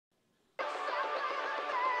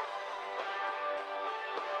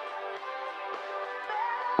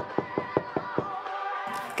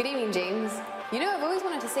Good evening, James. You know, I've always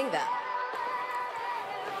wanted to say that.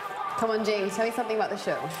 Come on, James, tell me something about the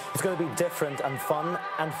show. It's going to be different and fun,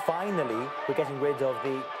 and finally, we're getting rid of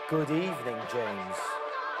the good evening, James.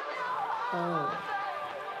 Oh.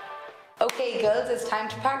 Okay, girls, it's time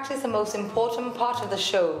to practice the most important part of the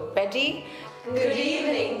show. Ready? Good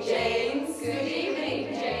evening, James. Good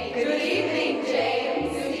evening, James. Good evening,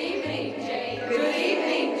 James. Good evening, James. Good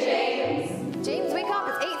evening, James. James, wake up,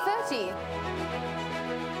 it's 8:30.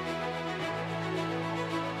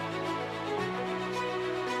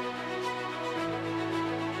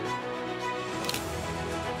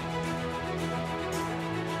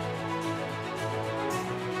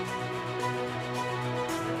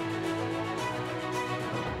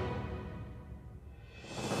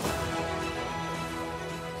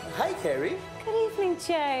 Hi, Kerry. Good evening,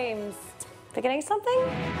 James. Forgetting something?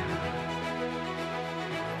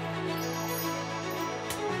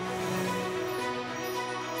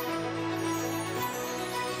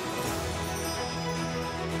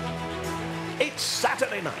 It's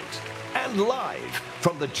Saturday night, and live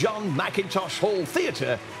from the John McIntosh Hall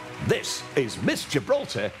Theatre, this is Miss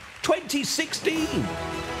Gibraltar 2016.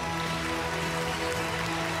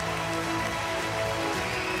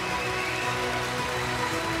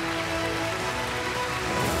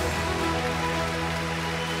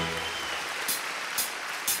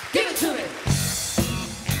 Give it to me.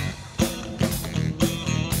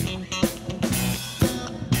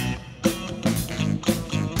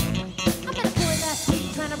 I met a boy last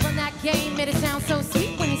week trying to run that game. Made it sound so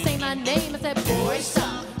sweet when you say my name. I said, boy,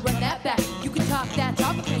 stop, run that back. You can talk that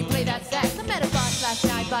talk, but can you play that sax? I met a boss last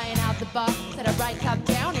night buying out the bar. Said I ride top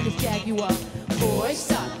down in his Jaguar. Boy,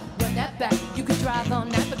 stop, run that back. You can drive all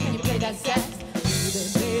night, but can you play that sax?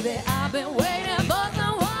 Baby, baby, I've been waiting for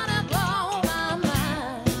someone to blow my mind.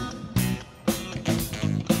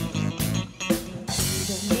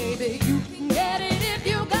 Baby, you can get it if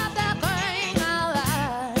you got that thing I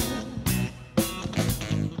like.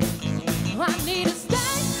 I need to stay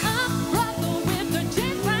up, brother, with the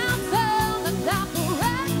James Brown soul. The top of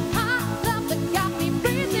red hot love that got me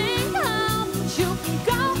breathing out. You can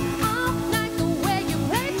go all night the way you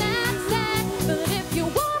play that sax. But if you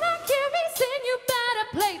wanna hear me sing, you better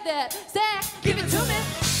play that sax. Give it to me.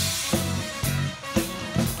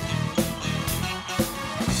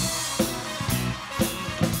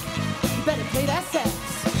 You better play that sax.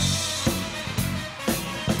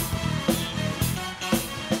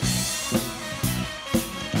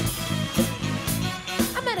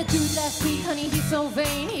 I met a dude last week, honey, he's so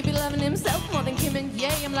vain. He be loving himself more than Kim and Ye.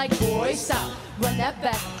 I'm like, boy, stop, run that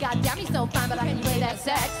back. Goddamn, he's so fine, but I can play that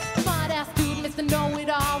sax. Smart ass dude, Mr.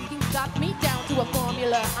 Know-It-All. He got me down to a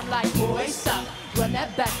formula. I'm like, boy, stop, run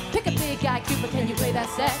that back. Pick a big guy, cute, but can you play that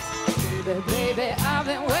sax? Baby, baby, I've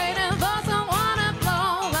been waiting for someone to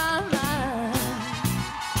blow my mind.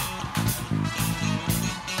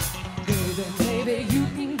 Baby, baby, you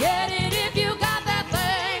can get it if you got that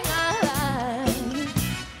thing I like.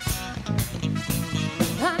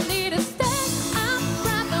 I need to stay up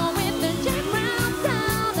right with the James Brown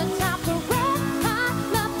sound. The top of red hot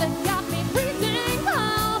love that got me breathing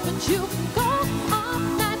hard. But you can go all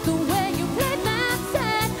night the way you play that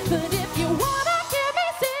sax. But if you wanna hear me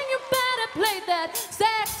sing, you better play that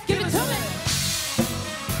sax. Give it to me.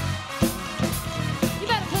 You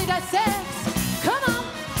better play that sax. Come on,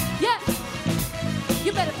 yeah.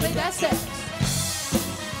 You better play that sax.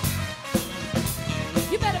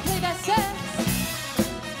 You better play that sax.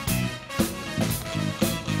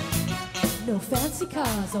 No fancy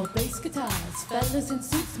cars or bass guitars. Fellas in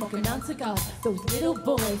suits smoking on cigars. Those little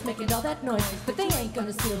boys making all that noise, but they ain't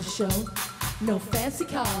gonna steal the show. No fancy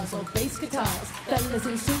cars or bass guitars. Fellas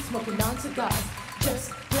in suits smoking on cigars.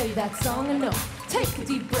 Just play that song and know. Take a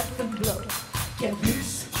deep breath and blow. Get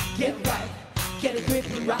loose, get right. Get a grip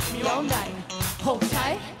and rock me all night. Hold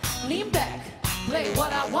tight, lean back. Play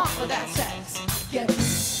what I want with that sax. Get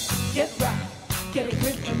loose, get right. Get a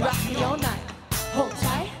grip and rock me all night. Hold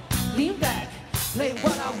tight, lean back. Play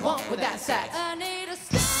what I want with that sax. I need a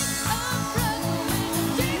step up, brother, with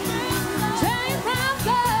the James Brown soul. James Brown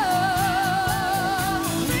soul.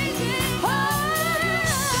 Breathing hard.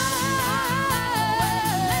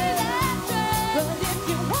 But if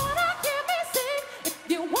you wanna hear me sing, if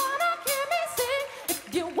you wanna hear me sing, if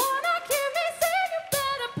you wanna hear me sing, you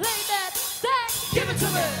better play that sax. Give it to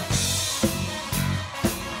me.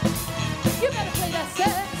 You better play that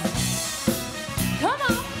sax. Come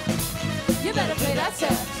on. You better play that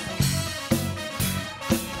sax.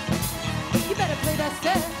 You better play that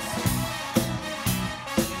sax.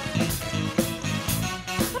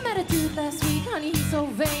 I met a dude last week, honey, he's so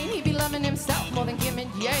vain. He be loving himself. south more than Kim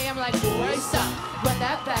and Jay. I'm like, boy, stop, run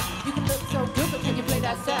that back. You can look so good, but can you play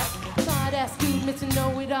that sax? I'd ask you, Mr.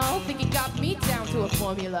 Know-It-All, think you got me down to a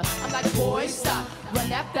formula. I'm like, boy, stop, run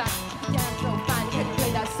that back. Damn, so fine, can you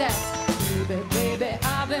play that sax? Baby, baby,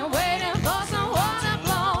 I've been waiting for someone to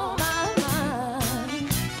blow my mind.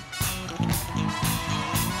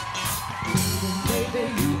 Baby,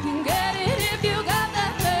 you can get it if you got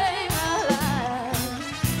that flame alive.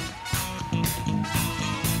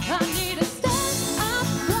 I need a step up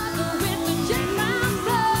brother with the chick round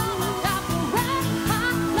flow. Got the red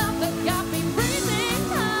hot love that got me freezing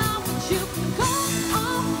out. But you can go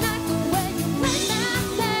all night the way you play that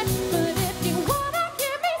sax. But if you wanna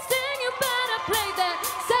hear me sing, you better play that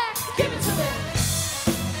sax. Give it to me.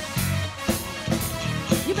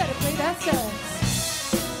 You better play that sax.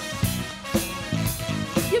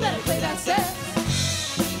 You better play that sax.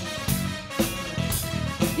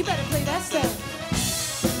 You better play that sax.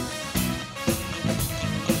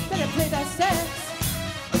 Better play that sax.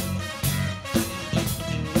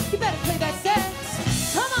 You better play that sax.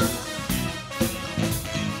 Come on.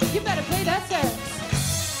 You better play that sax.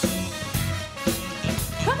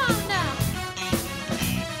 Come on now.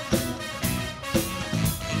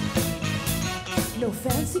 No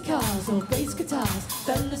fancy cars or bass guitars.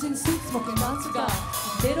 Fellas in suits smoking on cigars.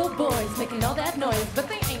 Little boys making all that noise, but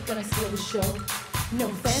they ain't gonna steal the show. No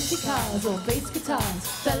fancy cars or bass guitars.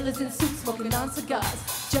 Fellas in suits smoking on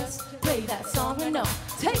cigars. Just play that song we know.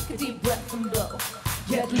 Take a deep breath and blow.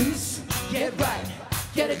 Get loose, get right.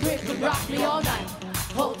 Get a grip and rock me all night.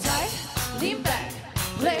 Hold tight, lean back.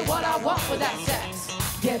 Play what I want with that sax.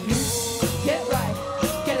 Get loose, get right.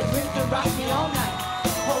 Get a grip and rock me all night.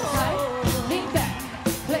 Hold tight, lean back.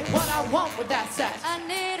 Play what I want with that sax. I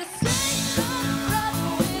need a single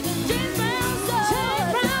brother with a jeans brown soul. Jeans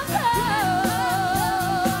brown soul.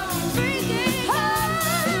 Freezing hot.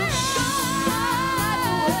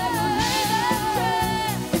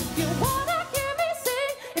 If you wanna hear me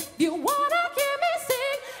sing, if you wanna hear me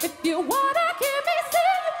sing, if you wanna hear me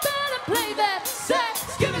sing, you better play that sax.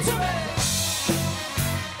 Give it to me.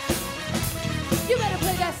 You better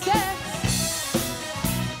play that sax.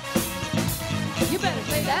 You better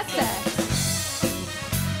play that sax.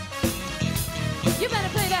 You better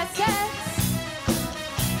play that sax.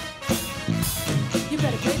 You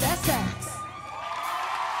better play that sax.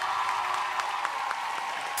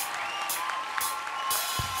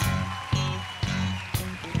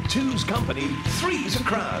 Two's company, three's a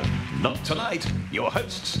crowd. Not tonight. Your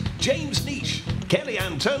hosts, James Niche,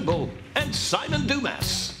 Kellyanne Turnbull, and Simon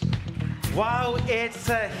Dumas. Wow, it's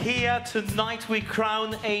here tonight we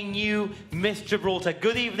crown a new Miss Gibraltar.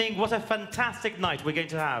 Good evening, what a fantastic night we're going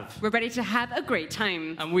to have. We're ready to have a great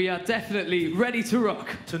time. And we are definitely ready to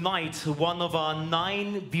rock. Tonight, one of our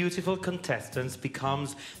 9 beautiful contestants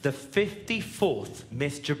becomes the 54th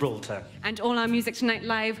Miss Gibraltar. And all our music tonight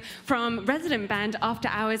live from resident band, after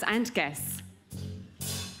hours and guests.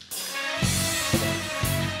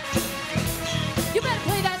 You better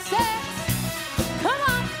play that sax. Come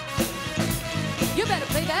on. You better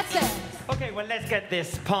play that sax. Okay, well, let's get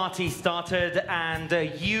this party started, and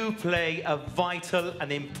you play a vital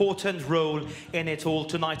and important role in it all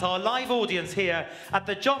tonight. Our live audience here at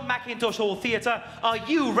the John Mackintosh Hall Theatre, are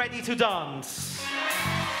you ready to dance?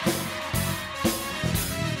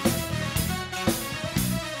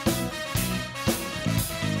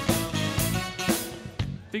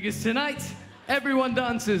 Because tonight, everyone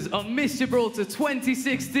dances on Miss Gibraltar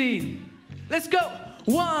 2016. Let's go.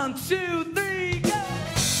 1, 2, 3, go.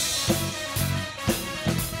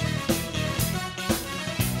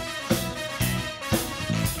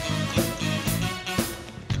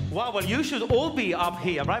 Wow, well, you should all be up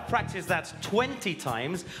here. I've practiced that 20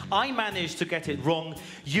 times. I managed to get it wrong.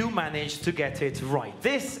 You managed to get it right.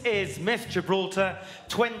 This is Miss Gibraltar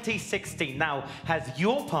 2016. Now, has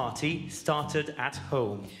your party started at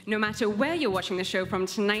home? No matter where you're watching the show from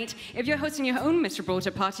tonight, if you're hosting your own Miss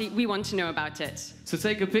Gibraltar party, we want to know about it. So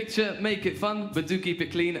take a picture, make it fun, but do keep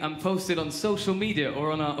it clean and post it on social media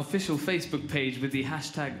or on our official Facebook page with the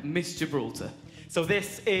hashtag Miss Gibraltar. So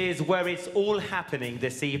this is where it's all happening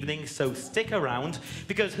this evening, so stick around,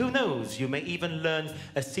 because who knows, you may even learn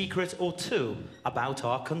a secret or two about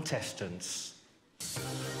our contestants.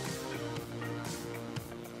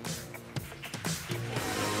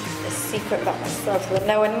 A secret about myself that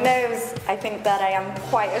no one knows. I think that I am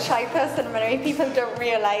quite a shy person, but many people don't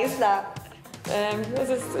realise that. This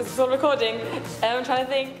is all recording. I'm trying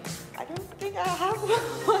to think. I don't think I have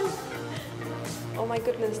one. Oh my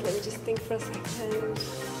goodness, let me just think for a second.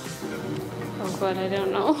 Oh God, I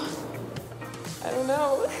don't know. I don't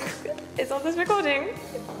know. Is all this recording?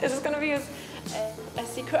 Is this going to be a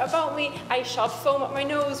secret about me? I shot foam up my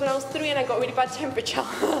nose when I was 3 and I got really bad temperature.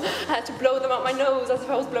 I had to blow them out my nose as if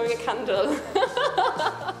I was blowing a candle.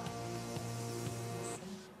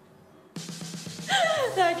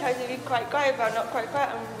 So I tried to be quite quiet, but I'm not quite quiet.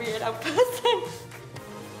 I'm a really loud person.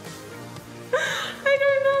 I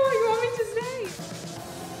don't know what you want me to say.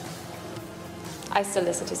 I still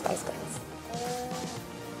listen to Spice Girls.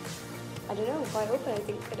 I don't know, quite open. I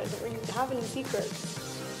think I don't really have any secrets.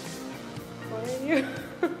 What are you?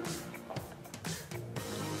 I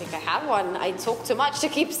think I have one. I talk too much to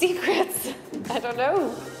keep secrets. I don't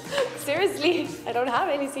know. Seriously, I don't have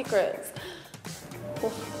any secrets.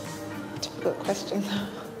 Difficult question.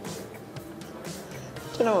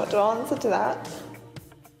 Don't know what to answer to that.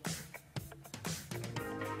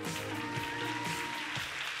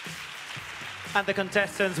 And the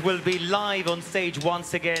contestants will be live on stage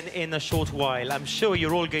once again in a short while. I'm sure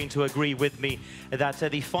you're all going to agree with me that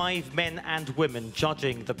the 5 men and women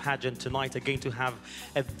judging the pageant tonight are going to have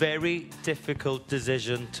a very difficult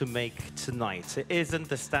decision to make tonight. Isn't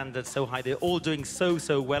the standard so high? They're all doing so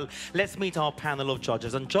well. Let's meet our panel of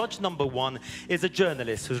judges. And judge number 1 is a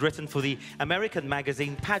journalist who's written for the American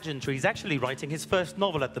magazine Pageantry. He's actually writing his first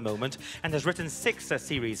novel at the moment and has written 6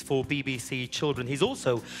 series for BBC Children. He's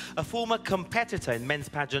also a former competitor in men's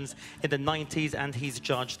pageants in the 90s, and he's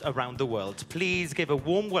judged around the world. Please give a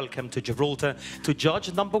warm welcome to Gibraltar to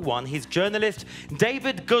judge number 1. He's journalist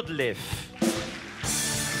David Goodliff.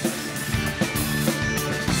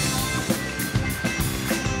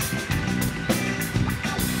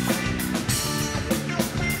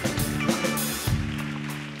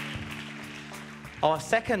 Our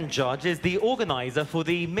second judge is the organizer for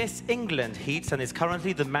the Miss England heats and is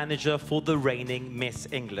currently the manager for the reigning Miss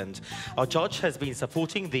England. Our judge has been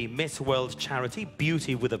supporting the Miss World charity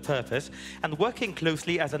Beauty with a Purpose and working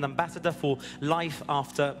closely as an ambassador for Life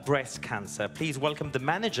After Breast Cancer. Please welcome the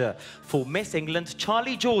manager for Miss England,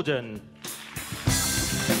 Charlie Jordan.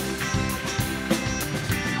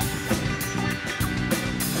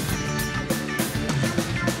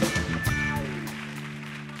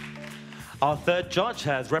 Our third judge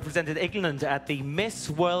has represented England at the Miss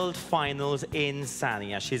World Finals in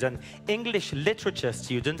Sanya. She's an English literature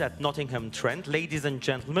student at Nottingham Trent. Ladies and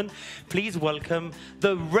gentlemen, please welcome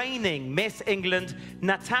the reigning Miss England,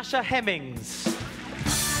 Natasha Hemmings.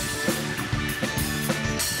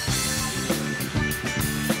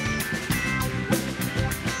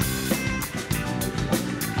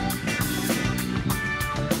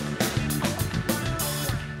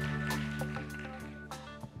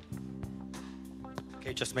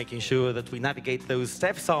 Just making sure that we navigate those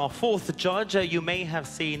steps. Our fourth judge you may have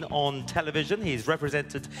seen on television. He's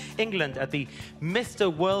represented England at the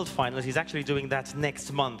Mr. World Finals. He's actually doing that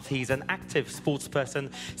next month. He's an active sports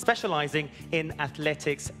person specializing in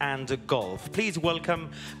athletics and golf. Please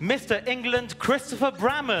welcome Mr. England, Christopher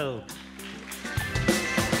Bramall.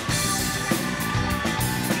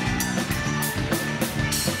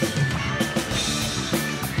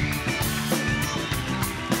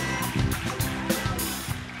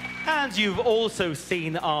 And you've also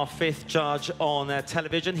seen our fifth judge on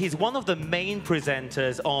television. He's one of the main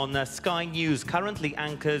presenters on Sky News, currently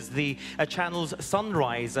anchors the channel's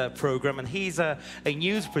Sunrise program, and he's a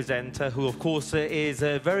news presenter who, of course, is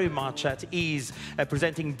very much at ease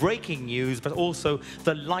presenting breaking news, but also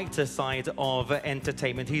the lighter side of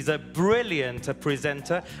entertainment. He's a brilliant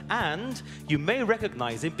presenter, and you may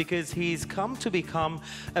recognize him because he's come to become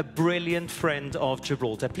a brilliant friend of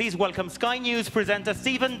Gibraltar. Please welcome Sky News presenter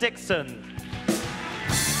Stephen Dixon.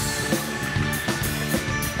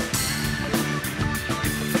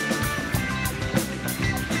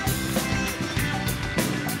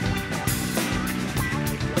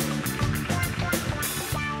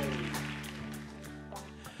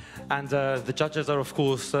 And the judges are, of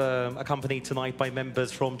course, accompanied tonight by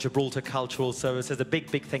members from Gibraltar Cultural Services. A big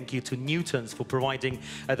thank you to Newtons for providing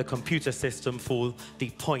the computer system for the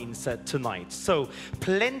points tonight. So,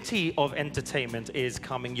 plenty of entertainment is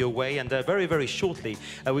coming your way, and very shortly,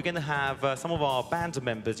 we're going to have some of our band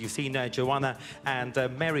members. You've seen Joanna and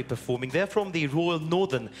Mary performing. They're from the Royal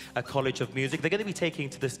Northern College of Music. They're going to be taking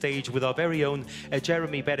to the stage with our very own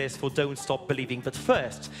Jeremy Bettis for Don't Stop Believing. But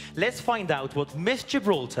first, let's find out what Miss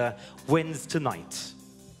Gibraltar wins tonight.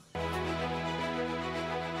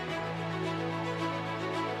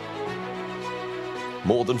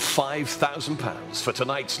 More than £5,000 for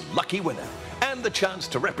tonight's lucky winner and the chance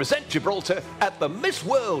to represent Gibraltar at the Miss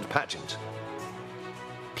World pageant.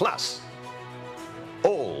 Plus,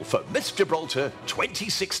 all for Miss Gibraltar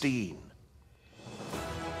 2016.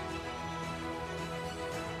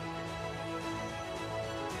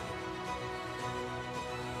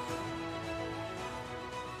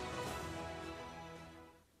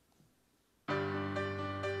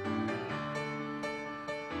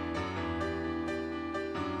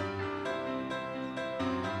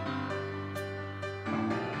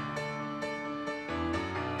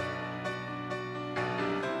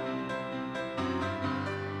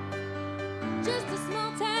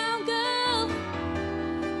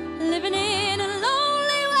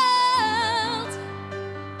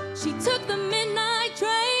 She took the midnight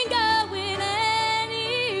train going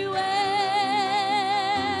anywhere.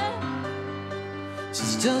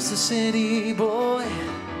 She's just a city boy,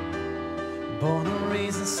 born and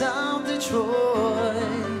raised in South Detroit.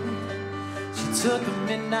 She took the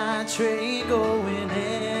midnight train going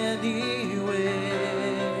anywhere.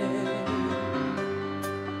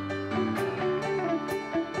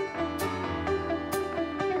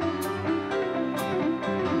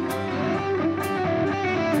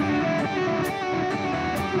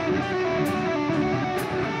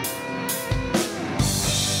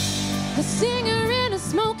 A singer in a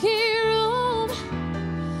smoky room,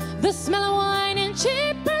 the smell of wine and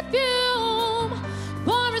cheap perfume.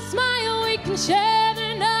 For a smile we can share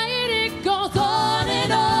the night. It goes on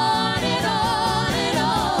and on and on and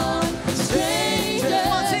on. Strangers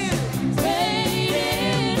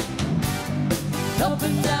waiting up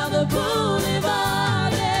and down the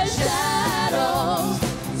boulevard. Their shadows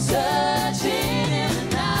searching in the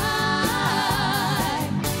night.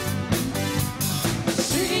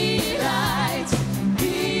 Streetlights,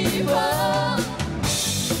 people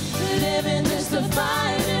living just to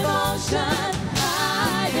find emotion,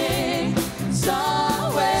 hiding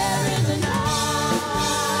somewhere in the night.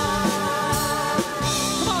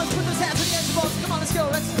 Come on, let's put those hands against the balls. Come on, let's go.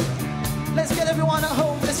 Let's get everyone at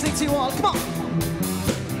home listening to you all. Come on.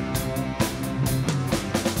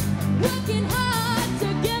 Working hard to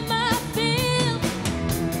get my fill.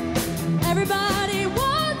 Everybody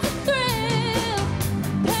wants a thrill.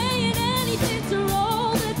 Paying anything to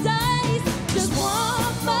roll the dice. Just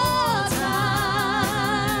one more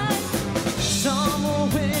time. Some will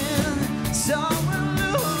win, some will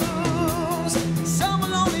lose, some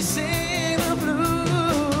will only sing the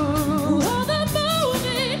blues. Oh, the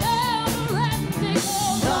movie never ends. It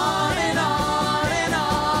goes On and on and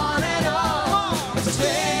on and on.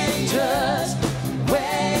 Strangers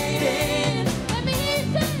waiting Let me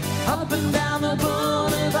sing. up and down the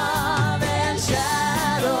boulevard and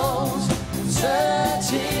shadows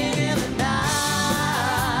searching in the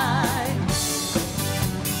night.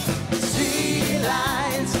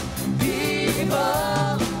 Streetlights,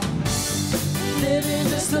 people living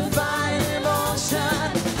just to find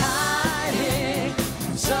emotion, hiding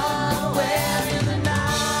somewhere in the night.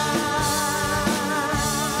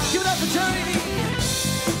 Give it up for Journey.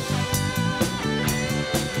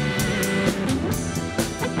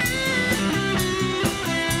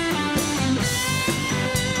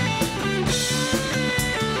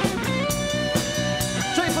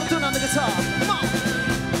 Johnny Fortuna on the guitar. Come on.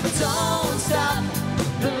 Don't stop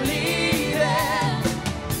believing.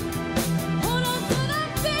 Hold on to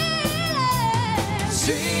that feeling.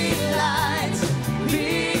 Streetlights,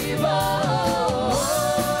 people.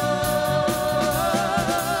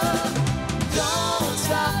 Don't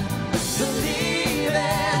stop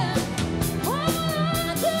believing. Hold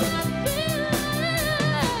on to that feeling.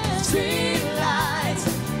 Streetlights,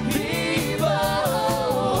 people.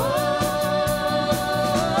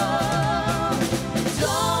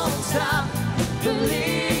 Don't stop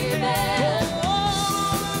believing. Hold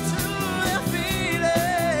on to that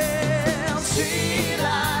feeling.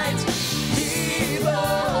 Streetlights, people.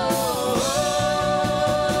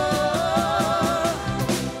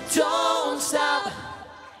 Don't stop.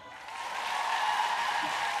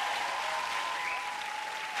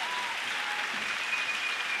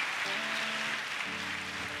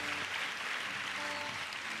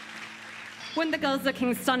 Weren't the girls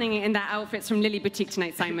looking stunning in their outfits from Lily Boutique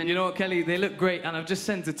tonight, Simon? You know what, Kelly? They look great, and I've just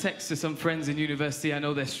sent a text to some friends in university. I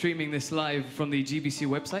know they're streaming this live from the GBC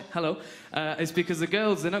website. Hello. It's because the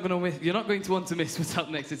girls, you're not going to want to miss what's up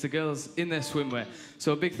next. It's the girls in their swimwear.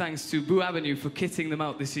 So a big thanks to Boo Avenue for kitting them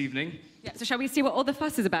out this evening. Yeah, so shall we see what all the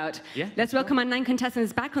fuss is about? Yeah. Let's welcome our 9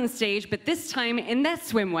 contestants back on stage, but this time in their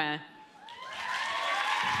swimwear.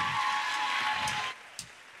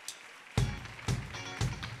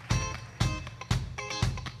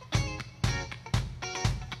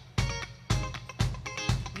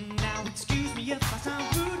 Now excuse me if I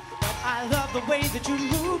sound rude, but I love the way that you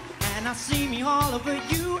move, and I see me all over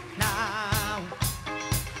you now.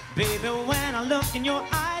 Baby, when I look in your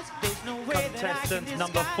eyes, there's no way that I can Contestant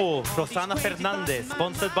number 4, Rosanna Fernandez,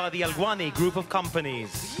 sponsored by the Alguani Group of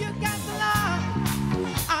Companies. You got the lock,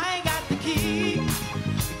 I got the key.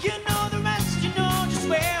 You know the rest, you know just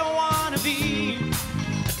where I wanna be.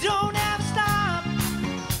 Don't ever stop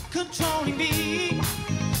controlling me.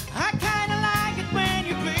 I kinda like it when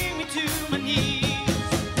you bring me to my knees.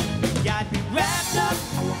 Got me wrapped up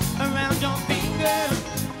around your finger.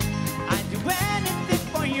 I'd do anything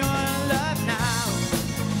for your love now.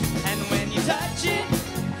 And when you touch it,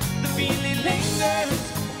 the feeling lingers.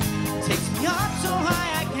 Takes me up so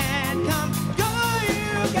high I can't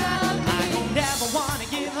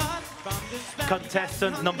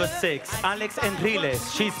Contestant number 6, Alex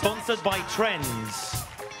Enriles. She's sponsored by Trends.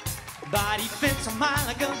 Body fits a mind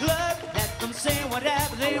like a glove. Let them say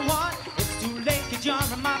whatever they want. It's too late, 'cause you're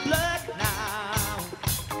in my blood now.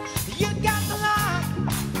 You got the lock,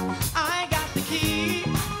 I got the key.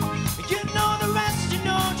 You know the rest, you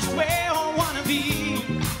know just where I wanna be.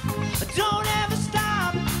 Don't ever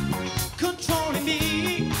stop controlling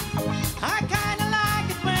me. I kinda like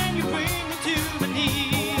it when you bring me to my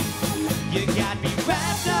knees. You got me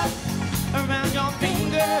wrapped up around your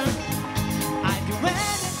finger. I do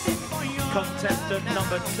anything for you. Contestant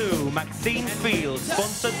number 2, Maxine Fields,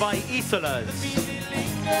 sponsored by Isolas.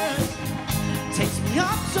 Takes me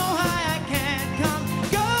up so high I can't come.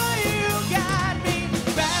 Girl, you got me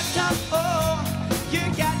wrapped up, oh, you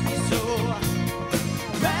got me so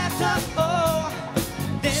wrapped up, oh,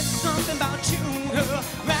 there's something about you, girl.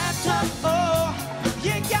 Wrapped up, oh,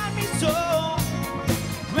 you got me so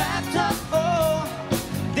wrapped up, oh,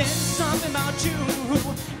 there's something about you.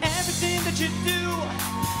 Everything that you do,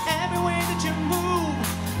 every way that you move,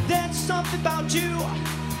 there's something about you.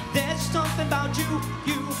 There's something about you,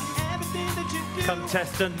 everything that you do.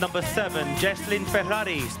 Contestant number 7, Jesslyn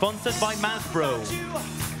Ferrari, sponsored by Masbro.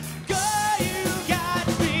 Girl, you got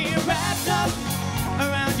me wrapped up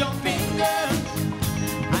around your finger.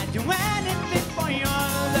 I'd do anything for your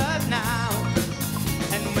love now.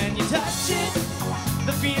 And when you touch it,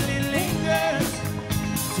 the feeling lingers.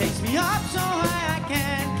 Takes me up so high I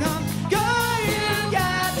can't come. Girl, you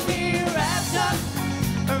got me wrapped up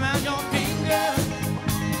around your finger.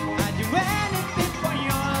 I'd do anything for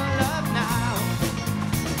your love now.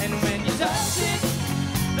 And when you touch it,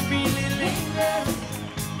 the feeling lingers.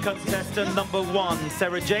 Contestant number 1,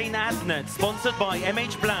 Sarah Jane Asnett, sponsored by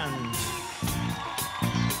MH Bland.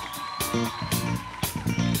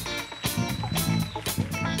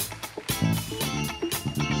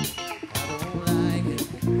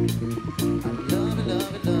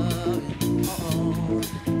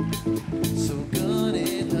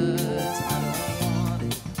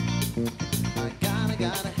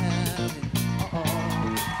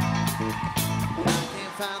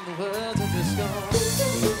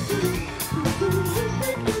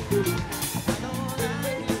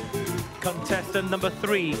 Contestant number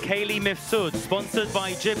 3, Kayley Mifsud, sponsored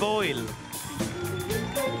by Jib Oil.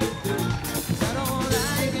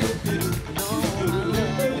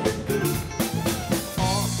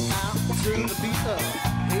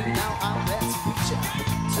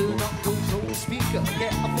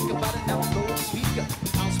 Yeah, I think about it now, blow the speaker.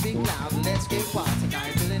 I'll speak loud, let's get wild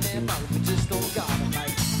tonight. Millionaire about we just don't got them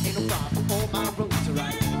like. Ain't no problem, all my roads are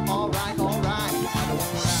right. Alright, alright, I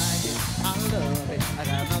don't like it, I love it. I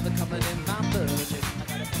got another coming in my budget.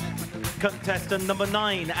 Contestant number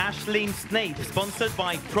 9, Ashleen Snape, sponsored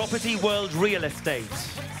by Property World Real Estate.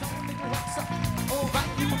 Alright,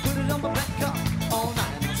 you can put it on my back up. All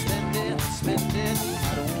night, I'll spend it,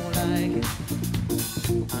 I don't like it.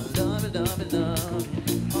 I love it, love it, love it.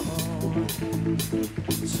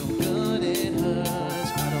 So good it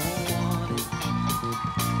hurts. I don't want it.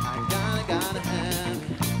 I gotta have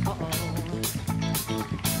it. I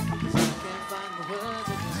can't find the words.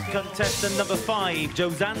 Contestant number 5,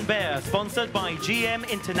 Josanne Bear, sponsored by GM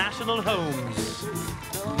International Homes.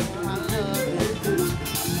 I love it.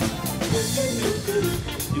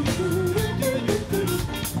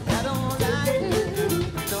 I don't like it.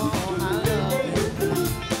 No, I love it.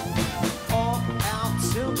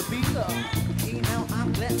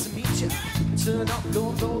 I'm glad to meet you. Turn up,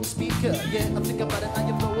 go, speaker. Yeah, I think about it now,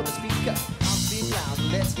 you blow with the speaker. I'll speak loud,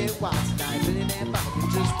 let's get wild tonight. Millionaire about we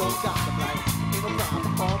just don't got them right. Ain't no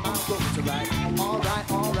problem, all my roads are right.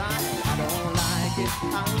 Alright, alright, I don't like it, I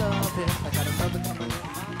love it. I got another coming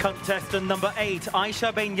in. Contestant number 8,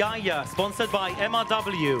 Aisha Benyaya, sponsored by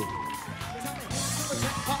MRW.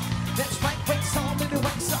 That's right, wakes on, baby,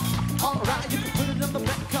 wakes up. Alright, you can put it on the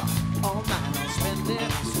back up. All night, I'll spend it,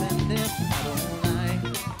 I don't like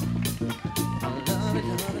it. I love it,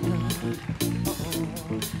 love it, love it.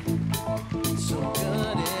 So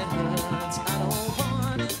good it hurts, I don't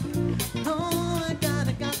want it. No, I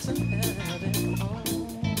gotta got to have it.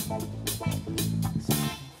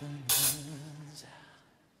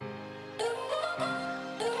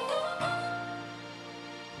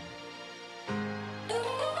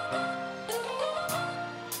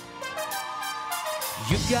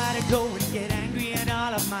 You gotta go and get angry at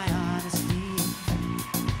all of my honesty.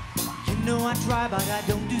 You know I try, but I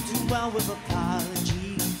don't do too well with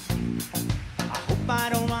apology. I hope I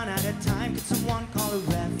don't run out of time. Could someone call a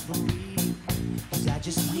referee? 'Cause I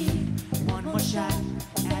just need one more shot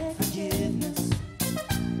at forgiveness.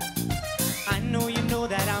 I know you know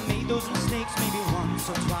that I made those mistakes maybe once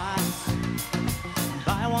or twice.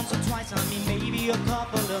 once or twice, I mean maybe a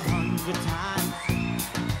couple of 100 times.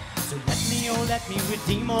 So let me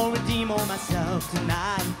redeem all myself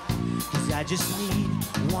tonight. 'Cause I just need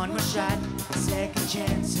one more shot, second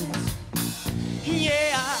chances.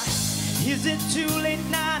 Yeah, is it too late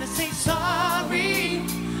now to say sorry?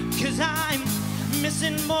 'Cause I'm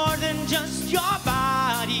missing more than just your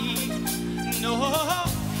body. No,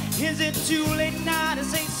 is it too late now to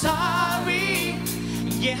say sorry?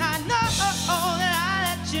 Yeah, I know that I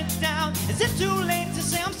let you down. Is it too late to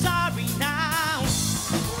say I'm sorry now?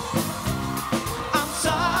 I'm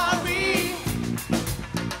sorry.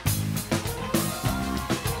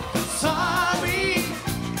 Sorry.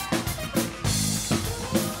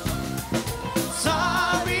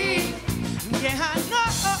 Sorry. Yeah, I know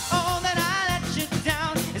that I let you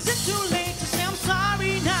down. Is it too late to say I'm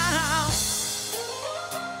sorry now?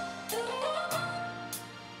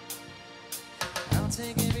 I'll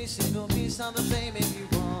take every single piece of the blame if you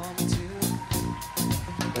want me to.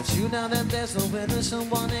 But you know that there's no better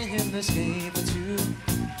someone in this game for two.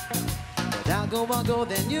 But I'll go,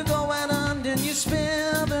 then you go out on, then you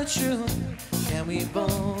spill the truth. Can we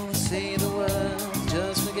both say the words,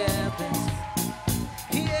 just forget this?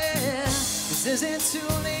 Yeah, 'cause is it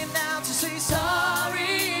too late now to say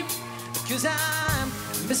sorry? 'Cause I'm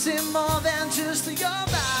missing more than just your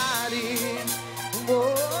body.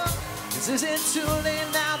 Whoa. Is it too late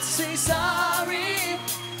now to say sorry?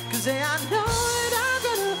 'Cause I know that I'm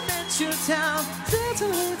gonna let you down. Is it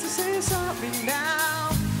too late to say sorry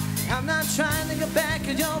now? I'm not trying to get back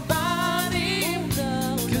at your body.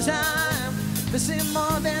 'Cause I'm missing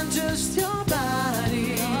more than just your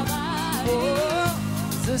body. Oh,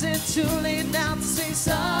 is it too late now to say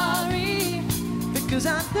sorry? Because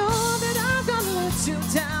I know that I'm gonna let you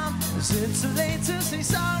down. Is it too late to say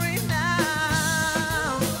sorry now?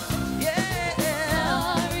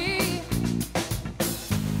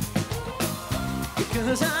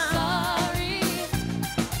 Because I'm sorry.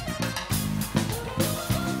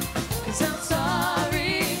 'Cause I'm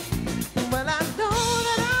sorry. Well, I know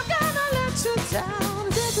that I'm gonna let you down.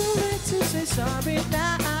 Is it too late to say sorry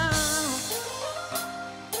now?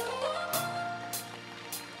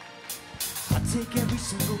 I'll take every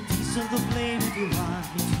single piece of the blame if you want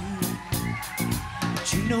me to. But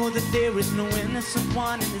you know that there is no innocent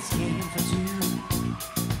one in this game for two.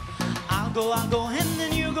 I'll go, and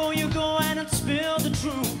then you go, and I'll spill the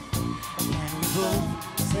truth. Can we both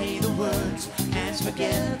say the words and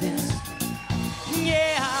forget this?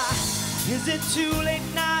 Yeah, is it too late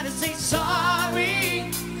now to say sorry?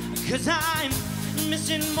 'Cause I'm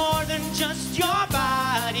missing more than just your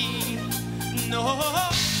body. No,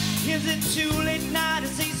 is it too late now to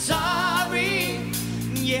say sorry?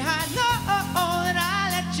 Yeah, I know that I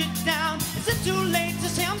let you down. Is it too late to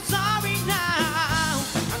say I'm sorry now?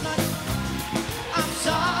 I'm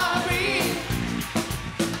sorry.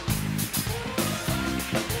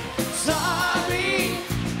 Sorry.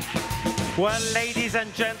 Well, ladies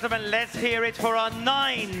and gentlemen, let's hear it for our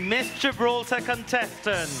 9 Miss Gibraltar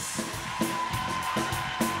contestants.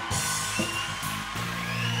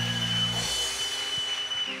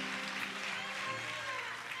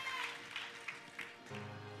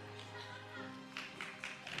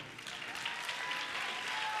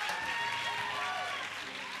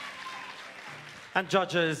 And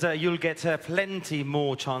judges, you'll get plenty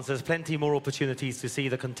more chances, plenty more opportunities to see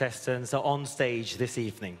the contestants on stage this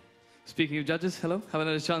evening. Speaking of judges, hello. Haven't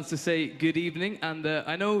had a chance to say good evening. And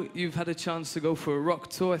I know you've had a chance to go for a rock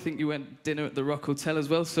tour. I think you went dinner at the Rock Hotel as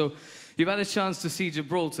well. So you've had a chance to see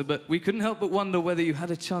Gibraltar, but we couldn't help but wonder whether you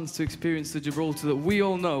had a chance to experience the Gibraltar that we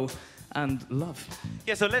all know and love.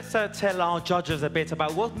 Yeah, so let's tell our judges a bit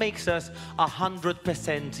about what makes us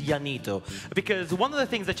 100% Llanito. Because one of the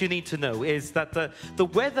things that you need to know is that the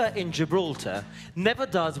weather in Gibraltar never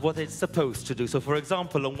does what it's supposed to do. So, for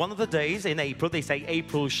example, on one of the days in April, they say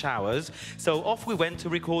April showers. So off we went to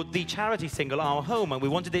record the charity single, Our Home, and we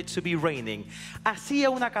wanted it to be raining.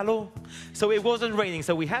 Hacía una calor. So it wasn't raining,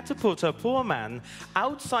 so we had to put a poor man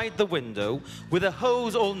outside the window with a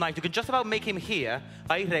hose all night. You could just about make him hear,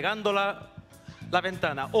 ahí regando la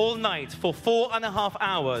ventana, all night for 4.5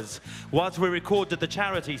 hours whilst we recorded the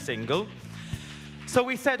charity single. So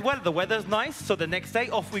we said, well, the weather's nice, so the next day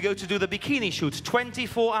off we go to do the bikini shoot.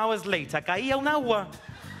 24 hours later, caía un agua.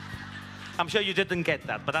 I'm sure you didn't get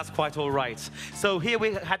that, but that's quite all right. So here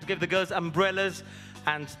we had to give the girls umbrellas,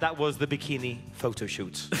 and that was the bikini photo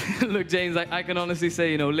shoot. Look, James, I can honestly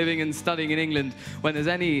say, you know, living and studying in England, when there's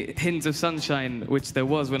any hint of sunshine, which there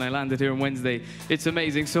was when I landed here on Wednesday, it's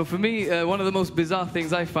amazing. So for me, one of the most bizarre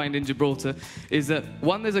things I find in Gibraltar is that,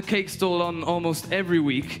 one, there's a cake stall on almost every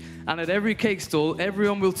week, and at every cake stall,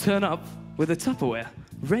 everyone will turn up with a Tupperware.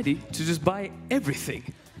 ready to just buy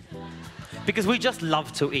everything. Because we just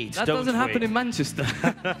love to eat, That don't doesn't happen we? in Manchester.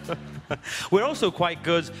 We're also quite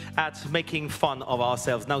good at making fun of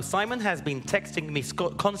ourselves. Now, Simon has been texting me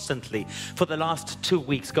constantly for the last 2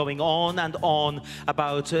 weeks, going on and on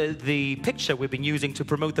about the picture we've been using to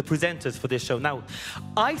promote the presenters for this show. Now,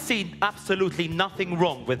 I see absolutely nothing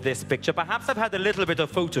wrong with this picture. Perhaps I've had a little bit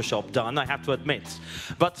of Photoshop done, I have to admit.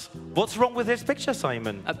 But what's wrong with this picture,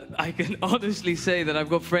 Simon? I can honestly say that I've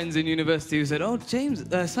got friends in university who said, "Oh, James,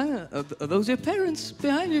 Simon, are those your parents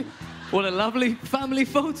behind you? What a lovely family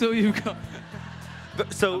photo you got."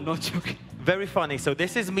 So, I'm not joking. Very funny. So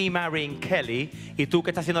this is me marrying Kelly, y tú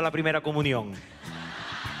que estás haciendo la primera comunión.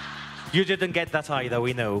 You didn't get that either,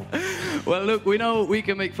 we know. Well, look, we know we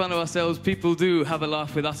can make fun of ourselves. People do have a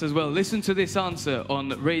laugh with us as well. Listen to this answer on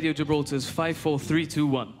Radio Gibraltar's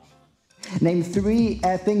 54321. Name 3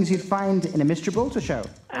 things you'd find in a Miss Gibraltar show.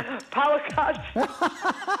 Power cut.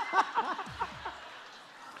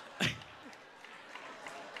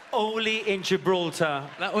 Only in Gibraltar.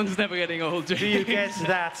 That one's never getting old, James. Do you get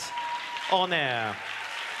that on air?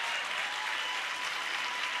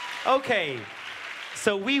 Okay,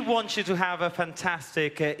 so we want you to have a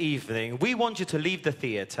fantastic evening. We want you to leave the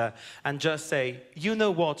theatre and just say, you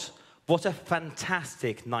know what? What a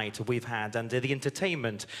fantastic night we've had, and the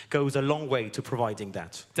entertainment goes a long way to providing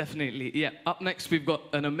that. Definitely, yeah. Up next, we've got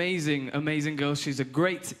an amazing, amazing girl. She's a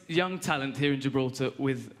great young talent here in Gibraltar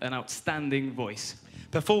with an outstanding voice.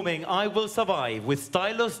 Performing I Will Survive with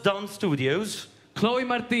Stylus Dance Studios, Chloe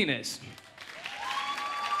Martinez.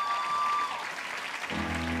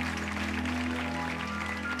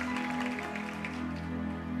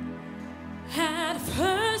 At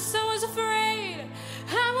first I was afraid,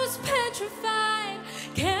 I was petrified,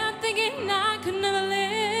 kept thinking I could never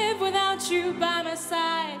live without you by my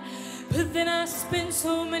side. But then I spent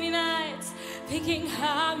so many nights thinking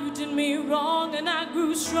how you did me wrong, and I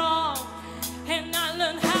grew strong, and I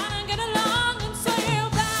learned how to get along. And so you're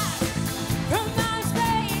back from my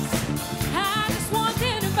space. I just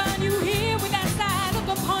wanted to find you here with that sad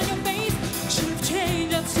look upon your face. Should have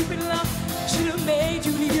changed that stupid love, should have made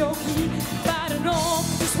you leave your key. If I'd have known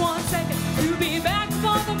for just 1 second you'd be back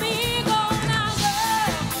for me. Go now,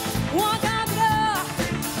 girl, walk out the door,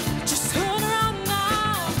 just turn around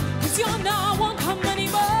now, 'cause you're not welcome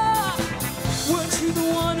anymore. Weren't you the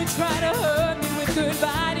one who tried to hurt me with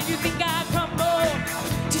goodbye? Did you think I'd crumble?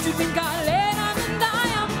 Did you think I'd lay down and die?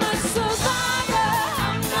 I'm a survivor,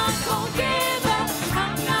 I'm not gonna give up,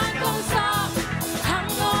 I'm not gonna stop, I'm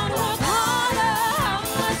gonna work harder. I'm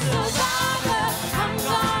a survivor, I'm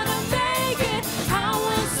gonna make it, I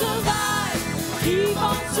will survive, keep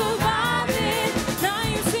on surviving. Now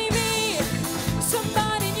you see me,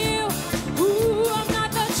 somebody new. Ooh, I'm not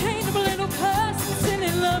the changeable little person still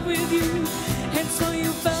in love with you. And so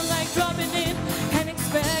you felt like dropping in and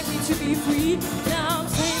expect me to be free. Now I'm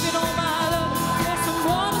saving all my love for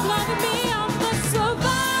someone who's loving me. I'm a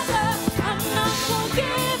survivor, I'm not gonna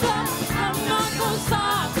give up, I'm not gonna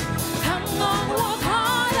stop, I'm gonna work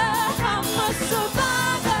harder. I'm a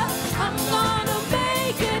survivor, I'm gonna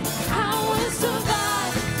make it, I will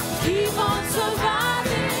survive, keep on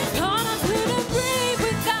surviving. Thought I couldn't breathe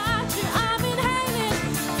without you, I'm inhaling.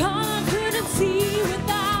 Thought I couldn't see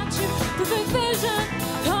without you, perfect vision.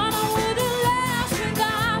 Thought I wouldn't last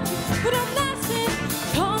without you, but I'm lasting.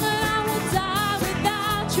 Thought that I would die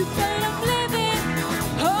without you, but I'm living.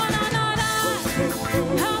 Oh, no, no, no,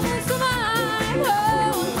 I will survive.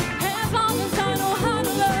 Oh, as long as I know how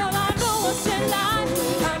to love, I know what's in life.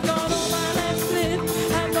 I've got all my life to live,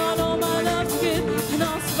 I've got all my love to give, and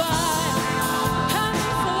I'll survive. I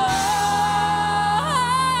will survive.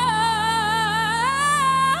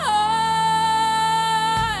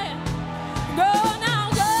 Go now,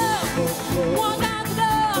 go, walk out the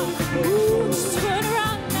door. Ooh, just turn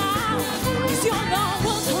around now, 'cause you're not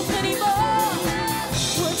welcome anymore.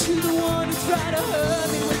 Weren't you the one who tried to hurt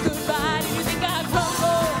me with goodbye? Did you think I'd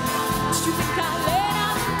crumble? Did you think I'd lay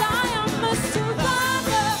down and die? I'm a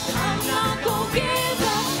survivor, I'm not gonna give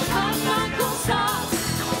up, I'm not gonna stop,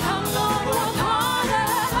 I'm gonna work harder.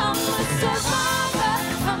 I'm a survivor,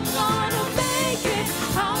 I'm gonna make it,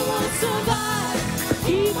 I will survive,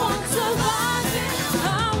 keep on surviving,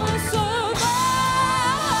 I will survive.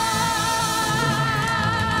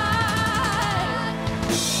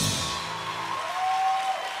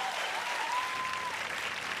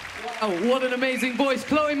 Oh, what an amazing voice,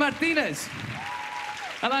 Chloe Martinez.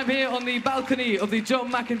 And I'm here on the balcony of the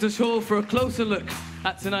John McIntosh Hall for a closer look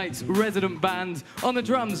at tonight's resident band. On the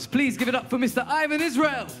drums, please give it up for Mr. Ivan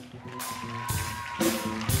Israel.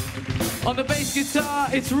 On the bass guitar,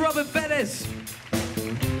 it's Robert Perez.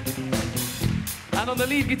 And on the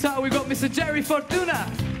lead guitar, we've got Mr. Jerry Fortuna.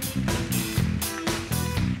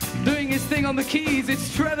 Doing his thing on the keys,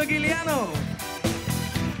 it's Trevor Giuliano.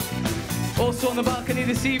 Also on the balcony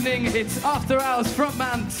this evening, it's After Hours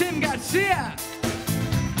frontman Tim Garcia.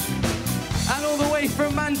 And all the way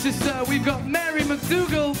from Manchester, we've got Mary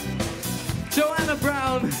McDougall, Joanna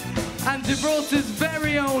Brown, and Gibraltar's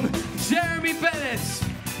very own Jeremy Bennett.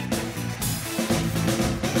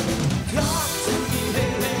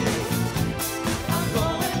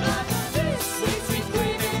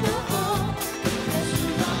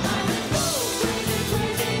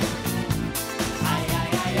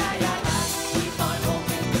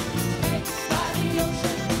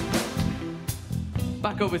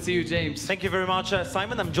 Back over to you, James. Thank you very much,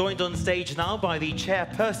 Simon. I'm joined on stage now by the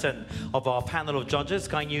chairperson of our panel of judges,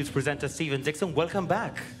 Sky News presenter Stephen Dixon. Welcome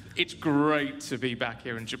back. It's great to be back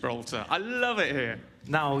here in Gibraltar. I love it here.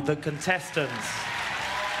 Now, the contestants.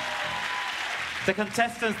 The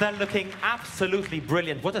contestants, they're looking absolutely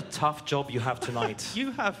brilliant. What a tough job you have tonight.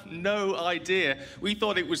 You have no idea. We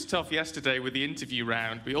thought it was tough yesterday with the interview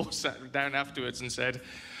round. We all sat down afterwards and said,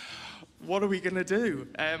 what are we going to do?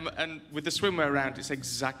 And with the swimwear round, it's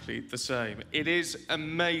exactly the same. It is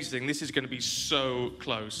amazing. This is going to be so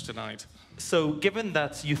close tonight. So, given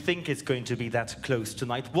that you think it's going to be that close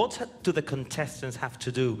tonight, what do the contestants have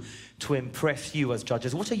to do to impress you as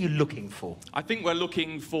judges? What are you looking for? I think we're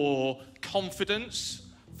looking for confidence,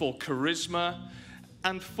 for charisma,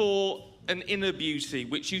 and for an inner beauty,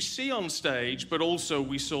 which you see on stage, but also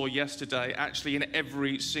we saw yesterday actually in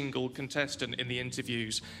every single contestant in the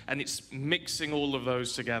interviews, and it's mixing all of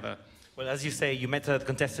those together. Well, as you say, you met the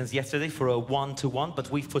contestants yesterday for a one-to-one,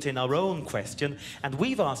 but we've put in our own question, and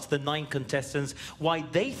we've asked the 9 contestants why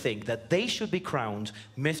they think that they should be crowned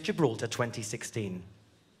Miss Gibraltar 2016.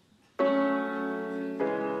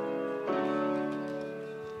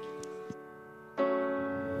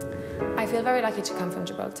 I feel very lucky to come from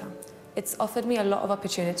Gibraltar. It's offered me a lot of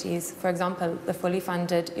opportunities, for example, the fully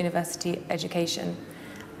funded university education.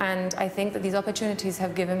 And I think that these opportunities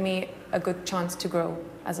have given me a good chance to grow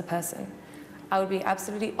as a person. I would be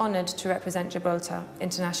absolutely honoured to represent Gibraltar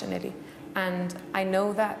internationally. And I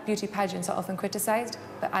know that beauty pageants are often criticised,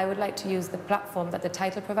 but I would like to use the platform that the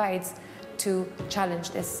title provides to challenge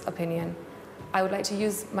this opinion. I would like to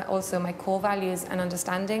use also my core values and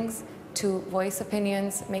understandings to voice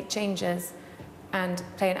opinions, make changes, and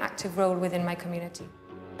play an active role within my community.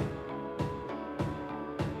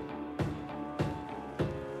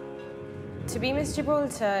 To be Miss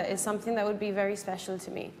Gibraltar is something that would be very special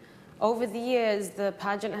to me. Over the years, the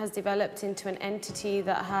pageant has developed into an entity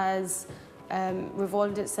that has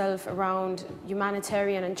revolved itself around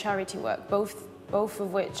humanitarian and charity work, both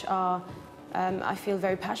of which are, I feel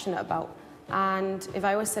very passionate about. And if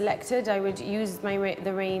I was selected, I would use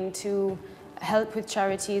the reign to help with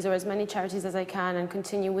charities, or as many charities as I can, and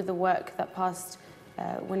continue with the work that past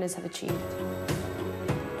winners have achieved.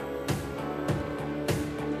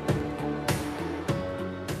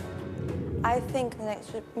 I think the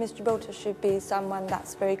next Miss Gibraltar should be someone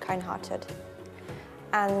that's very kind-hearted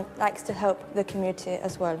and likes to help the community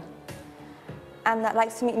as well. And that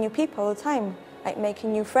likes to meet new people all the time, like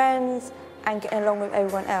making new friends and getting along with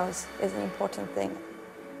everyone else is an important thing.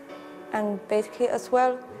 And basically as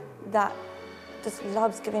well, that just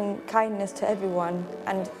loves giving kindness to everyone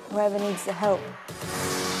and whoever needs the help.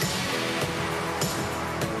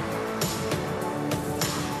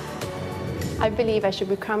 I believe I should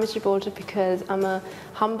be crowned Miss Gibraltar because I'm a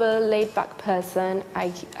humble, laid-back person.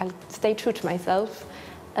 I'll stay true to myself.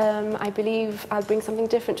 I believe I'll bring something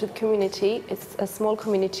different to the community. It's a small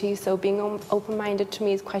community, so being open-minded to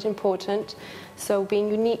me is quite important. So being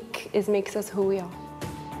unique makes us who we are.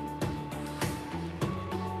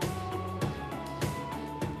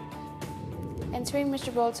 Entering Miss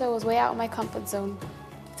Gibraltar was way out of my comfort zone.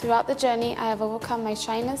 Throughout the journey, I have overcome my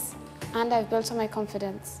shyness and I've built on my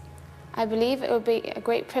confidence. I believe it will be a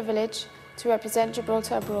great privilege to represent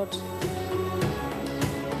Gibraltar abroad.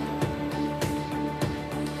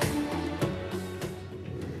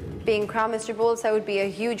 Being crowned Miss Gibraltar would be a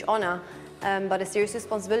huge honour, but a serious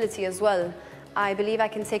responsibility as well. I believe I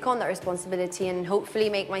can take on that responsibility and hopefully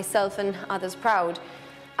make myself and others proud.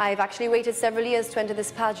 I've actually waited several years to enter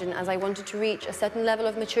this pageant as I wanted to reach a certain level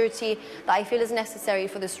of maturity that I feel is necessary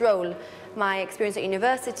for this role. My experience at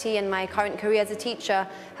university and my current career as a teacher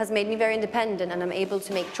has made me very independent, and I'm able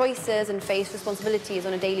to make choices and face responsibilities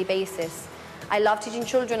on a daily basis. I love teaching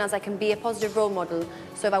children as I can be a positive role model,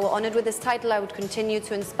 so if I were honoured with this title, I would continue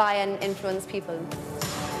to inspire and influence people.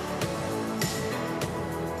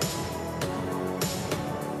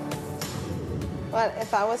 Well,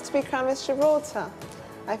 if I was to be crowned Miss Gibraltar,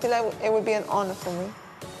 I feel like it would be an honour for me.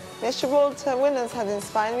 Miss Gibraltar winners have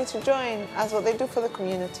inspired me to join as what they do for the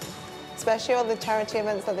community, especially all the charity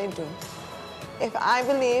events that they do. If I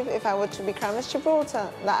believe if I were to be crowned Miss Gibraltar,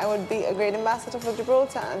 that I would be a great ambassador for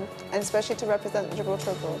Gibraltar and especially to represent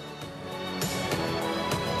Gibraltar abroad.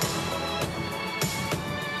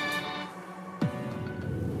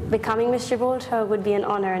 Becoming Miss Gibraltar would be an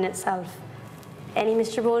honour in itself. Any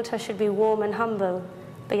Miss Gibraltar should be warm and humble,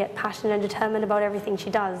 but yet passionate and determined about everything she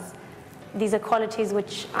does. These are qualities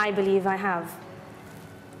which I believe I have.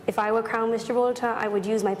 If I were crowned Miss Gibraltar, I would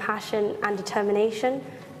use my passion and determination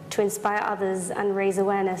to inspire others and raise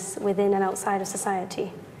awareness within and outside of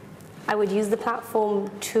society. I would use the platform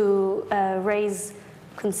to raise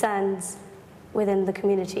concerns within the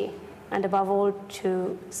community, and above all,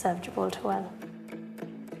 to serve Gibraltar well.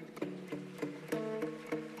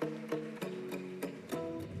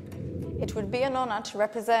 It would be an honour to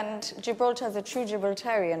represent Gibraltar as a true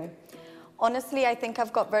Gibraltarian. Honestly, I think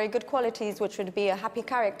I've got very good qualities, which would be a happy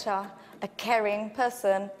character, a caring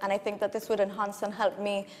person, and I think that this would enhance and help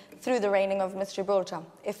me through the reigning of Miss Gibraltar,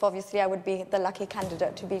 if obviously I would be the lucky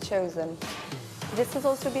candidate to be chosen. This has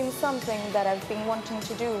also been something that I've been wanting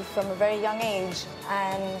to do from a very young age,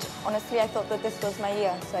 and honestly I thought that this was my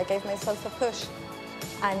year, so I gave myself a push.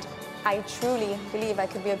 And I truly believe I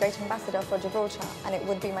could be a great ambassador for Gibraltar, and it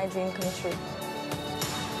would be my dream come true.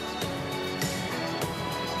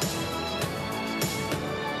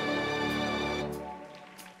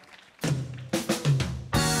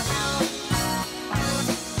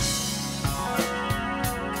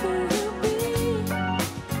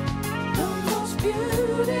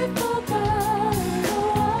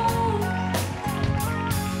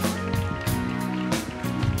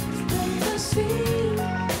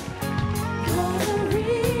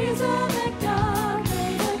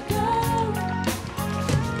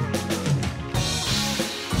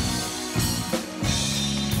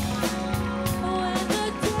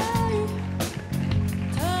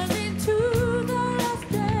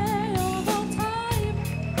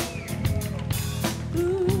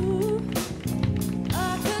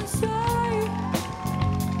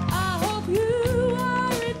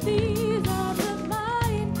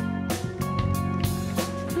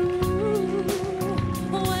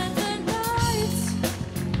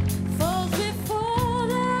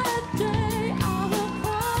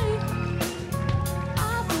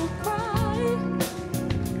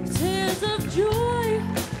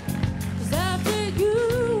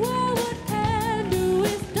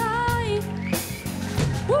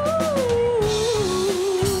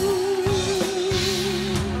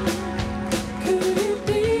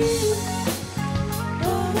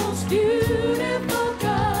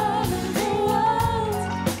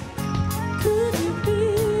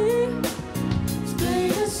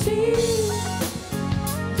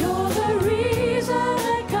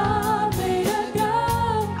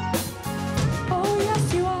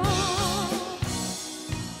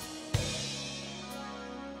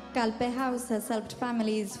 Kalpe House has helped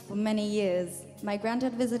families for many years. My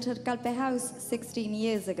granddad visited Kalpe House 16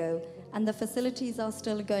 years ago, and the facilities are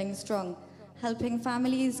still going strong, helping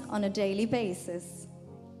families on a daily basis.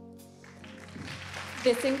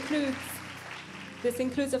 This includes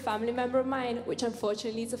a family member of mine, which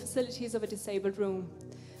unfortunately is the facilities of a disabled room.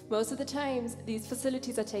 Most of the times, these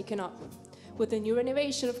facilities are taken up. With the new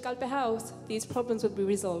renovation of Kalpe House, these problems will be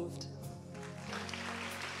resolved.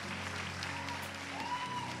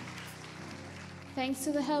 Thanks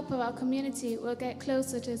to the help of our community, we'll get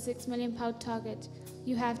closer to a £6 million target.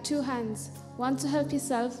 You have two hands, one to help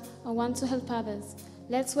yourself and one to help others.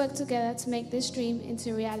 Let's work together to make this dream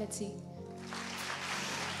into reality.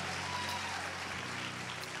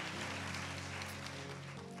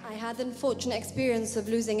 I had the unfortunate experience of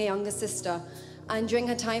losing a younger sister, and during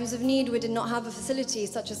her times of need, we did not have a facility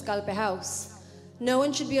such as Kalpe House. No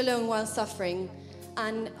one should be alone while suffering,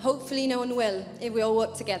 and hopefully no one will if we all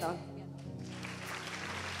work together.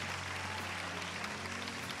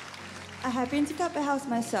 I have been to Kalpe House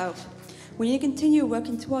myself. We need to continue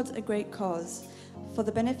working towards a great cause for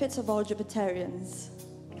the benefits of all Gibraltarians.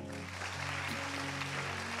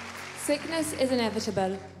 Sickness is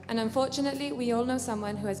inevitable, and unfortunately, we all know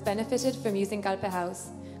someone who has benefited from using Kalpe House.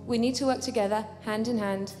 We need to work together, hand in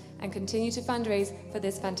hand, and continue to fundraise for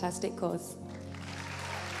this fantastic cause.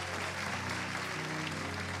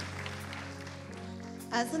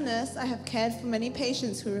 As a nurse, I have cared for many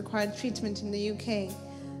patients who required treatment in the UK.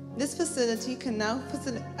 This facility can now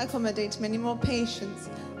accommodate many more patients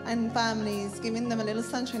and families, giving them a little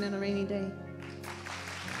sunshine on a rainy day.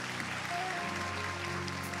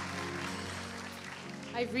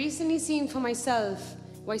 I've recently seen for myself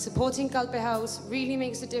why supporting Galpe House really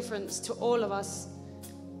makes a difference to all of us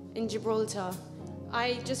in Gibraltar.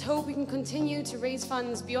 I just hope we can continue to raise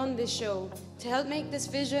funds beyond this show to help make this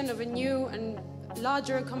vision of a new and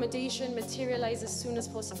larger accommodation materialize as soon as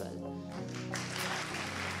possible.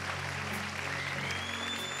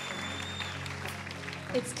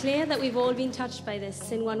 It's clear that we've all been touched by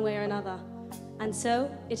this in one way or another. And so,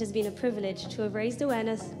 it has been a privilege to have raised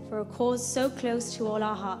awareness for a cause so close to all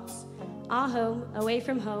our hearts. Our home, away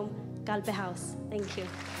from home, Galpe House. Thank you.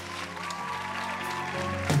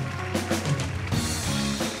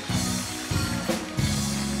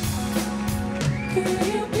 Could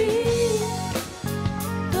you be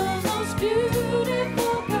the most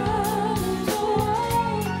beautiful girl in the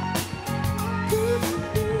world? Could you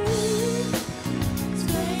be? It's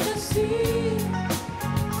plain to see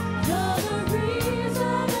you're the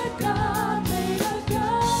reason that God made a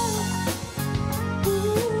girl.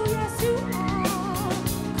 Ooh, yes you are.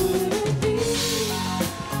 Could it be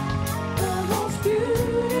the most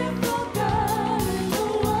beautiful girl in the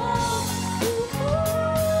world?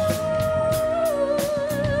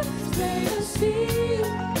 Stay to see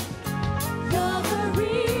you're the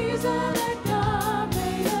reason that God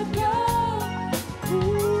made a girl.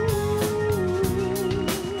 Ooh, could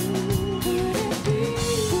it be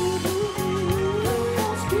the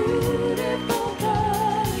most beautiful girl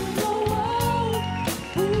in the world?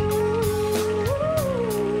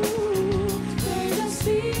 Stay to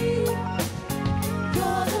see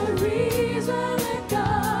you're the reason that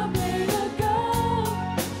God made a girl.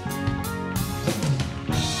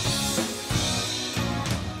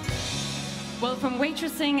 Well, from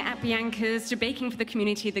waitressing at Bianca's to baking for the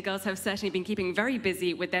community, the girls have certainly been keeping very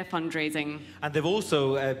busy with their fundraising. And they've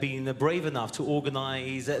also been brave enough to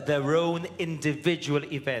organise their own individual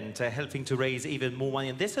event, helping to raise even more money.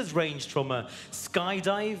 And this has ranged from a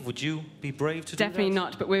skydive. Would you be brave to Definitely do that?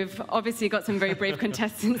 not, but we've obviously got some very brave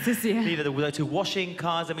contestants this year. Either to washing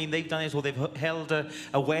cars. I mean, they've done it, or they've held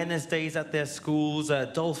awareness days at their schools,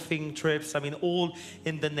 dolphin trips. I mean, all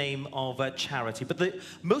in the name of charity. But the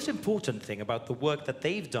most important thing about the work that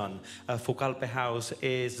they've done for Galpe House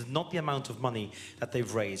is not the amount of money that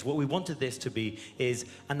they've raised. What we wanted this to be is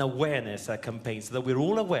an awareness campaign, so that we're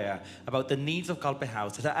all aware about the needs of Galpe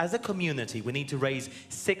House. That as a community, we need to raise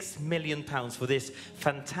 £6 million for this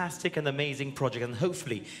fantastic and amazing project. And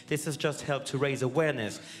hopefully, this has just helped to raise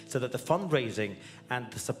awareness so that the fundraising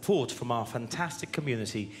and the support from our fantastic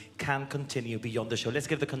community can continue beyond the show. Let's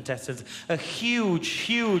give the contestants a huge,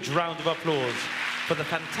 huge round of applause for the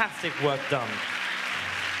fantastic work done.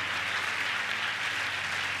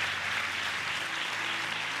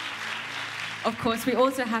 Of course, we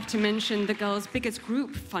also have to mention the girls' biggest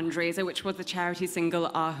group fundraiser, which was the charity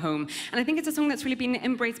single, Our Home. And I think it's a song that's really been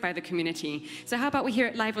embraced by the community. So how about we hear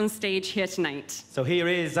it live on stage here tonight? So here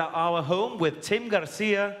is Our Home with Tim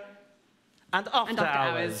Garcia and After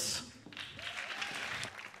Hours.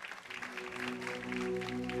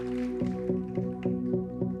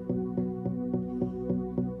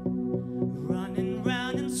 Running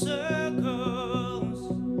round in circles,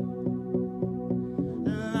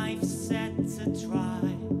 life set to try,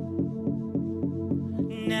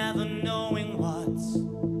 never knowing what's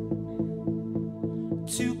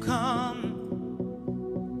to come.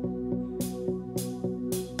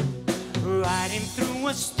 Riding through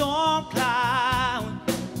a storm cloud,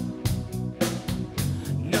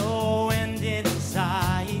 no end in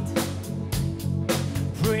sight,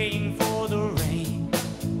 praying for the rain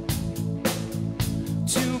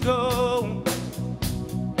to go.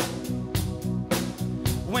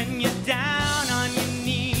 When you're down on your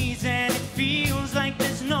knees and it feels like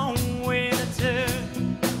there's nowhere to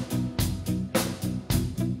turn,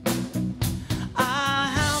 our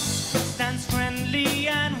house stands friendly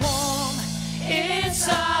and warm. It's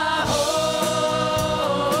our home.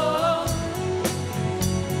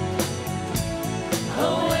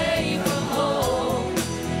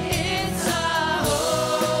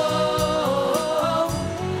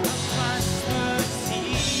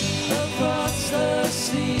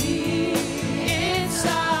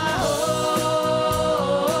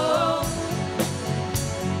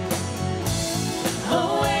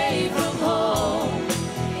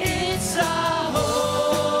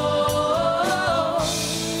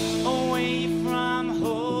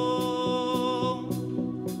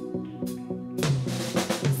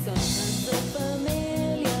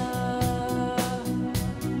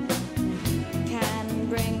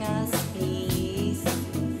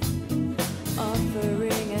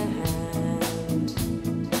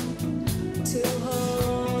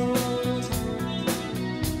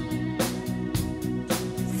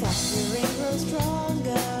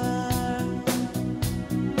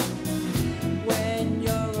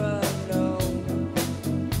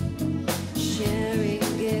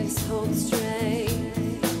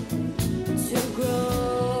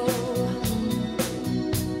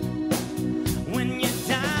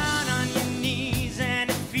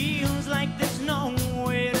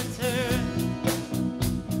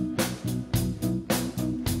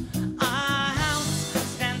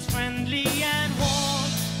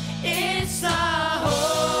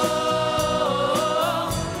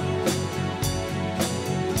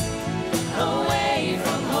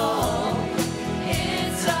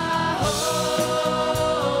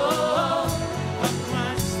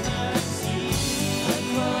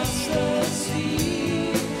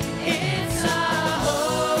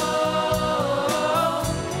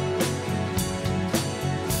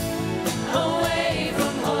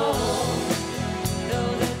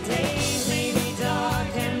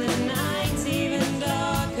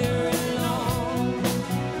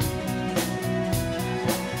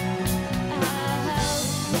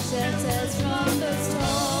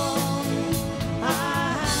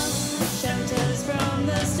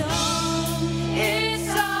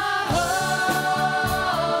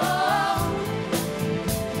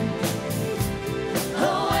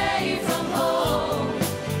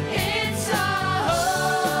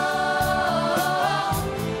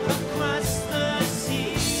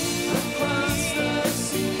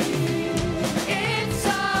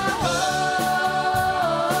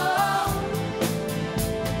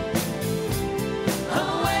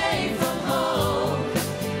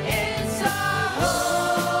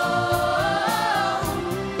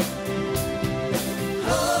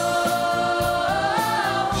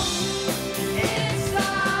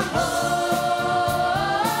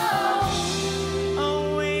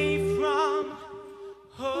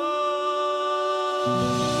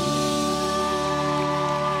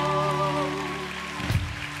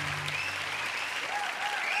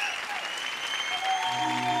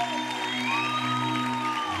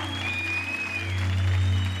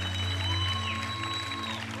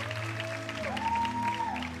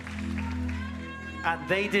 And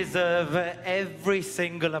they deserve every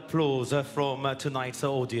single applause from tonight's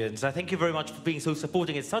audience. Thank you very much for being so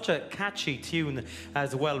supporting. It's such a catchy tune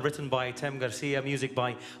as well, written by Tem Garcia, music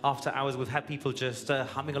by After Hours. We've had people just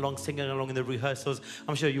humming along, singing along in the rehearsals.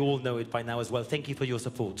 I'm sure you all know it by now as well. Thank you for your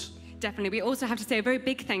support. Definitely. We also have to say a very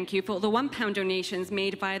big thank you for all the £1 donations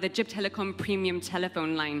made via the Gib Telecom premium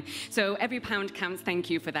telephone line. So every pound counts. Thank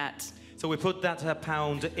you for that. So we put that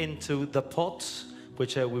pound into the pot,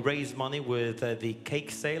 which we raised money with the cake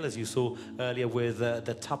sale, as you saw earlier, with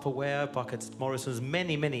the Tupperware, Buckets, Morrison's,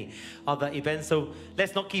 many other events. So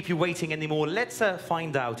let's not keep you waiting anymore. Let's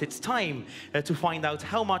find out. It's time to find out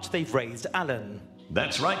how much they've raised. Alan.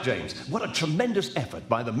 That's right, James. What a tremendous effort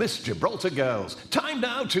by the Miss Gibraltar girls. Time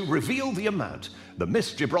now to reveal the amount. The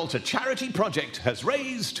Miss Gibraltar Charity Project has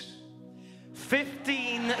raised...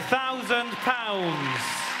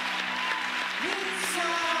 £15,000.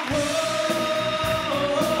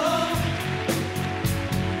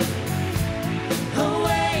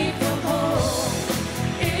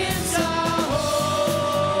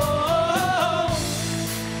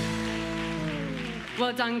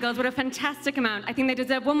 Well done, girls. What a fantastic amount. I think they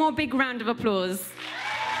deserve one more big round of applause.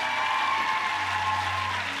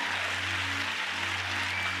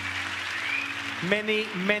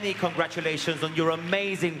 Many congratulations on your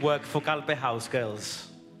amazing work for Calpe House, girls.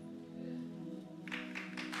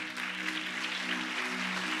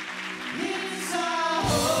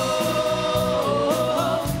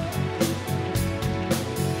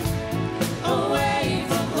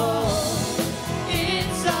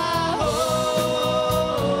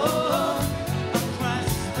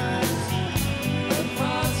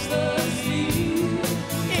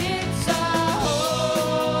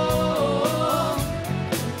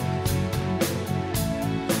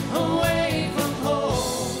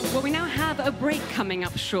 Break coming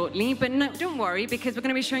up shortly, but no, don't worry, because we're going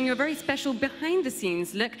to be showing you a very special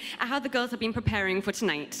behind-the-scenes look at how the girls have been preparing for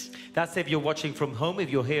tonight. That's if you're watching from home.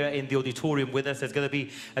 If you're here in the auditorium with us, there's going to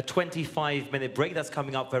be a 25-minute break that's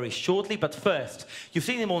coming up very shortly. But first, you've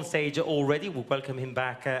seen him on stage already. We'll welcome him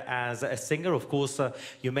back as a singer. Of course,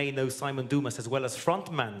 you may know Simon Dumas as well as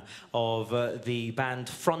frontman of the band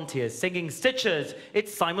Frontiers. Singing Stitches,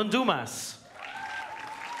 it's Simon Dumas.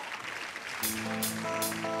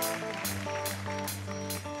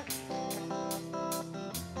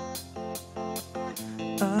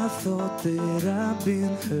 I thought that I'd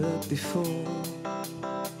been hurt before,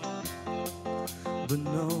 but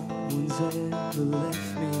no one's ever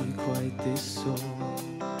left me quite this sore.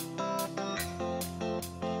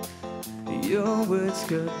 Your words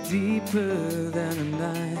got deeper than a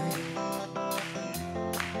knife.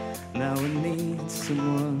 Now I need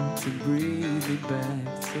someone to breathe me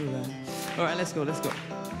back to life. All right, let's go.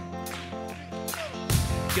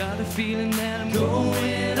 Got a feeling that I'm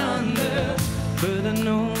going under, but I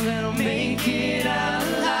know that I'll make it out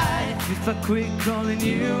alive if I quit calling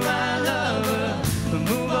you my lover and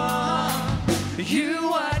move on. You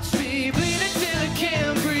watch me bleed until I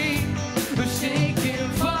can't breathe, I'm shaking,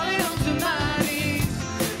 falling onto my knees.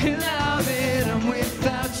 And now that I'm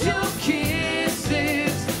without your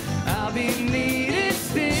kisses, I'll be needing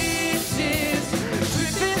stitches,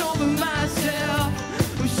 tripping over myself,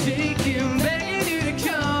 I'm shaking, begging you to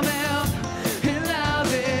come out. And now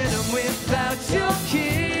that I'm without your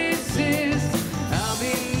kisses, I'll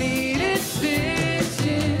be needing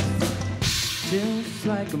stitches. Just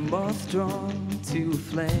like a moth drawn to a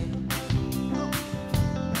flame,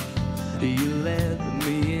 you let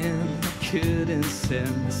me in, I couldn't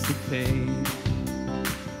sense the pain.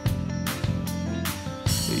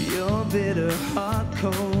 Your bitter heart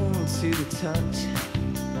cold to the touch.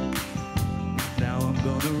 Now I'm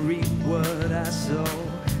gonna reap what I sow.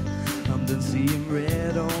 I'm done seeing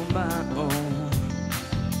red on my own.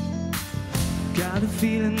 Got a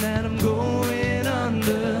feeling that I'm going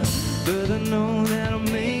under, but I know that I'll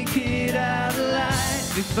make it out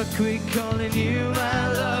alive if I quit calling you my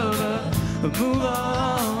lover and move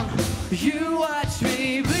on. You watch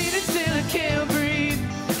me bleed until I can't breathe,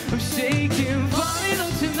 I'm shaking, falling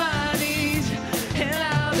onto my knees. And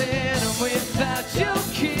now that I'm without your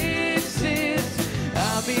kisses,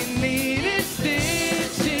 I'll be needing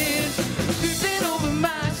stitches, tripping over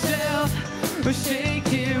myself, I'm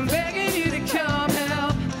shaking, begging you to come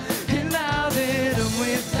help. And now that I'm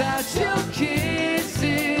without your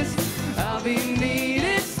kisses, I'll be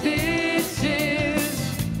needing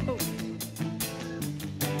stitches.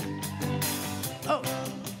 Oh.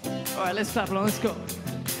 All right, let's clap along, let's go.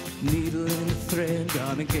 Needle in a thread,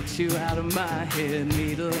 gonna get you out of my head.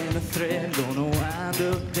 Needle in a thread, gonna wind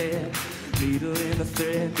up dead. Needle in the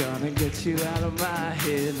thread, gonna get you out of my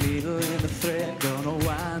head. Needle in the thread, gonna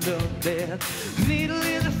wind up dead. Needle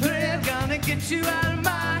in the thread, gonna get you out of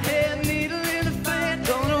my head. Needle in the thread,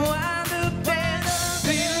 gonna wind up dead.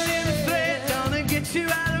 Needle in the thread, gonna get you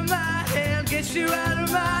out of my head. Get you out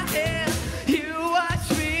of my head. You watch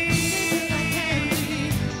me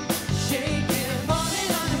shaking,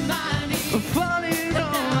 falling on my knees, falling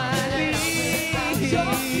on my knees.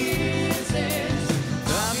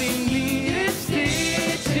 I've been needing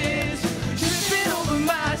stitches, tripping over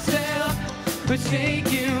myself, but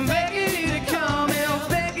shaking, begging you to come help,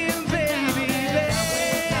 begging, baby,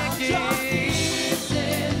 begging.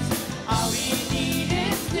 All we need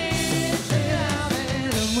is stitches,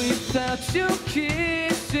 and without your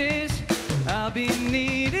kisses, I'll be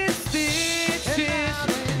needing stitches,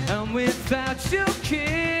 and without your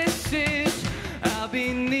kisses, I'll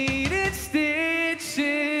be needing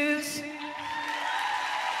stitches.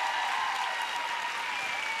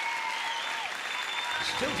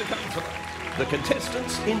 Still to come tonight, the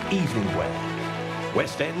contestants in evening wear.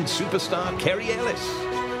 West End superstar Kerry Ellis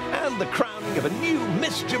and the crowning of a new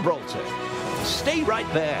Miss Gibraltar. Stay right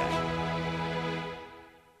there.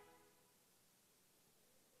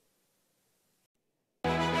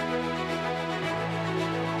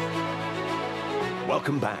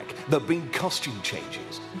 Welcome back. There have been costume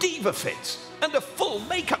changes, diva fits, and a full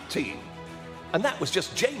makeup team. And that was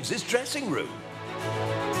just James's dressing room.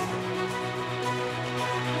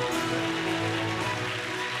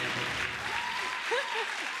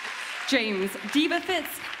 James, diva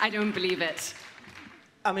fits? I don't believe it.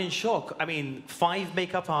 I'm in shock. I mean, 5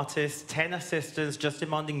 makeup artists, 10 assistants, just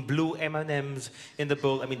demanding blue M&Ms in the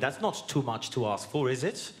bowl. I mean, that's not too much to ask for, is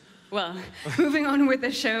it? Well, moving on with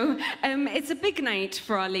the show, it's a big night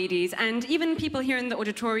for our ladies, and even people here in the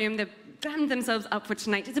auditorium, they've damned themselves up for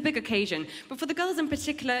tonight. It's a big occasion. But for the girls in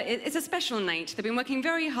particular, it's a special night. They've been working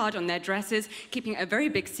very hard on their dresses, keeping a very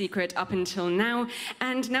big secret up until now.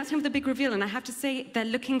 And now it's time for the big reveal, and I have to say, they're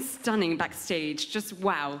looking stunning backstage. Just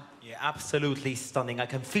wow. Yeah, absolutely stunning. I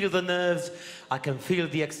can feel the nerves. I can feel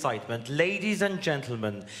the excitement. Ladies and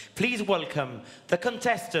gentlemen, please welcome the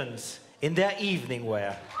contestants in their evening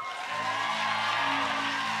wear.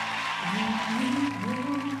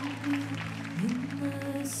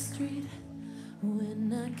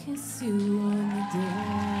 When I kiss you on the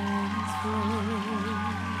dance floor,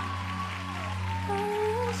 I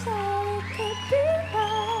wish that it could be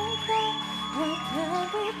like that. Why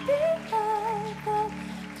can't it be like that?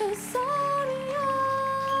 'Cause I'm yours.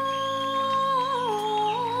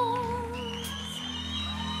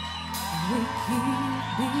 We keep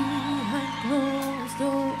behind closed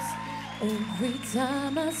doors. Every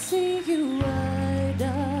time I see you, I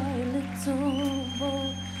die a little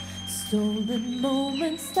more. Stolen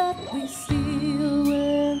moments that we steal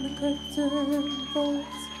when the curtain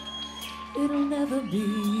falls. It'll never be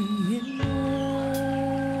enough.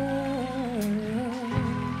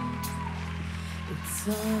 It's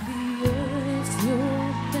obvious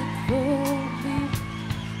you're meant for me.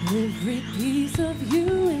 Every piece of you,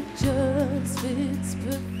 it just fits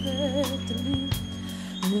perfectly.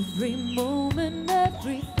 Every moment,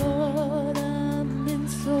 every thought, I'm in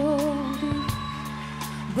so deep.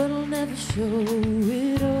 But I'll never show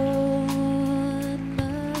it on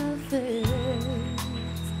my face.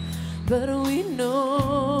 But we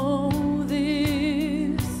know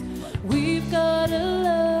this, we've got a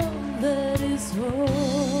love that is hopeless.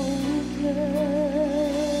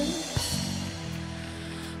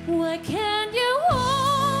 Why can't you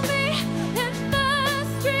hold me in the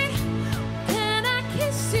street? Can I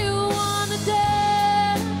kiss you on the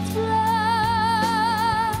dance floor?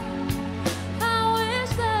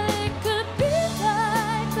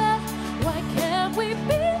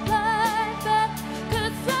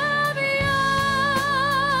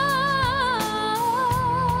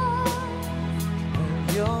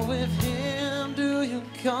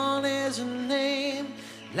 Call his name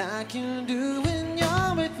like you do when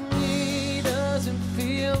you're with me. Doesn't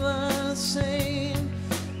feel the same.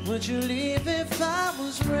 Would you leave if I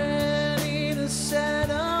was ready to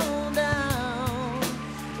settle down?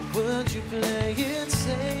 Or would you play it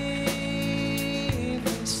safe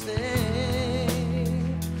and stay?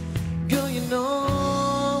 Girl, you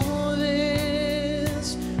know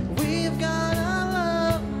this. We've got a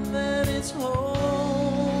love that it's hopeless.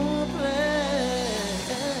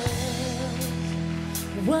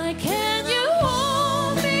 Why can't you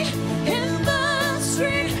hold me in the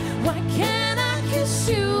street? Why can't I kiss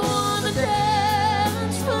you on the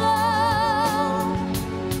dance floor?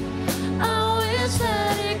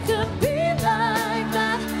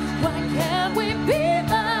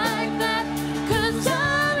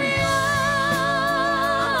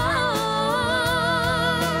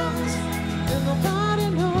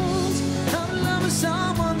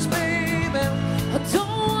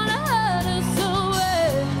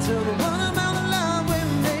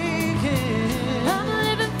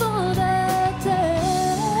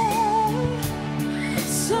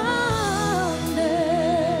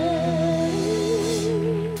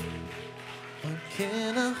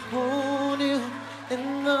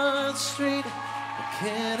 Broad Street, or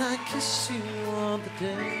can I kiss you on the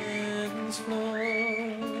dance floor?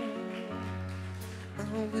 I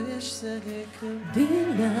wish that it could Be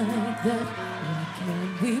like that, why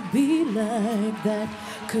can't we be like that?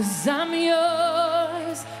 'Cause I'm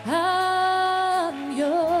yours, I'm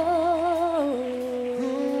yours.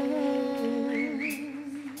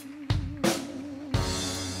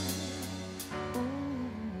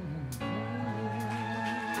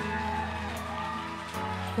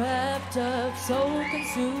 Wrapped up, so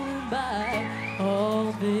consumed by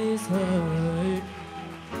all this hurt.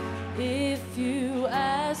 If you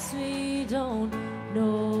ask me, don't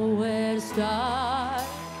know where to start.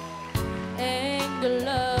 Anger,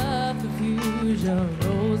 love, confusion,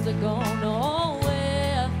 roads that go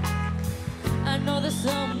nowhere. I know there's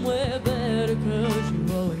somewhere better, 'cause you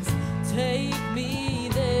always take me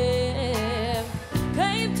there.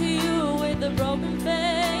 Came to you with a broken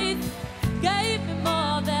faith, gave me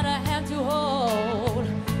more than I had to hold.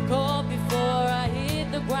 Caught before I hit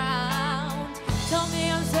the ground. Tell me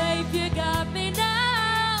I'm safe, you got me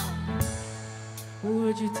now.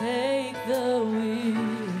 Would you take the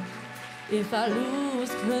wheel if I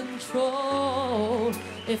lose control?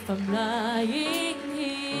 If I'm lying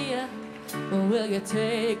here, will you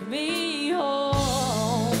take me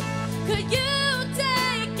home? Could you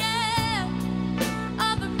take care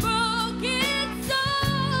of a broken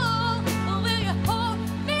soul? Will you hold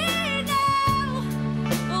me now?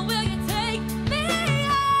 Will you take me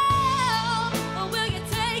home? Will you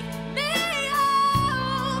take me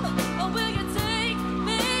home? Will you take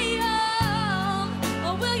me home?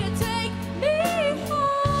 Will you take me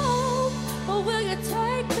home? Will you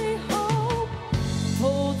take me home?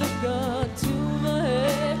 Hold the gun to my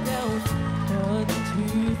head, count 1,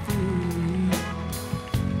 2, 3.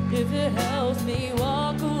 If it helps me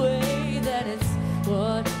walk away, then it's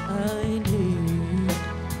what I need.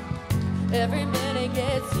 Every minute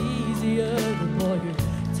gets easier the more you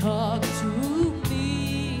talk to me.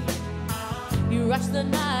 You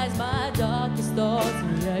rationalize my darkest thoughts,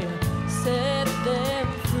 yeah, you set them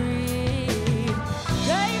free.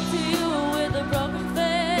 Came to you with a broken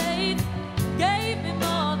faith, gave me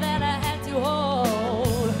more than I had to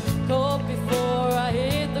hold. Caught before I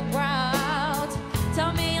hit the ground.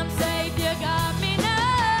 Tell me I'm safe, you got me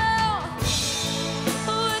now.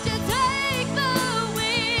 Would you take the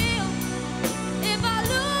wheel if I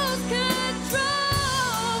lose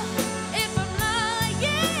control? If I'm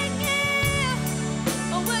lying here,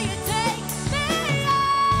 will you take me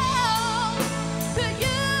home? Could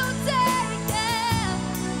you take care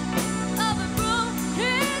of a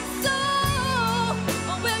broken soul?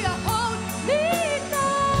 Or will you hold me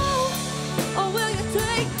now? Or will you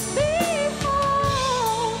take me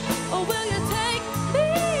home? Or will you take me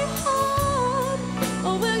home?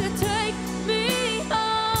 Or will you take me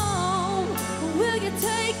home? Will you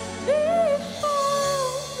take me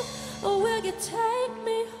home? Or will you take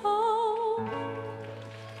me home?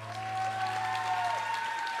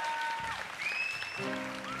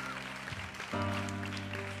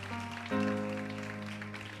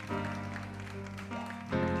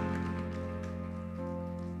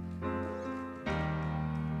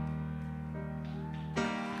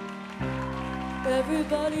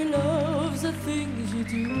 Everybody loves the things you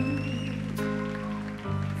do,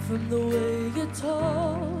 from the way you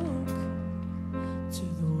talk to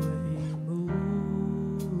the way you move.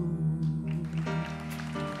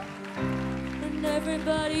 And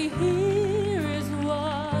everybody here is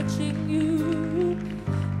watching you,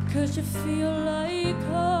 'cause you feel like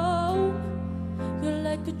home. You're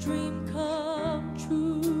like a dream come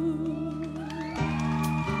true.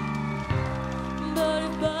 But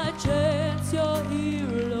if by chance you're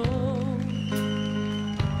here alone,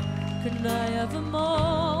 can I have a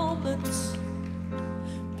moment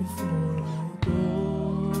before I go?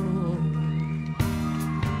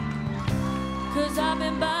 'Cause I've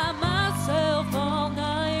been by myself all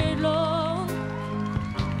night long,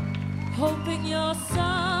 hoping you're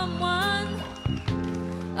someone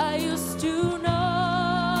I used to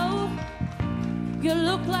know. You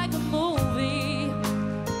look like a movie,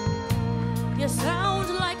 you sound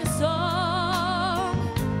like a song.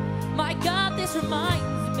 My God, this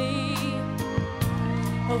reminds me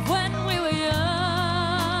of when we were young.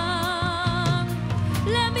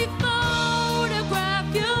 Let me photograph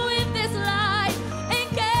you in this light, in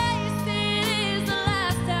case it is the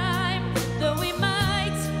last time that we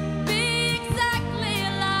might be exactly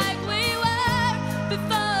like we were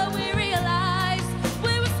before we realized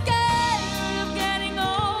we were scared of getting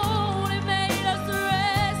old. It made us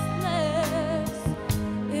restless.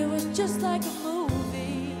 It was just like a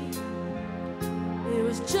movie. It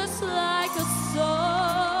was just like a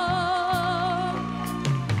song.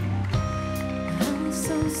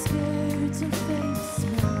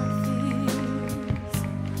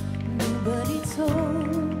 Nobody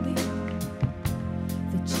told me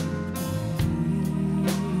that you'd be.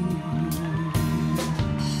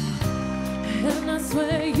 And I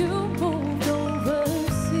swear you moved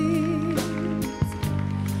overseas.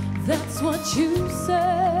 That's what you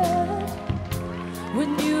said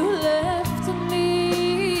when you left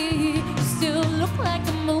me. You still look like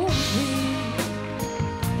a movie,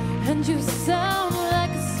 and you sound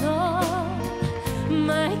like a song.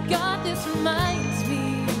 My God, this reminds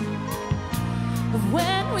me of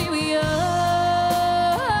when we were young.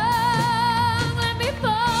 Let me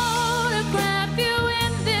photograph you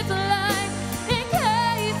in this life, in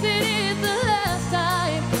case it is the last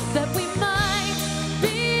time that we might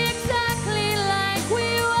be exactly like we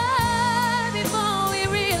were before we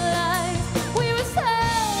realized we were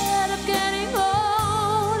scared of getting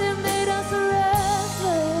old. It made us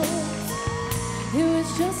restless. It was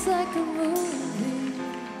just like a movie.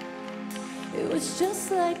 It was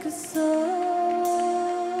just like a song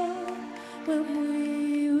when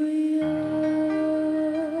we were young.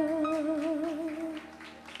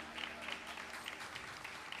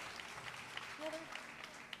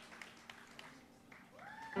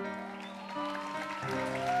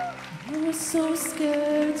 I was so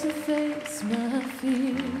scared to face my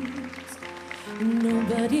fears, and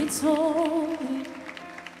nobody told me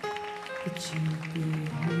that you'd be here.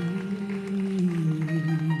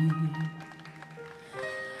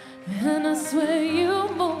 And I swear you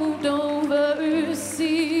moved overseas,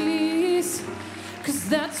 'cause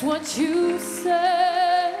that's what you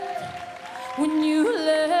said when you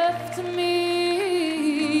left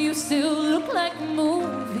me. You still look like a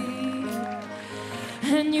movie,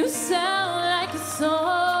 and you sound like a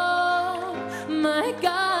song. My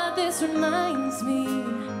God, this reminds me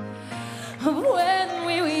of when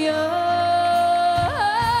we were young.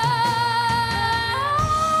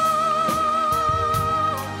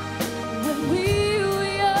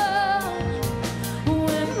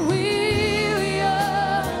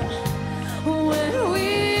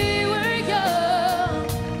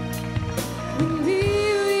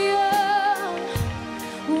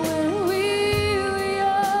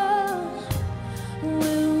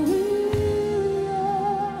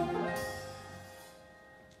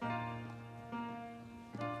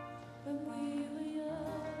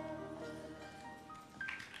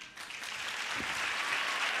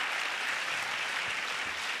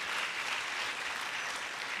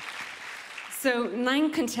 So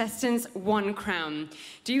 9 contestants, 1 crown.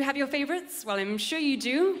 Do you have your favorites? Well, I'm sure you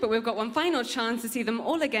do, but we've got one final chance to see them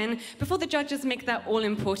all again before the judges make that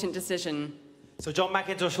all-important decision. So John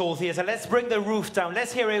McIntosh Hall Theatre, let's bring the roof down.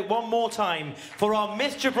 Let's hear it one more time for our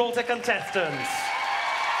Miss Gibraltar contestants.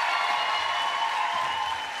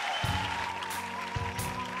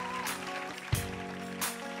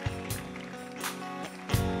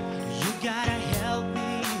 You gotta help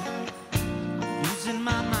me, I'm losing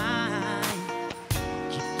my mind.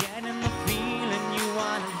 Keep getting the feeling you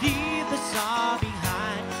wanna leave this all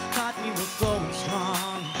behind. Thought we were going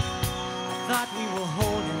strong, I thought we were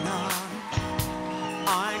holding on,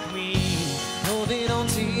 aren't we? No, they don't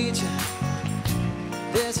teach you.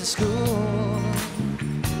 There's a school.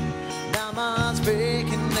 Now my heart's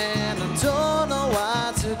breaking and I don't know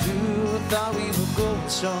what to do. I thought we were going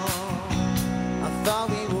strong. I thought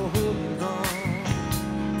we were holding on.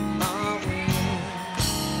 Aren't we?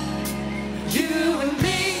 You and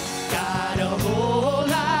me got a whole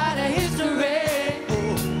lot of history.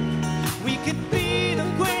 We could be the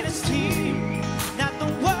greatest team that the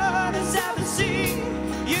world has ever seen.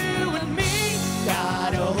 You and me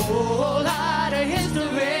got a whole lot of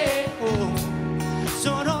history.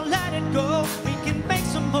 So don't let it go. We can make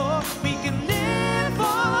some more. We can live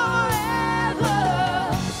forever.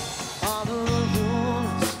 All of the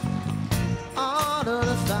rules, all of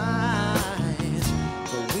the fights,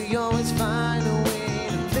 but we always find a way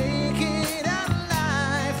to make it out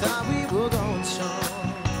alive. Thought we were going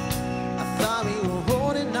strong. I thought we were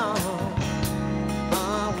holding on.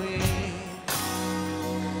 Are we?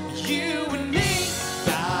 You and me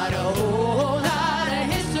got a whole lot of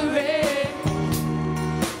history.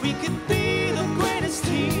 We could be the greatest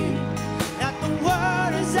team that the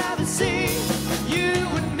world has ever seen. You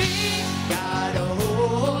and me got a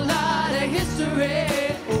whole lot of history.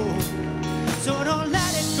 So don't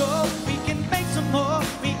let it go. We can make some more.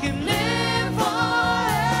 We can live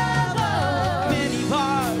forever. Many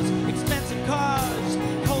bars, expensive cars,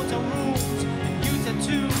 hotel rooms, and new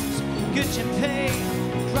tattoos, good champagne,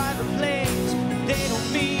 private planes.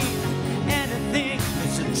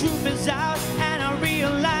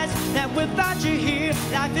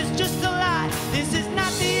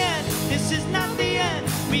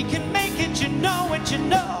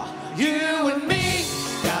 You and me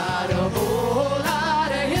got a whole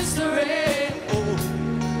lot of history. Oh,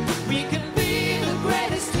 we can be the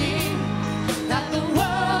greatest team that the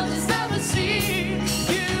world has ever seen.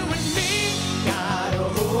 You and me got a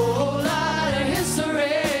whole lot of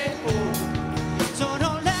history. Oh, so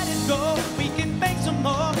don't let it go. We can make some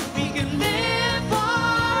more. We can live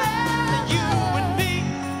forever. You and me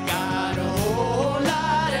got a whole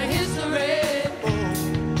lot of history. Oh,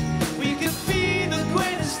 we can be the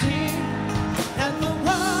greatest team that the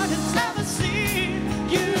world has ever seen.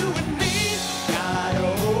 You and me got a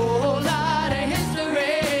whole lot of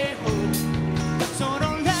history. Oh, so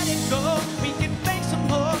don't let it go. We can make some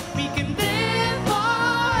more. We can live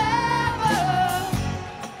forever.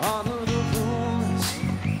 Honor the rumors,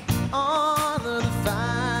 honor the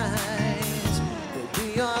fights, but we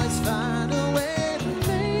always find a way to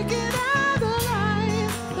make it out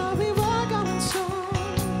alive. Thought we were going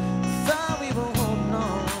strong, thought we were holding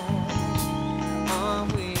on.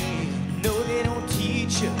 We No, they don't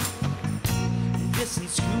teach you this in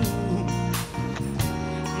school.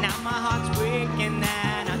 Now my heart's breaking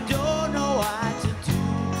and I don't know what to do.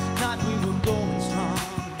 Thought we were going strong,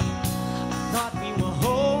 thought we were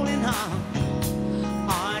holding on,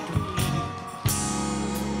 aren't we?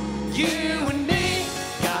 You and me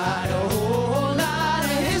got a whole lot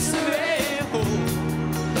of history. Oh,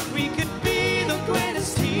 we could be the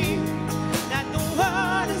greatest team that the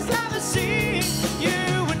world has ever seen.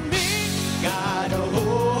 You and me got a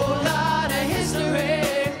whole lot of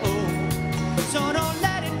history. Oh, so don't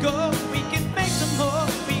let it go. We can make some more.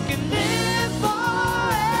 We can live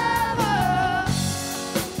forever.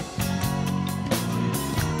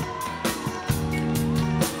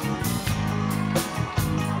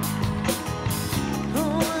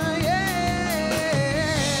 Oh, yeah.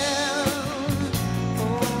 Oh,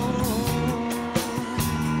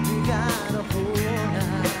 we got a whole lot.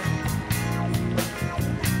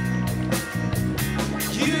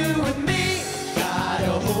 You and me got a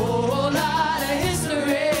whole lot of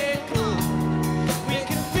history. We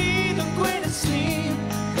can be the greatest team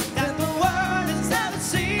that the world has ever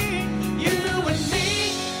seen. You and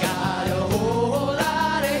me got a whole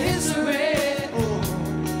lot of history.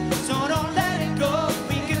 So don't let it go.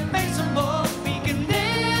 We can make some more. We can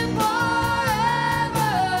live forever.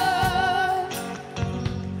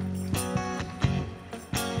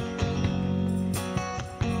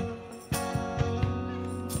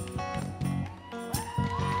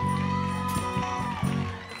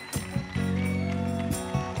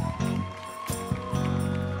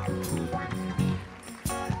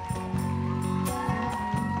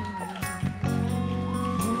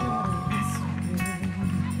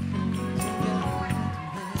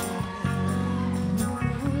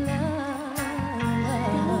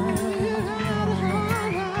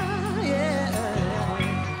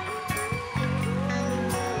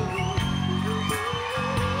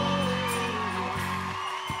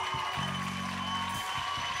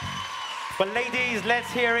 But ladies,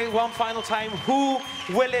 let's hear it one final time. Who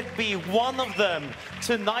will it be? One of them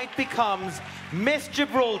tonight becomes Miss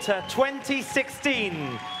Gibraltar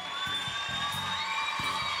 2016.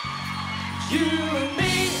 You and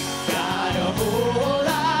me got a whole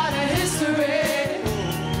lot of history.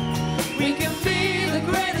 We can be the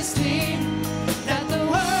greatest team that the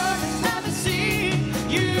world has ever seen.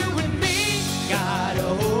 You and me got a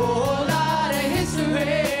whole lot of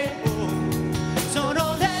history. So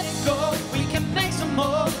don't let it go. We can make some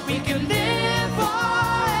more. We can live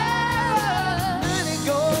forever. Let it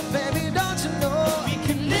go, baby, don't you know? We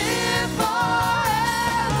can live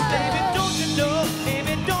forever. Baby, don't you know?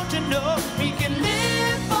 Baby, don't you know? We can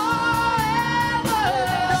live forever.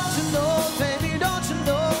 Don't you know, baby, don't you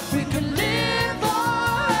know? We can live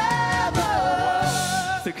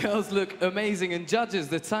forever. The girls look amazing, and judges,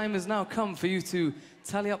 the time has now come for you to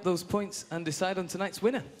tally up those points and decide on tonight's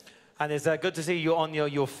winner. And it's good to see you on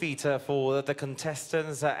your feet for the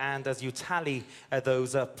contestants. And as you tally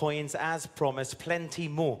those points, as promised, plenty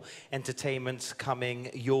more entertainment coming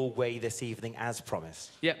your way this evening, as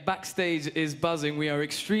promised. Yeah, backstage is buzzing. We are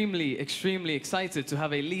extremely, extremely excited to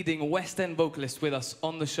have a leading West End vocalist with us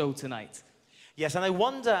on the show tonight. Yes, and I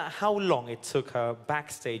wonder how long it took her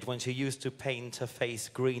backstage when she used to paint her face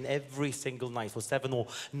green every single night for 7 or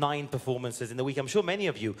 9 performances in the week. I'm sure many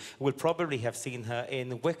of you will probably have seen her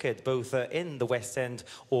in Wicked, both in the West End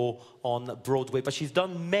or on Broadway. But she's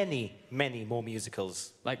done many, many more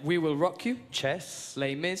musicals. Like We Will Rock You, Chess,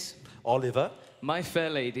 Les Mis, Oliver, My Fair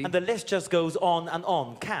Lady. And the list just goes on and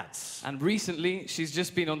on. Cats. And recently, she's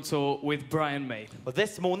just been on tour with Brian May. But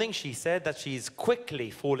this morning, she said that she's quickly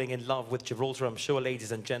falling in love with Gibraltar. I'm sure,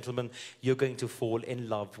 ladies and gentlemen, you're going to fall in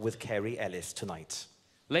love with Kerry Ellis tonight.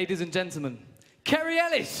 Ladies and gentlemen, Kerry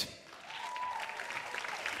Ellis.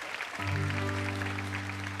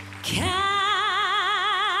 Can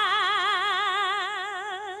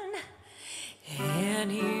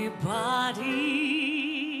anybody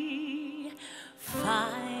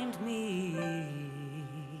find me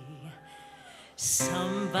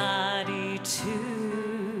somebody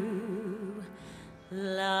to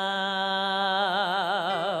love?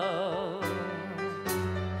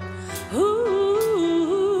 Ooh,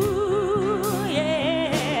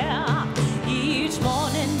 yeah. Each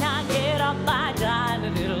morning I get up, I dive a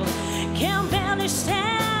little. Can barely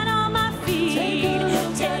stand on my feet. Take a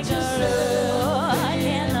look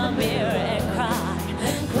in the mirror and cry.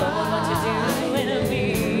 Lord, what you doing to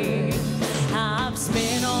me? I've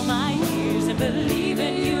spent all my years in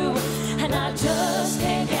believing you, and I just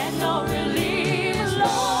can't get no relief.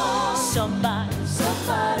 Lord, somebody,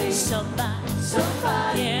 somebody, somebody,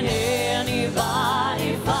 somebody. Can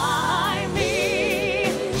anybody find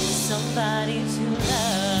me somebody to love?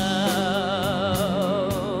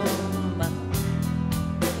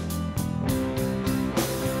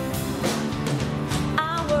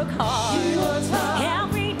 I work hard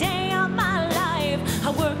every day of my life. I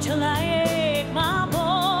work till I ache my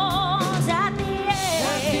bones. At the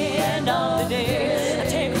end of the day, I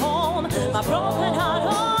take home my broken heart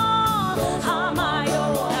home. I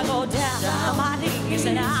go down on my knees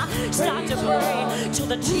and I start to pray till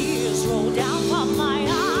the tears roll down from my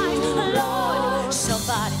eyes. Lord,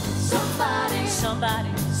 somebody, somebody, somebody,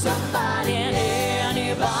 somebody, can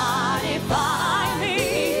anybody find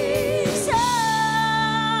me somebody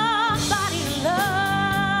to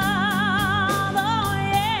love? Oh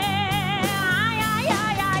yeah, yeah.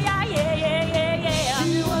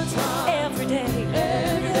 Every day,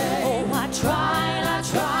 oh I try and I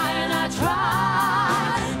try and I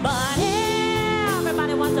try, but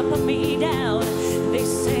everybody wants to put me down. They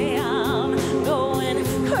say I'm going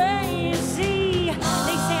crazy. They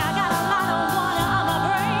say I got a lot of water on my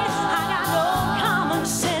brain. I got no common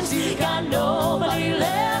sense. Got nobody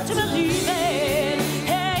left to believe in.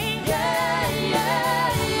 Hey, yeah, yeah,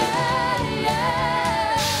 yeah,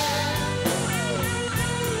 yeah.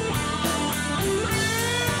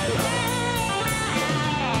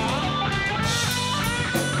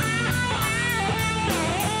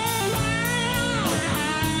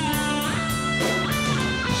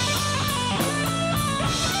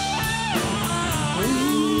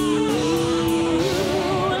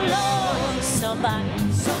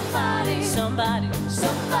 Somebody, somebody, somebody,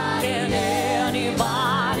 somebody. Can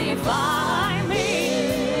anybody find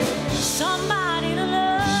me somebody to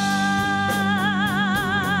love?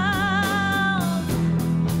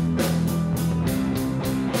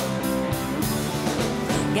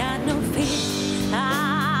 Got no feet,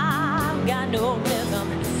 I've got no rhythm.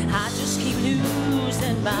 I just keep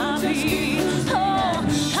losing my beat. Oh,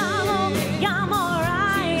 I'm okay, I'm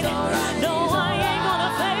alright. No, I ain't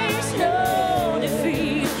gonna face no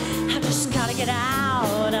defeat. I just gotta get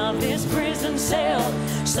out of this prison cell.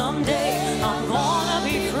 Someday I'm gonna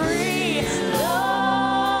be free. Lord,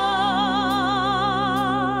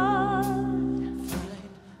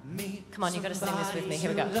 come on, you gotta sing this with me. Here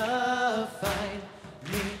we go.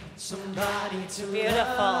 Somebody to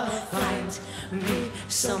beautiful. Find me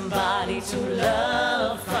somebody to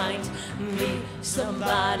love. Find me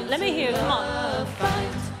somebody. Let me hear. Come on.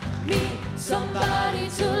 Find me somebody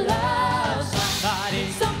to love.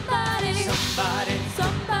 Somebody, somebody, somebody,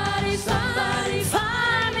 somebody, somebody.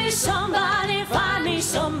 Find me somebody. Find me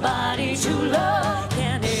somebody to love.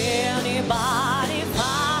 Can anybody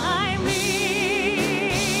find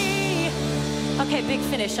me? Okay, big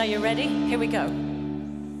finish. Are you ready? Here we go.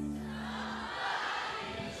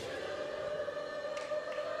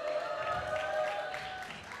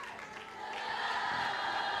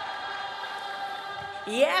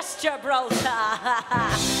 Yes, Gibraltar.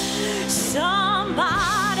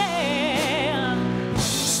 Somebody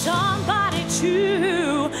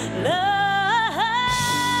to love.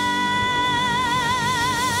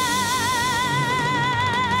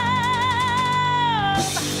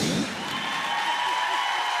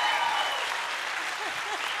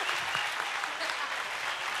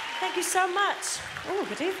 Thank you so much. Oh,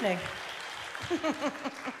 good evening.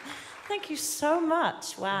 Thank you so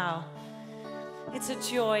much. Wow. It's a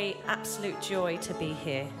joy, absolute joy to be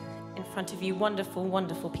here in front of you wonderful,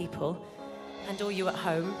 wonderful people and all you at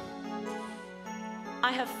home.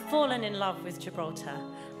 I have fallen in love with Gibraltar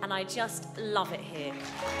and I just love it here.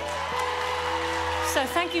 So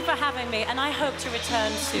thank you for having me and I hope to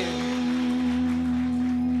return soon.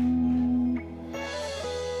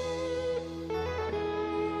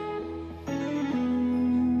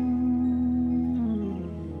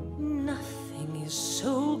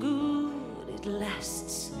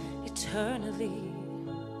 lasts eternally.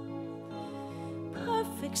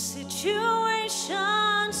 Perfect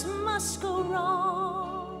situations must go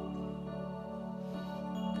wrong,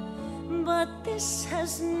 but this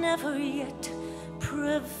has never yet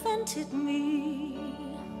prevented me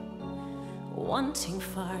wanting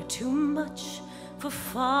far too much for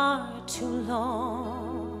far too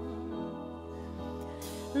long.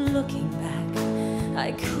 Looking back,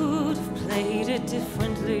 I could have played it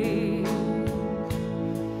differently.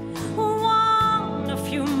 Want a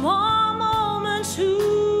few more moments,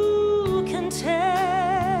 who can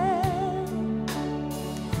tell?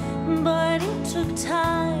 But it took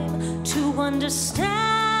time to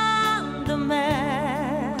understand the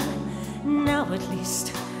man. Now at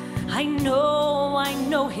least I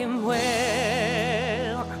know him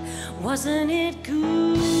well. Wasn't it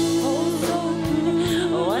good? Oh, so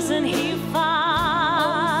good. Wasn't he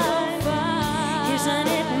fine? Isn't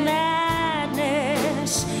it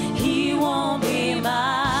madness? He won't be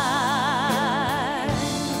mine.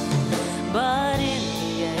 But in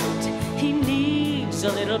the end, he needs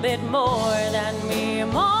a little bit more than me,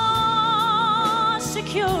 more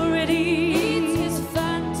security. Needs his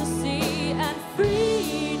fantasy and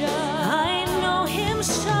freedom. I know him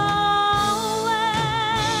so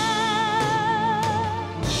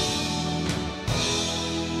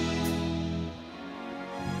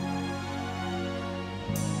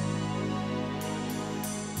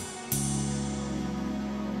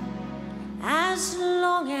as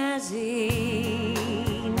long as he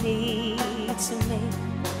needs me.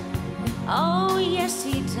 Oh, yes,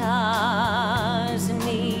 he does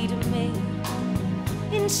need me.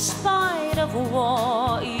 In spite of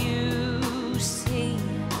what you see,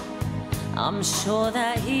 I'm sure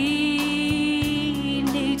that he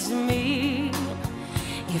needs me.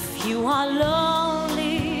 If you are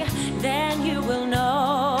lonely, then you will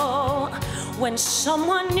know when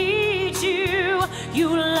someone needs you,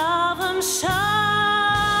 you love them so. I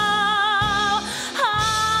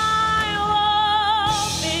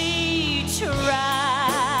won't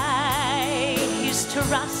betray his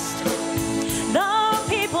trust. Though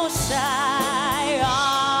people say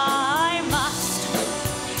I must,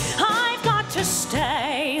 I've got to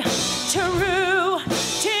stay true to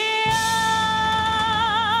just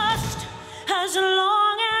as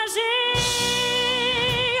long as he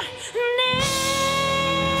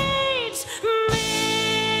needs me.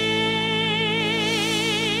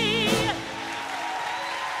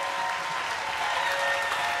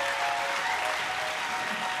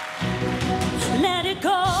 Let it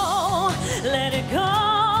go, let it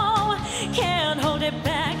go. Can't hold it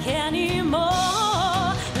back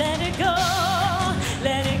anymore. Let it go,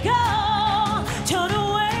 let it go. Turn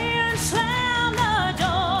away and slam the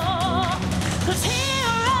door. 'Cause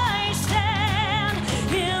here I stand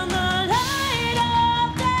in the light of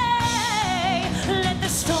day. Let the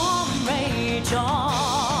storm rage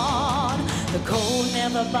on. The cold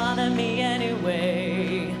never bothered me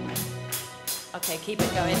anyway. Okay, keep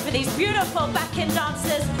it going for these beautiful backing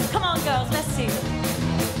dancers. Come on, girls, let's see.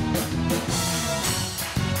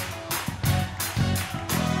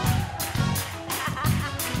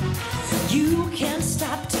 You can't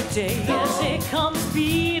stop today as it comes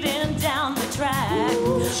beating down the track.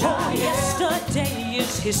 Oh, yesterday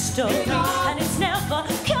is history, and it's never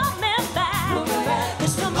coming back.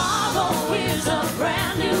 Cause tomorrow is a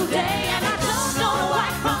brand new day, and I just don't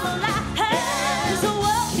like from the last. Cause the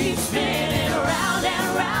world keeps spinning round and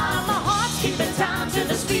round, and my heart's keeping time to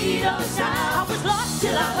the speed of sound. I was lost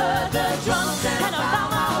till I heard the drums and I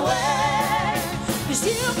found my way. Cause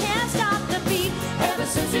you can't stop the beat. Ever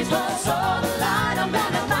since we first saw the light, I'm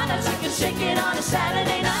bound to find out you can shake it on a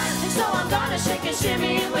Saturday night. And so I'm gonna shake and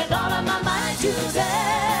shimmy it with all of my might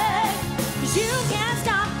today. Cause you can't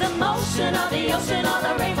stop the motion of the ocean or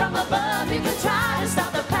the rain from above. You can try to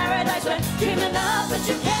stop the paradise we're dreaming of, but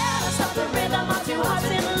you can't stop the rhythm of two hearts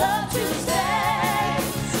in love to stay.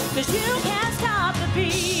 Cause you can't stop the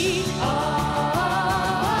beat.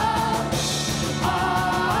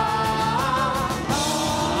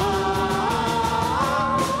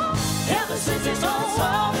 Ever since this whole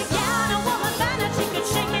world began, a woman found that she could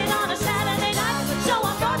shake it on a Saturday night. So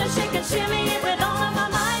I'm gonna shake and shimmy it with all of my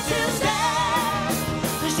might to stay.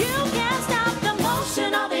 Cause you can't stop the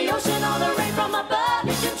motion of the ocean or the rain from above.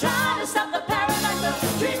 You can try to stop the paradise we're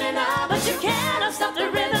dreaming of, but you cannot stop the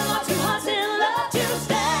rhythm of two hearts in love to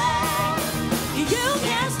stay. You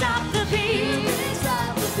can't stop the beat.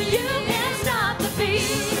 You can't stop the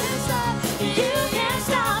beat. You can't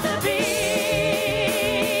stop the beat.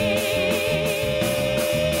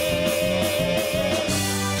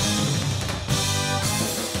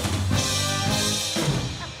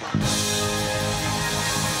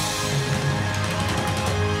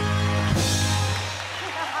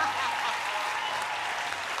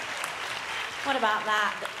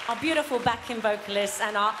 our beautiful backing vocalists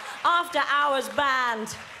and our after-hours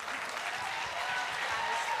band.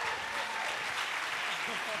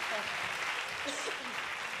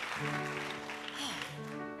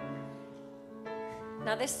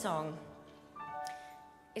 Now this song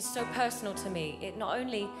is so personal to me. It not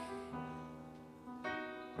only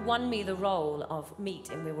won me the role of Meat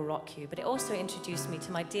in We Will Rock You, but it also introduced me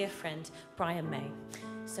to my dear friend, Brian May.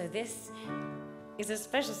 So this is a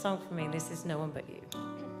special song for me. This is No One But You.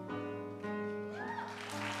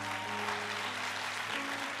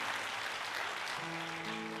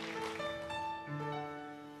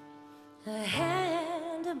 A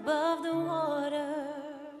hand above the water,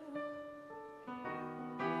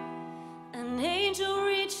 an angel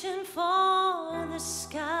reaching for the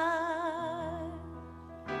sky.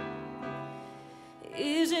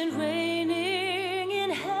 Is it raining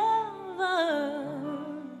in heaven?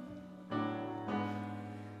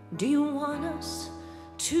 Do you want us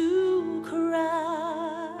to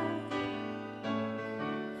cry?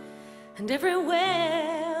 And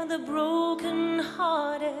everywhere the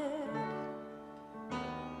broken-hearted,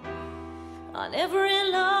 on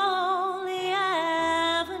every lonely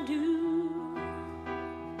avenue,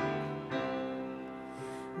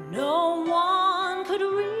 no one could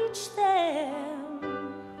reach them,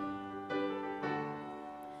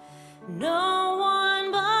 no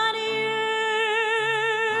one but you.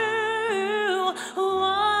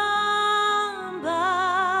 One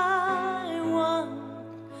by one,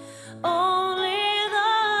 only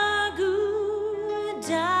the good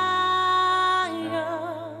die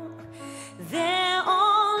young. They're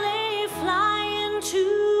only flying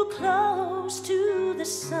too close to the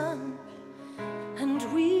sun, and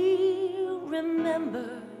we'll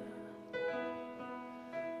remember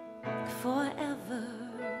forever.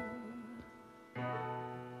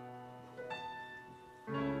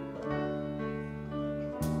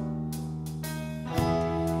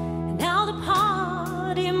 Now the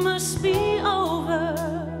party must be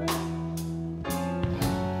over.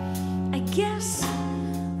 I guess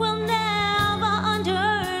we'll never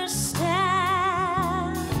understand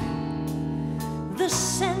the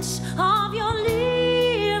sense of your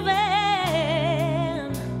leaving.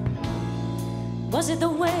 Was it the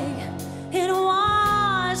way it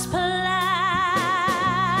was planned?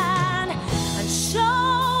 And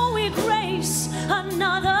so we grace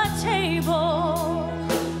another table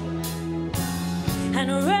and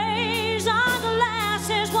raise our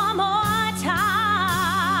glasses one more time.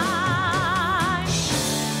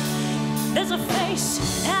 There's a face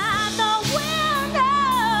at the window,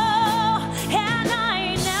 and I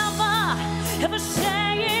ain't never ever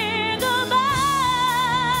saying goodbye.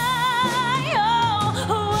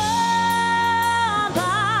 Oh, one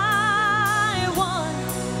by one,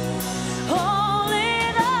 only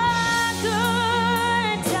the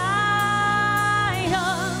good die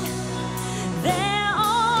young. They're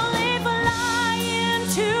only flying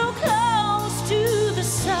too close to the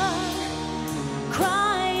sun,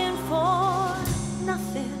 crying for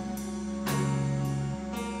nothing,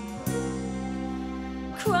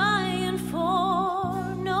 crying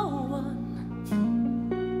for no one,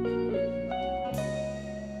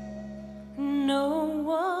 no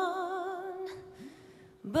one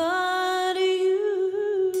but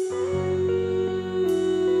you.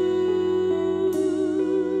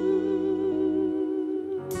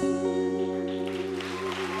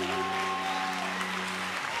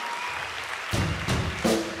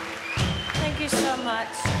 Thank you so much.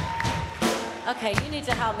 Okay, you need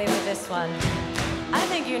to help me with this one. I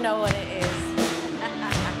think you know what it is.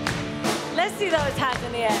 Let's see those hands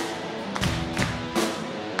in the air.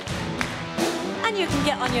 And you can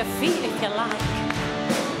get on your feet if you like.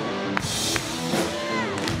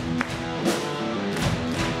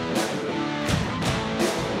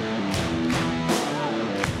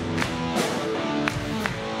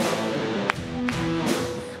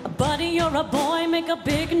 Buddy, you're a boy, make a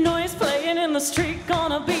big noise playing in the street.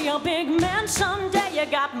 Gonna be a big man someday. You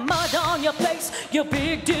got mud on your face, your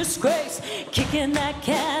big disgrace. Kicking that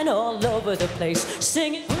can all over the place.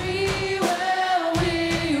 Singing, we will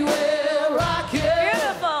rock you.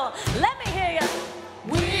 Beautiful. Let me hear you.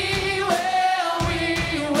 We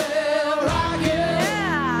will rock you.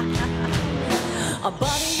 Yeah.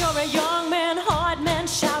 Buddy, you're a young man, hard man,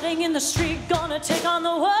 shouting in the street. Gonna take on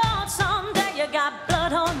the world someday. You got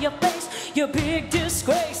blood on your face, your big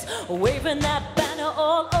disgrace. Waving that banner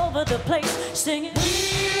all over the place. Singing,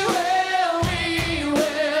 we will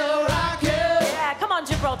rock you. Yeah, come on,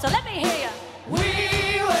 Gibraltar, let me hear you.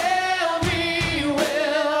 We will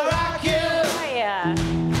rock you. Oh, yeah.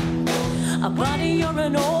 Buddy, you're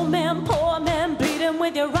an old man, poor man, bleeding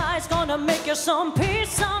with your eyes. Gonna make you you some peace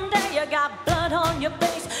someday. You got blood on your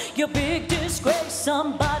face, your big disgrace.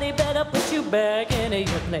 Somebody better put you back into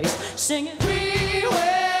your place. Singing, we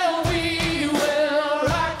will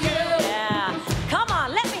rock you. Yeah, come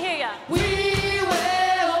on, let me hear ya. We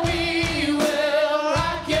will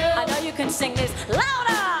rock you. I know you can sing this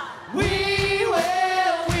louder. We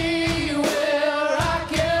will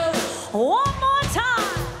rock you. One more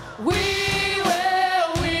time. We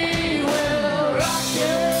will rock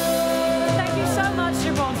you. Thank you so much,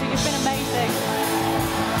 Gibraltar. You've been amazing.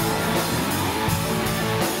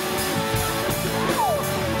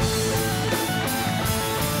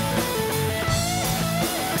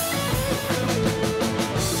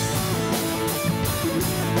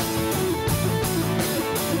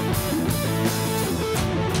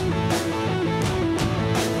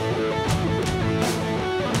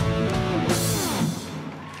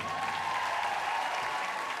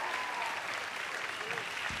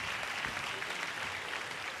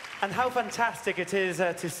 And how fantastic it is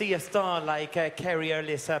to see a star like Kerry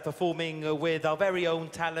Ellis performing with our very own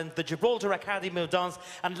talent, the Gibraltar Academy of Dance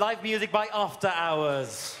and live music by After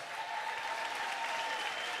Hours.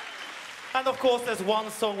 And of course, there's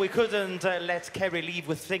one song we couldn't let Kerry leave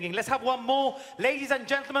with singing. Let's have one more. Ladies and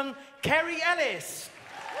gentlemen, Kerry Ellis.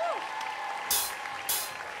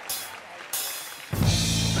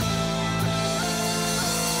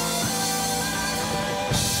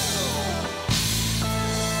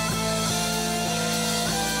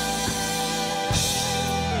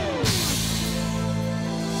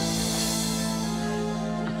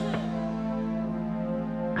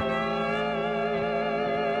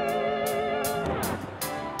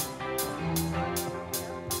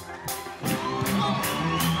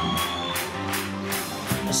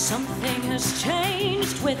 Something has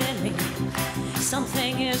changed within me.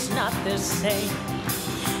 Something is not the same.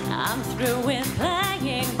 I'm through with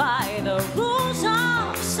playing by the rules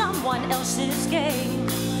of someone else's game.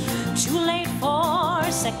 Too late for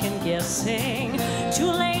second guessing.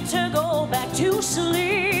 Too late to go back to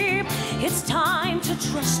sleep. It's time to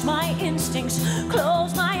trust my instincts.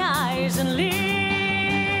 Close my eyes and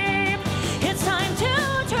leap. It's time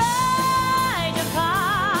to try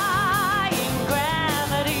defying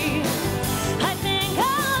gravity. I think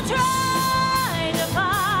I'll try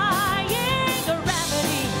defying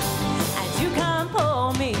gravity, and you can't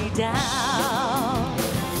pull me down.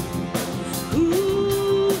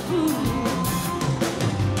 Ooh.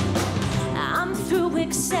 I'm through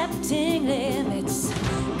accepting limits,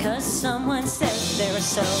 'cause someone says they're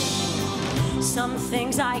so. Some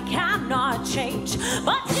things I cannot change,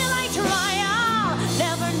 but till I try, I'll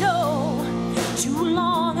never know. Too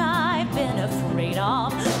long I've been afraid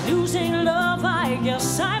of losing love. I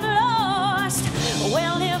guess I've lost.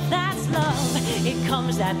 Well, if that's love, it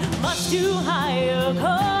comes at much too high a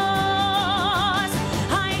cost.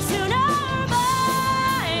 I sooner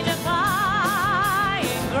mind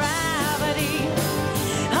defying gravity.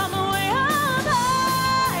 I'm way up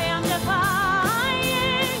high, I'm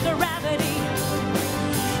defying gravity.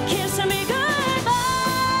 Kiss me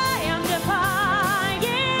goodbye, I'm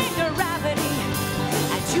defying gravity,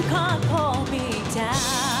 and you can't pull me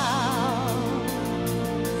down.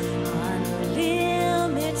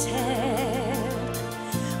 Unlimited,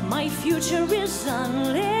 my future is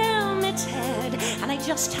unlimited, and I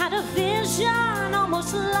just had a vision,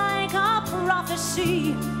 almost like a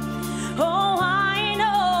prophecy. Oh, I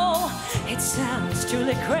know it sounds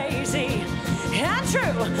truly crazy and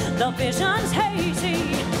true, the vision's hazy,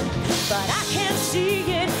 but I can't see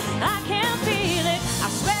it, I can't feel it, I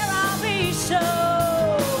swear I'll be so.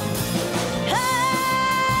 Hey!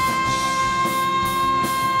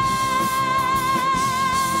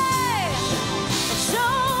 So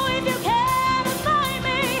if you can find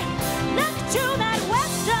me next to that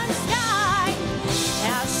western sky,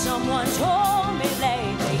 as someone told me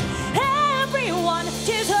lately, everyone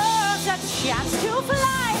deserves a chance to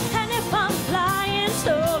fly. And if I'm flying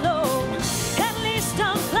solo, at least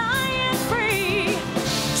I'm flying free.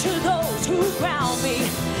 To those who ground me,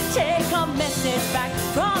 take a message back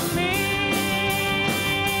from me.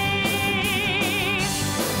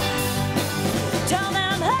 Tell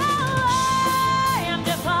them how I am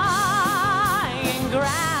defying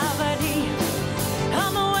gravity.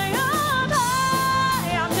 I'm way up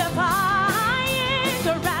high, I'm defying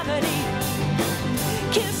gravity.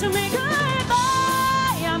 Kiss me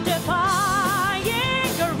goodbye, I'm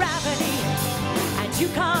defying gravity, and you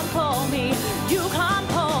can't pull me, you can't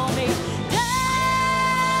pull me down.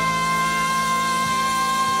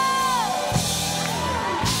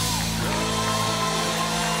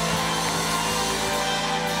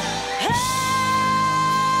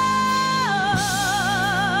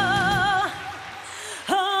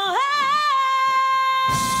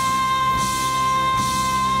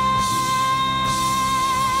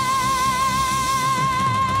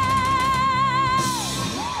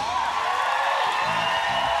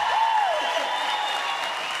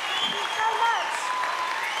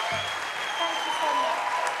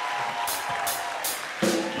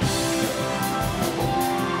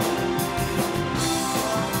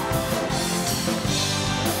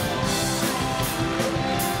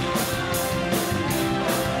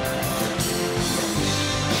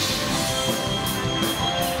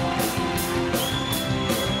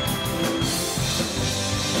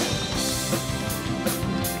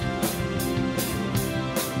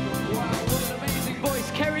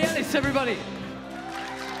 everybody.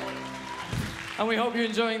 And we hope you're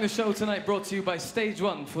enjoying the show tonight, brought to you by Stage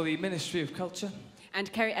One for the Ministry of Culture.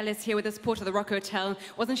 And Kerry Ellis here with the support of the Rock Hotel.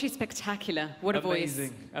 Wasn't she spectacular? What a voice.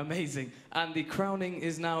 Amazing, amazing. And the crowning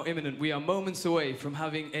is now imminent. We are moments away from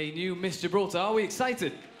having a new Miss Gibraltar. Are we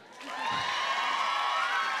excited?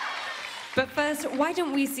 But first, why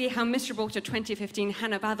don't we see how Miss Gibraltar 2015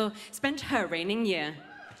 Hannah Battle spent her reigning year?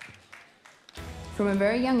 From a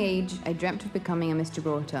very young age, I dreamt of becoming a Miss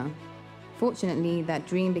Gibraltar. Fortunately, that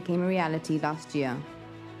dream became a reality last year.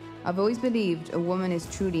 I've always believed a woman is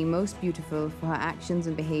truly most beautiful for her actions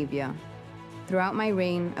and behavior. Throughout my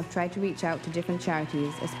reign, I've tried to reach out to different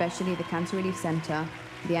charities, especially the Cancer Relief Centre,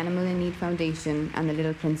 the Animal in Need Foundation, and the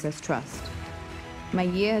Little Princess Trust. My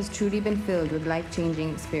year has truly been filled with life-changing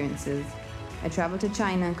experiences. I traveled to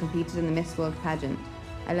China and competed in the Miss World pageant.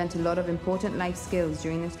 I learnt a lot of important life skills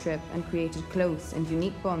during this trip and created close and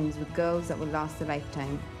unique bonds with girls that will last a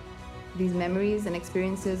lifetime. These memories and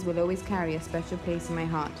experiences will always carry a special place in my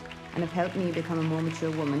heart and have helped me become a more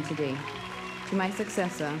mature woman today. To my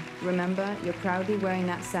successor, remember, you're proudly wearing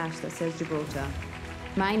that sash that says Gibraltar.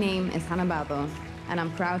 My name is Hannah Babel, and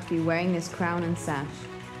I'm proud to be wearing this crown and sash.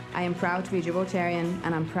 I am proud to be Gibraltarian,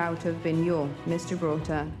 and I'm proud to have been your Miss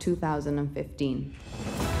Gibraltar 2015.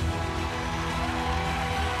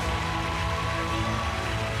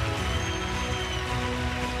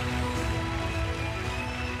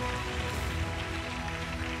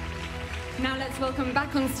 Now let's welcome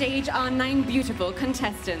back on stage our 9 beautiful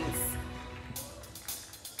contestants.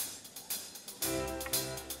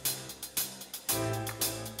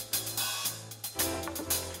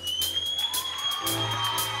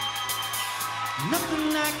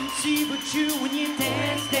 Nothing I can see but you when you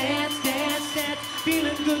dance, dance, dance, dance.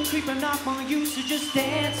 Feeling good creeping up on you, so just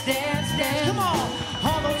dance, dance, dance. Come on,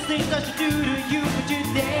 all those things I should do to you, but you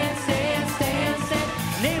dance, dance, dance,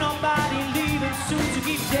 dance. And ain't nobody leaving soon, so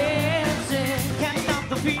keep dancing. Can't stop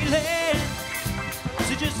the feeling,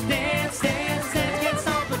 so just dance, dance, dance. Can't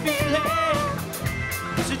stop the feeling,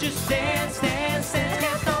 so just dance, dance, dance.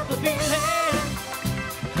 Can't stop the feeling,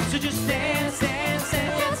 so just dance, dance,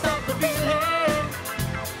 dance. Can't stop the feeling,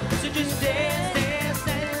 so just dance, dance,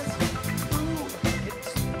 dance. Ooh,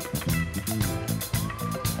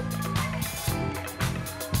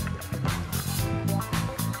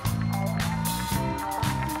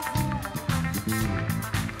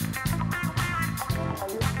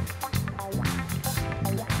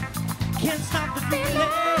 can't stop the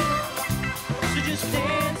feeling, so just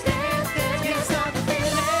dance, dance, dance. Can't stop the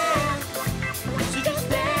feeling, so just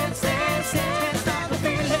dance, dance, dance. Can't stop the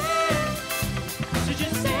feeling, so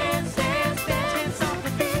just dance, dance, dance. Can't stop the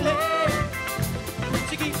feeling,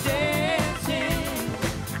 so keep dancing.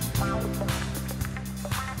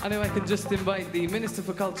 And if I can just invite the Minister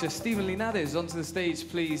for Culture, Stephen Linares, onto the stage,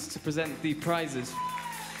 please, to present the prizes.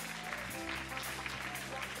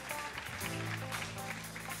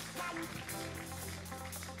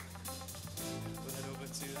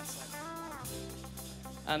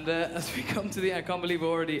 And as we come to the end, I can't believe we're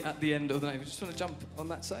already at the end of the night. We just want to jump on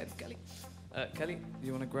that side, Kelly. Kelly, do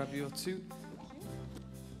you want to grab your 2?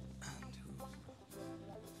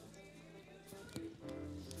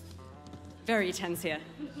 Very tense here.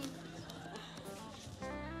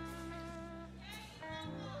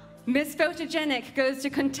 Miss Photogenic goes to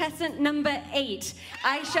contestant number 8,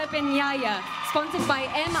 Aisha bin Yahya, sponsored by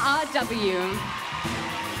MRW.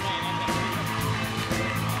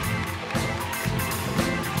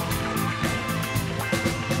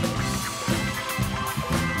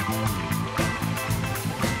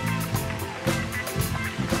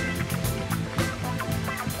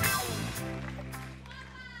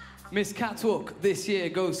 Miss Catwalk this year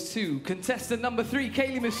goes to contestant number 3,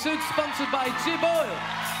 Kayley Mifsud, sponsored by Jib Oil.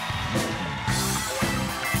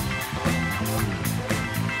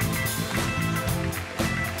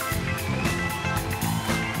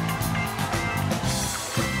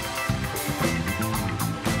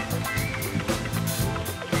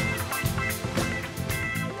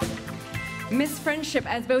 Miss Friendship,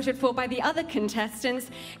 as voted for by the other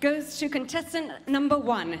contestants, goes to contestant number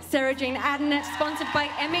 1, Sarah Jane Adnet, sponsored by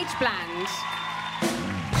MH Bland.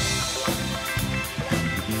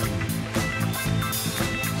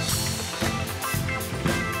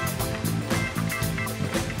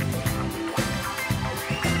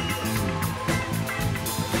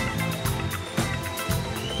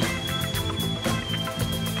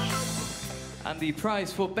 And the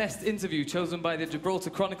prize for Best Interview, chosen by the Gibraltar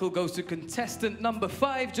Chronicle, goes to contestant number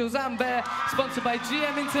 5, Josanne Bear, sponsored by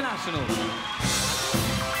GM International.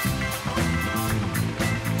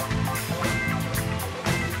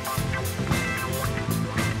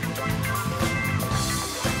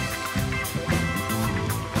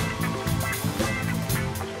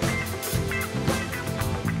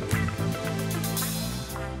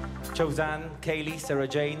 Josanne, Kayley, Sarah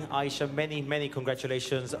Jane, Aisha, many, many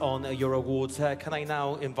congratulations on your awards. Can I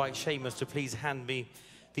now invite Seamus to please hand me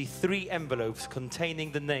the 3 envelopes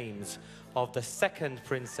containing the names of the second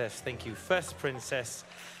princess, thank you, first princess,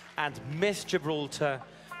 and Miss Gibraltar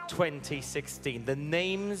 2016. The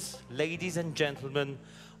names, ladies and gentlemen,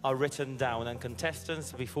 are written down. And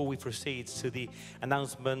contestants, before we proceed to the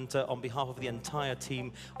announcement on behalf of the entire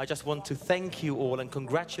team, I just want to thank you all and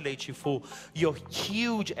congratulate you for your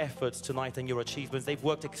huge efforts tonight and your achievements. They've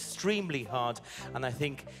worked extremely hard, and I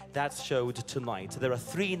think that showed tonight. There are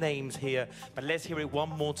 3 names here, but let's hear it one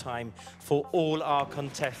more time for all our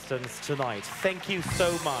contestants tonight. Thank you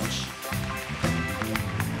so much.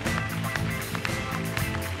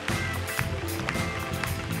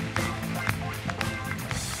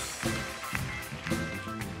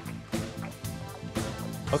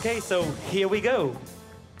 Okay, so here we go.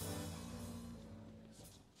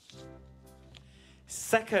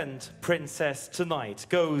 Second princess tonight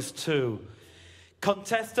goes to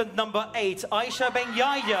contestant number 8, Aisha Ben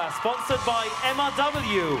Yahya, sponsored by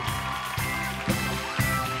MRW.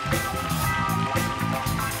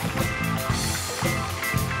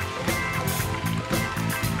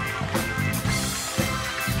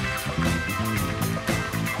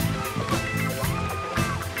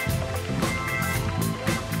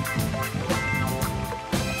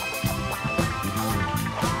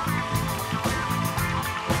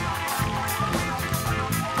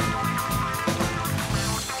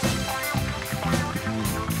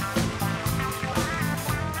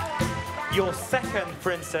 Your second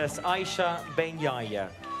princess, Aisha Ben Yahya.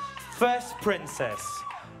 First princess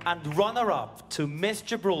and runner-up to Miss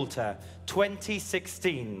Gibraltar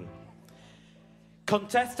 2016.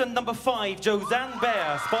 Contestant number 5, Josanne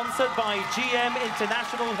Bear, sponsored by GM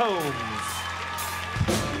International Homes.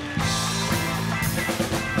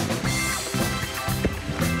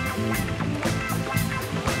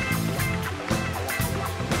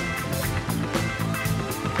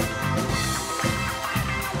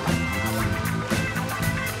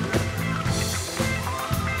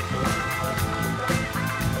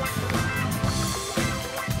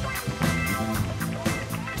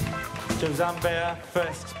 Josanne Bear,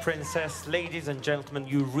 first princess. Ladies and gentlemen,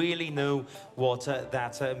 you really know what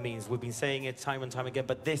that means. We've been saying it time and time again,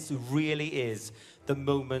 but this really is the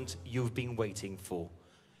moment you've been waiting for.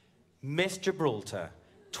 Miss Gibraltar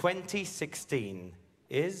 2016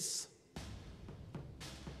 is...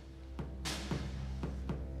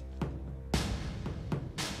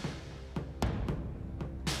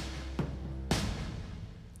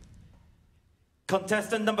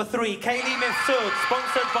 Contestant number 3, Kayley Mifsud,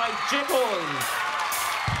 sponsored by Gibraltar.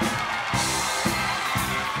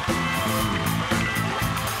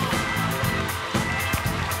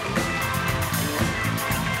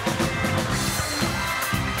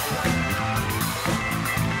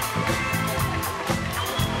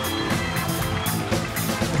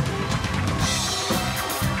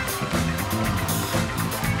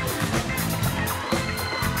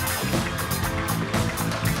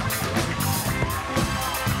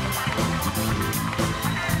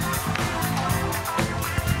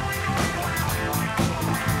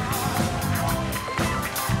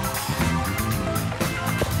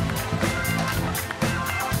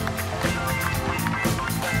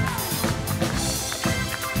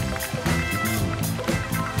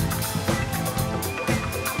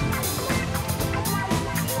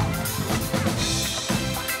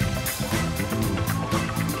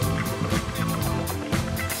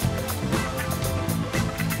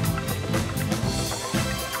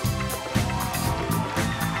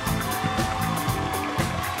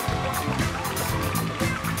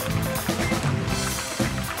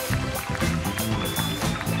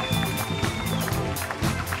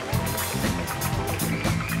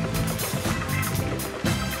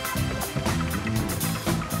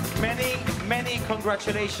 Many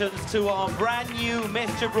congratulations to our brand new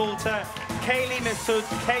Miss Gibraltar, Kayley Mifsud.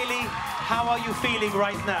 Kayley, how are you feeling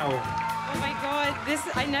right now? Oh my God,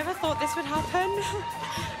 I never thought this would happen.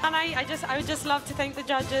 And I would just love to thank the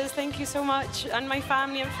judges. Thank you so much. And my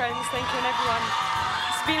family and friends, thank you, and everyone.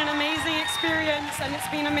 It's been an amazing experience, and it's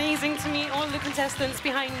been amazing to meet all the contestants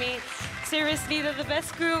behind me. Seriously, they're the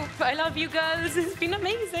best group. I love you girls. It's been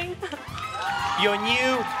amazing. Your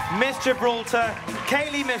new Miss Gibraltar,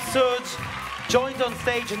 Kayley Mifsud, joined on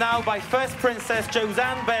stage now by first princess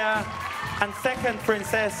Josanne Bear and second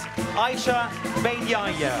princess Aisha Ben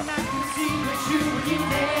Yahya.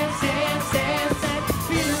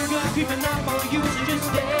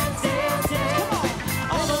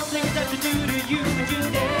 All those things that you do to you, you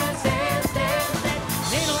dance, dance, dance,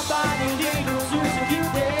 dance. Ain't nobody leaving, so keep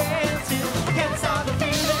dancing. Can't stop the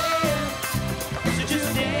feeling.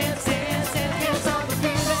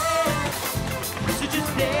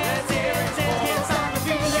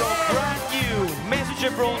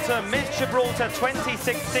 Gibraltar, Miss Gibraltar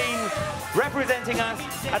 2016, representing us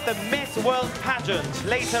at the Miss World pageant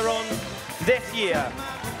later on this year.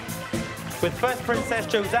 With first Princess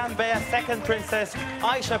Jozan Bear, second Princess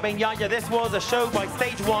Aisha Benyaya. This was a show by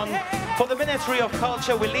Stage 1. For the Ministry of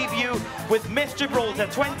Culture, we leave you with Miss Gibraltar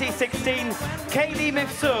 2016, Kayley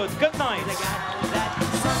Mifsud. Good night.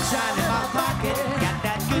 Sunshine in my pocket, got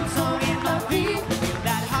that good song in my feet, feel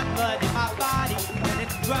that hot blood in my body when it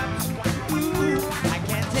drops. Ooh, I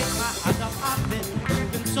can't take my eyes off it,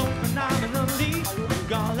 moving so phenomenally. You're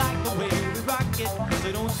gonna like the way we rock it,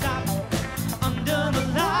 so don't stop. Under the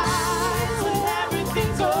lights when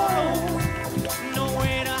everything's gold,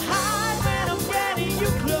 nowhere to hide when I'm getting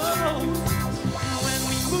you close. When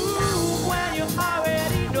we move, when you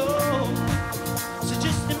already know, so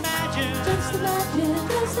just imagine.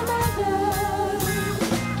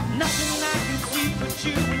 Nothing I can see but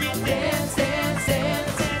you when you dance, dance,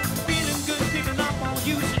 dance, dance. Feeling good, picking up on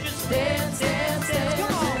you, so just dance, dance, dance.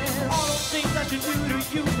 Come on, all those things I should do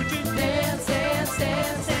to you, but you dance, dance,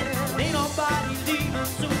 dance, dance. Ain't nobody leaving,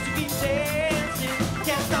 so you keep dancing.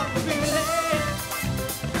 Can't stop the feeling,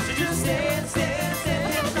 so just dance, dance,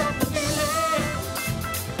 dance. Can't stop the feeling,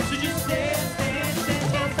 so just dance, dance,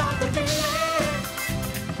 dance. Can't stop the feeling,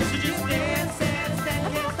 so just dance, dance, dance.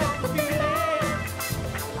 Can't stop the feeling,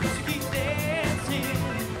 so keep dancing.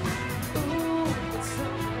 Ooh, it's so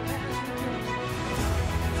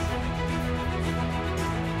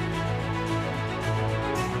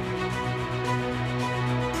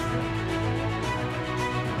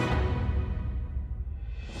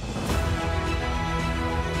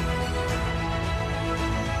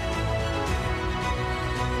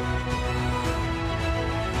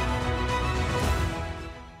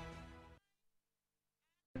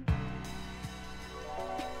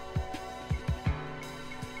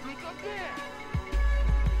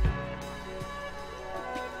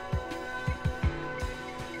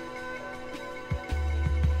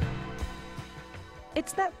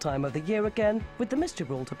It's that time of the year again, with the Miss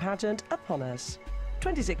Gibraltar pageant upon us.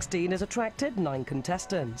 2016 has attracted 9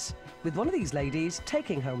 contestants, with one of these ladies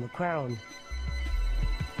taking home the crown.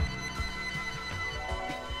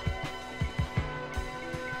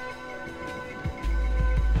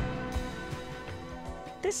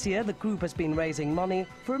 This year, the group has been raising money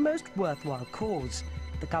for a most worthwhile cause,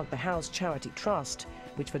 the Kalpe House Charity Trust,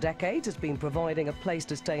 which for decades has been providing a place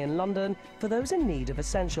to stay in London for those in need of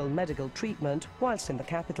essential medical treatment whilst in the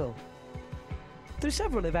capital. Through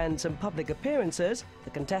several events and public appearances, the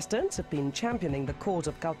contestants have been championing the cause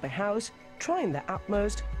of Kalpe House, trying their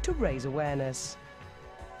utmost to raise awareness.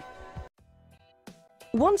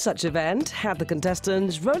 One such event had the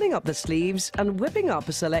contestants rolling up the sleeves and whipping up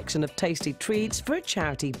a selection of tasty treats for a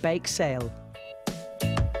charity bake sale.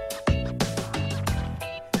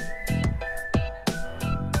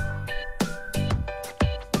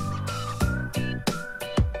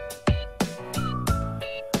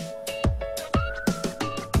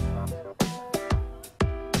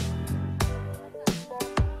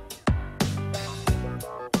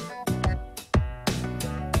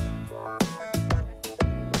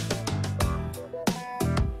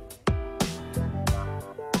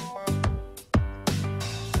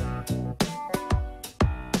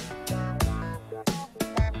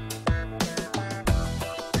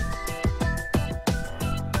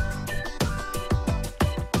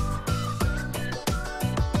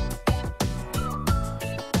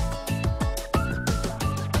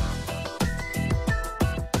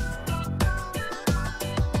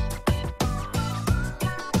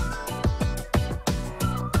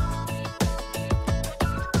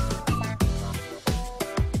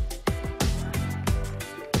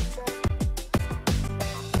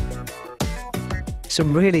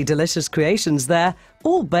 Some really delicious creations there,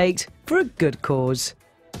 all baked for a good cause.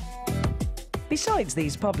 Besides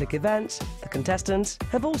these public events, the contestants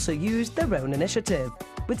have also used their own initiative,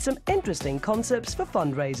 with some interesting concepts for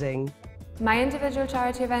fundraising. My individual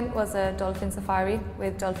charity event was a dolphin safari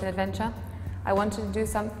with Dolphin Adventure. I wanted to do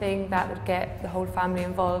something that would get the whole family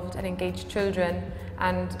involved and engage children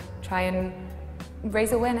and try and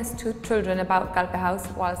raise awareness to children about Kalpe House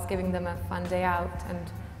whilst giving them a fun day out and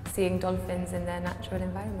seeing dolphins in their natural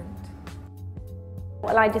environment.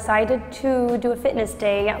 Well, I decided to do a fitness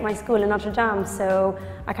day at my school in Notre Dame, so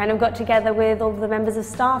I kind of got together with all the members of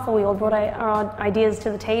staff and we all brought our ideas to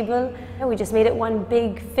the table. We just made it one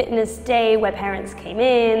big fitness day where parents came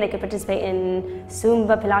in, they could participate in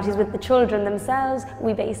Zumba, Pilates with the children themselves.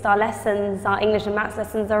 We based our lessons, our English and maths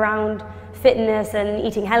lessons around fitness and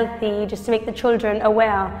eating healthy, just to make the children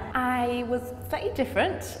aware. I I was very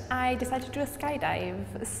different. I decided to do a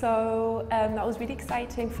skydive, so that was really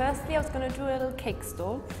exciting. Firstly, I was going to do a little cake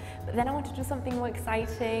stall, but then I wanted to do something more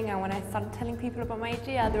exciting, and when I started telling people about my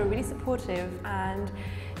idea, they were really supportive, and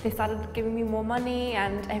they started giving me more money,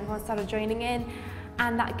 and everyone started joining in.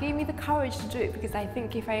 And that gave me the courage to do it, because I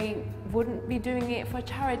think if I wouldn't be doing it for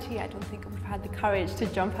charity, I don't think I would have had the courage to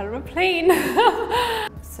jump out of a plane.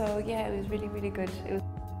 So yeah, it was really, really good.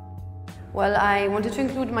 Well, I wanted to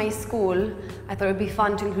include my school. I thought it would be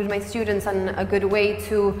fun to include my students, and a good way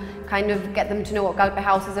to kind of get them to know what Galpe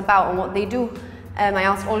House is about and what they do. I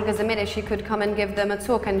asked Olga Zamit if she could come and give them a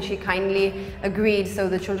talk, and she kindly agreed, so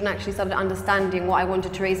the children actually started understanding what I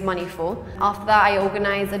wanted to raise money for. After that, I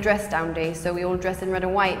organised a dress down day, so we all dressed in red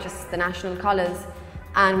and white, just the national colours,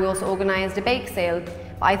 and we also organised a bake sale.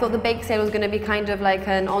 But I thought the bake sale was going to be kind of like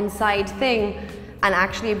an on-site thing, and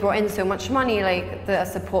actually it brought in so much money. Like, the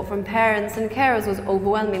support from parents and carers was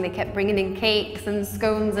overwhelming. They kept bringing in cakes and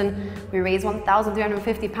scones, and we raised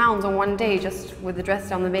 £1,350 on one day just with the dress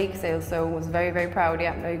down the bake sale, so I was very, very proud,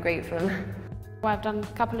 yeah, very grateful. Well, I've done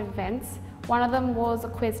a couple of events. One of them was a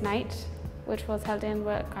quiz night, which was held in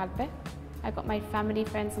Galpe. I got my family,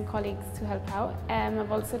 friends and colleagues to help out.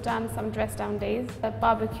 I've also done some dress down days, a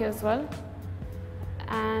barbecue as well,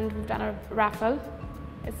 and we've done a raffle.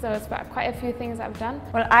 So it's quite a few things I've done.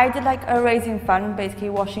 Well, I did like a raising fund,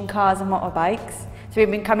 basically washing cars and motorbikes. So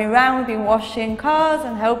we've been coming around, we've been washing cars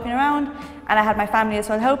and helping around, and I had my family as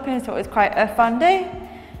well helping, so it was quite a fun day,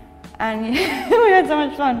 and we had so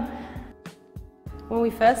much fun. When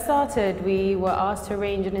we first started, we were asked to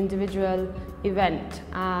arrange an individual event,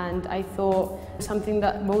 and I thought something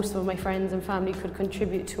that most of my friends and family could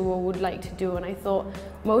contribute to or would like to do, and I thought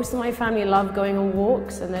most of my family love going on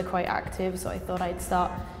walks and they're quite active, so I thought I'd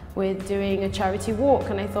start with doing a charity walk,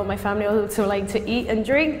 and I thought my family also like to eat and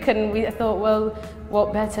drink, and I thought, well,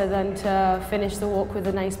 what better than to finish the walk with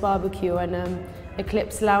a nice barbecue, and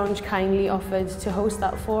Eclipse Lounge kindly offered to host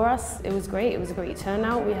that for us. It was great, it was a great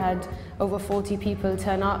turnout. We had over 40 people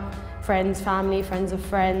turn up, friends, family, friends of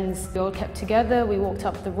friends. We all kept together, we walked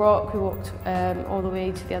up the rock, we walked all the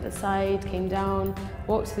way to the other side, came down,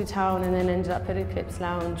 walked through town, and then ended up at Eclipse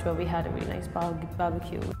Lounge where we had a really nice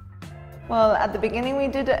barbecue. Well, at the beginning we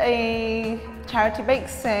did a charity bake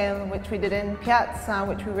sale, which we did in Piazza,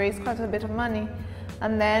 which we raised quite a bit of money.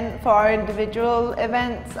 And then for our individual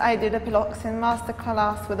events, I did a piloxing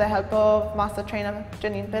masterclass with the help of master trainer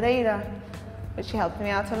Janine Pereira, which helped me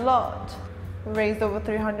out a lot. We raised over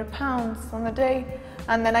 £300 on the day.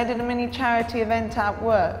 And then I did a mini charity event at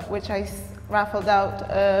work, which I raffled out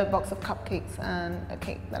a box of cupcakes and a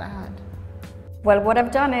cake that I had. Well, what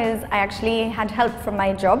I've done is I actually had help from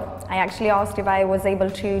my job. I actually asked if I was able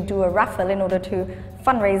to do a raffle in order to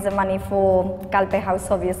fundraise the money for Galpe House,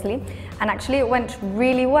 obviously. And actually it went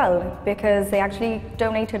really well because they actually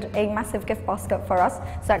donated a massive gift basket for us.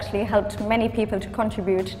 So actually helped many people to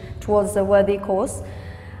contribute towards a worthy cause.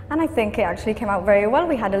 And I think it actually came out very well.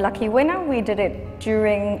 We had a lucky winner. We did it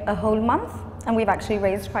during a whole month, and we've actually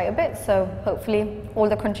raised quite a bit. So hopefully all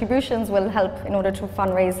the contributions will help in order to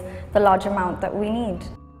fundraise the large amount that we need.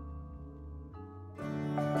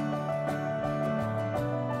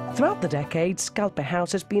 Throughout the decades, Galpe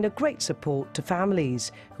House has been a great support to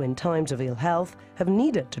families who in times of ill health have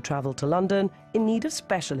needed to travel to London in need of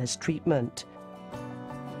specialist treatment.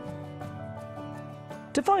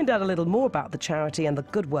 To find out a little more about the charity and the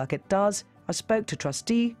good work it does, I spoke to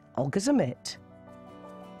trustee Olga Zamit.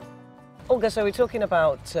 Olga, so we're talking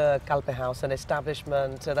about Galpe House, an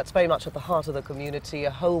establishment that's very much at the heart of the community,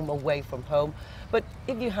 a home away from home. But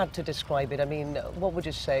if you had to describe it, I mean, what would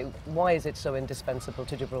you say? Why is it so indispensable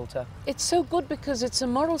to Gibraltar? It's so good because it's a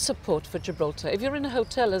moral support for Gibraltar. If you're in a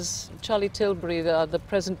hotel, as Charlie Tilbury, the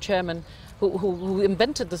present chairman, who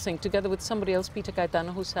invented the thing together with somebody else, Peter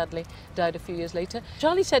Gaetano, who sadly died a few years later.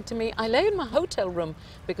 Charlie said to me, I lay in my hotel room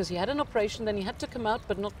because he had an operation, then he had to come out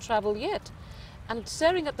but not travel yet. And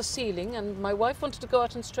staring at the ceiling, and my wife wanted to go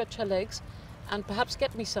out and stretch her legs and perhaps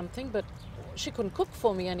get me something, but she couldn't cook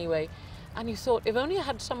for me anyway. And you thought, if only I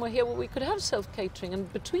had somewhere here where we could have self-catering,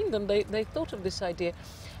 and between them they thought of this idea.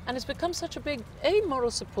 And it's become such a big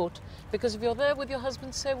moral support, because if you're there with your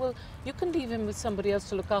husband, say, well, you can leave him with somebody else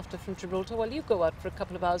to look after from Gibraltar while you go out for a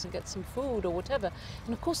couple of hours and get some food or whatever.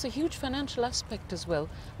 And of course, a huge financial aspect as well.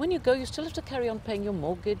 When you go, you still have to carry on paying your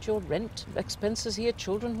mortgage, your rent, expenses here,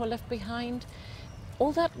 children who are left behind.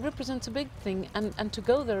 All that represents a big thing, and to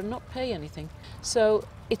go there and not pay anything. So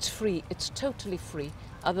it's free, it's totally free,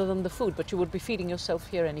 other than the food, but you would be feeding yourself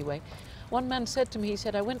here anyway. One man said to me, he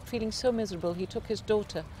said, I went feeling so miserable, he took his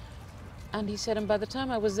daughter, and he said, and by the time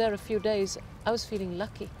I was there a few days, I was feeling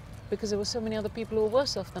lucky. because there were so many other people who were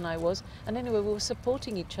worse off than I was. And anyway, we were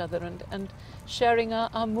supporting each other and sharing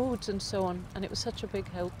our moods and so on. And it was such a big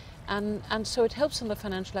help. And so it helps on the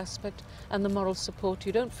financial aspect and the moral support.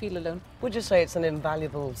 You don't feel alone. Would you say it's an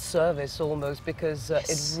invaluable service almost, because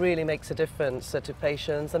Yes. it really makes a difference to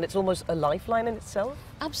patients, and it's almost a lifeline in itself?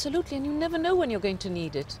 Absolutely, and you never know when you're going to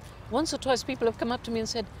need it. Once or twice people have come up to me and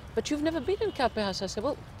said, but you've never been in Calpe House. I said,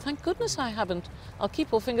 well, thank goodness I haven't. I'll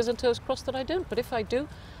keep all fingers and toes crossed that I don't, but if I do,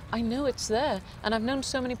 I know it's there. And I've known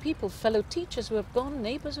so many people, fellow teachers who have gone,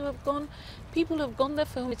 neighbours who have gone, people who have gone there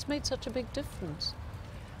for whom it's made such a big difference.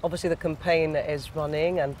 Obviously the campaign is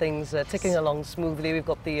running and things are ticking along smoothly. We've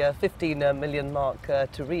got the 15 million mark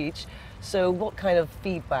to reach. So what kind of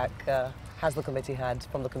feedback has the committee had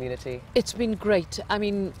from the community? It's been great. I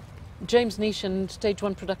mean, James Niche and Stage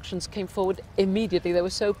 1 Productions came forward immediately. They were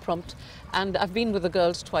so prompt. And I've been with the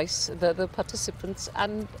girls twice, the participants,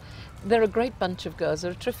 and they're a great bunch of girls.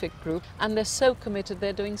 They're a terrific group. And they're so committed.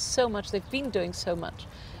 They're doing so much. They've been doing so much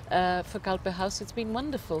for Calpe House. It's been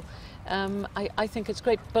wonderful. I think it's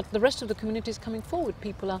great, but the rest of the community is coming forward.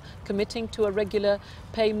 People are committing to a regular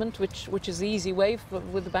payment, which is the easy way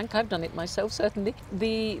with the bank. I've done it myself, certainly.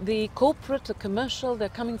 The corporate, the commercial, they're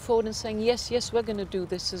coming forward and saying, yes, we're going to do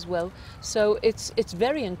this as well. So it's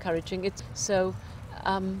very encouraging.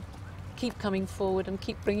 Keep coming forward and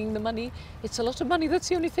keep bringing the money. It's a lot of money. That's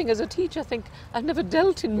the only thing. As a teacher, I think I've never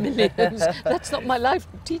dealt in millions. That's not my life.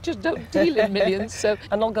 Teachers don't deal in millions. So.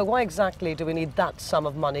 And Olga, why exactly do we need that sum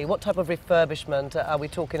of money? What type of refurbishment are we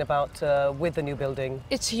talking about with the new building?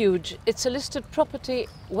 It's huge. It's a listed property.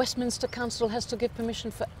 Westminster Council has to give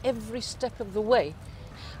permission for every step of the way.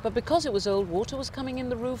 But because it was old, water was coming in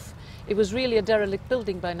the roof. It was really a derelict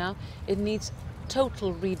building by now. It needs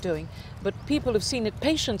total redoing, but people have seen it,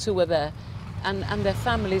 patients who were there and their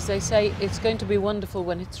families, they say it's going to be wonderful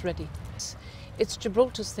when it's ready. It's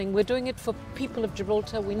Gibraltar's thing. We're doing it for people of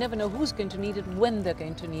Gibraltar. We never know who's going to need it, when they're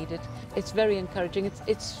going to need it. It's very encouraging.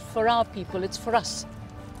 It's for our people. It's for us.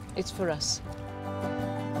 It's for us.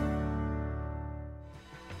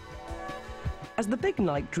 As the big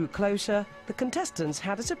night drew closer, the contestants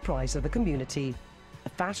had a surprise of the community. A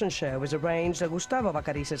fashion show was arranged at Gustavo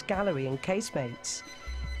Vacaris's gallery in Casemates.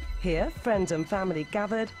 Here, friends and family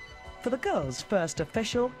gathered for the girls' first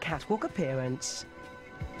official catwalk appearance.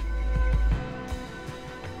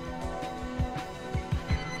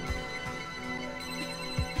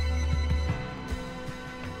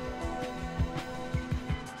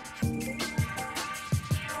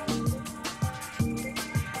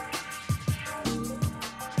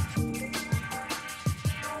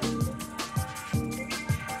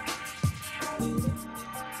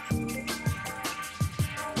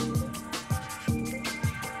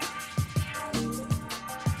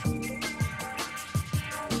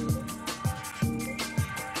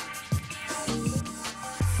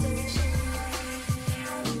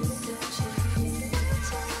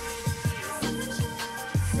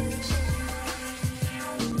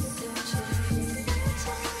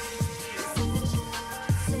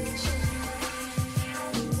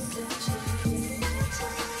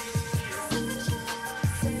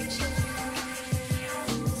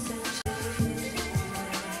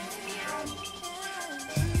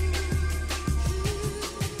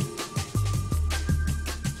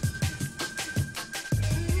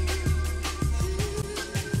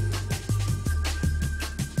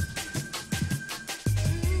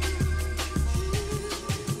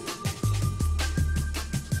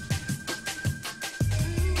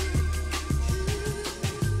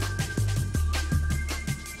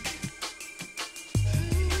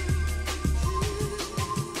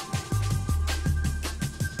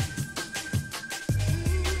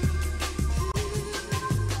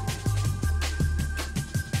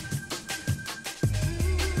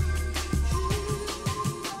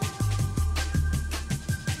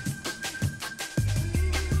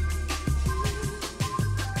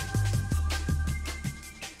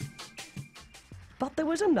 But there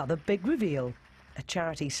was another big reveal, a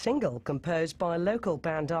charity single composed by a local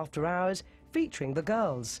band After Hours featuring the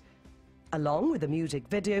girls, along with a music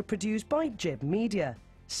video produced by Gib Media,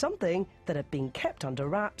 something that had been kept under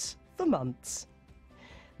wraps for months.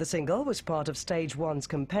 The single was part of Stage 1's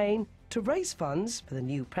campaign to raise funds for the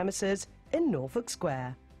new premises in Norfolk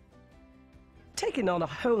Square. Taking on a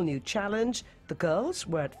whole new challenge, the girls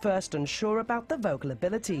were at first unsure about their vocal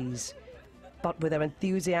abilities. But with their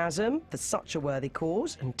enthusiasm for such a worthy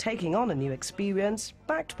cause and taking on a new experience,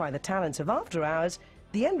 backed by the talents of After Hours,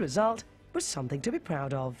 the end result was something to be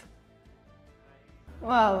proud of.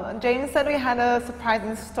 Well, James said we had a surprise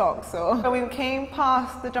in stock, so when we came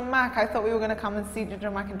past the Dramac, I thought we were going to come and see the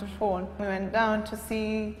Dramac in Tyrone. We went down to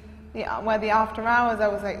see where the after hours, I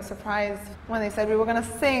was like surprised when they said we were going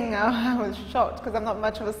to sing. I was shocked because I'm not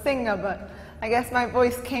much of a singer, but I guess my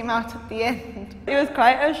voice came out at the end. It was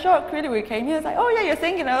quite a shock really. We came here, it's like, oh yeah, you're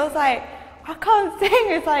singing. I was like, I can't sing.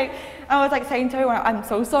 It's like, I was like saying to everyone, I'm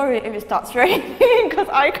so sorry if it starts raining because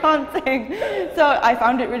I can't sing. So I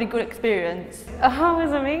found it really good experience. Oh, it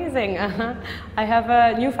was amazing. I have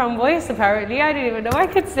a newfound voice apparently. I didn't even know I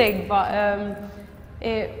could sing, but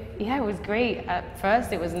yeah, it was great. At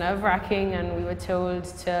first it was nerve-wracking and we were told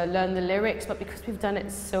to learn the lyrics, but because we've done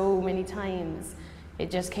it so many times, it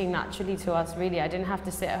just came naturally to us, really. I didn't have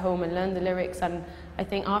to sit at home and learn the lyrics, and I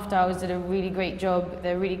think After Hours did a really great job.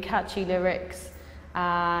 They're really catchy lyrics,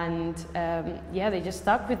 and yeah, they just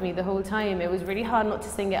stuck with me the whole time. It was really hard not to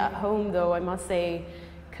sing it at home, though, I must say,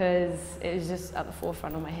 because it was just at the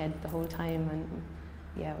forefront of my head the whole time, and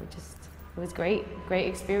yeah, it was great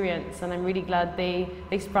experience, and I'm really glad they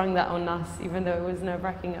sprung that on us, even though it was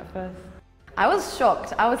nerve-wracking at first. I was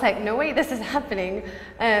shocked. I was like, no way, this is happening.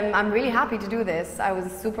 I'm really happy to do this. I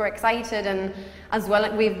was super excited, and as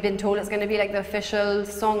well, we've been told it's going to be like the official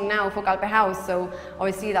song now for Galway House, so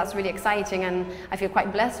obviously that's really exciting, and I feel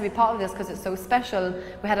quite blessed to be part of this because it's so special.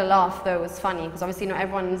 We had a laugh, though. It was funny because obviously not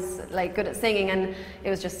everyone's like good at singing, and it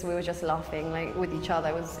was just, we were just laughing like with each other.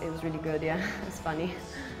 It was really good, yeah. It was funny.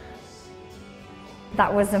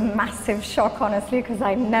 That was a massive shock, honestly, because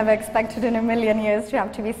I never expected in a million years to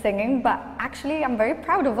have to be singing. But actually, I'm very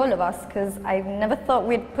proud of all of us, because I never thought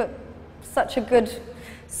we'd put such a good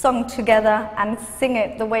song together and sing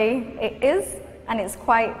it the way it is. And it's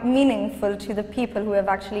quite meaningful to the people who have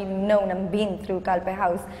actually known and been through Galway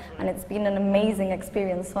House. And it's been an amazing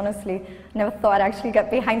experience, honestly. Never thought I'd actually get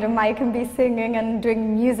behind a mic and be singing and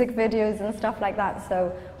doing music videos and stuff like that.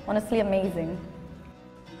 So honestly, amazing.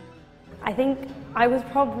 I think I was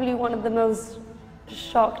probably one of the most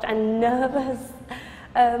shocked and nervous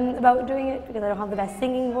about doing it because I don't have the best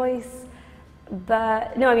singing voice.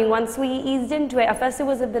 But no, I mean, once we eased into it, at first it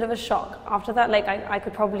was a bit of a shock. After that, like, I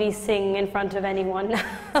could probably sing in front of anyone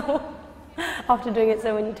now after doing it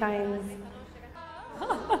so many times.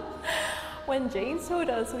 When James told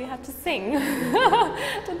us we had to sing,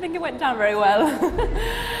 I don't think it went down very well.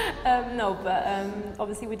 No, but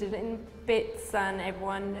obviously we did it in bits and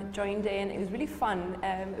everyone joined in. It was really fun.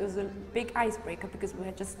 It was a big icebreaker because we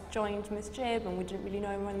had just joined Miss Jib and we didn't really know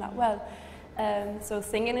everyone that well. So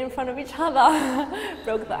singing in front of each other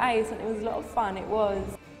broke the ice, and it was a lot of fun. It was.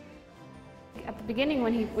 At the beginning,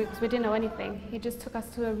 when we didn't know anything, he just took us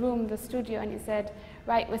to a room, the studio, and he said,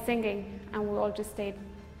 right, we're singing, and we all just stayed.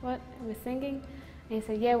 What? We're singing? And he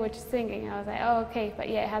said, yeah, we're just singing. And I was like, oh, okay. But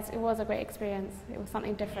yeah, it was a great experience. It was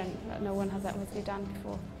something different that no one has obviously done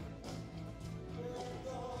before.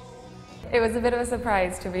 It was a bit of a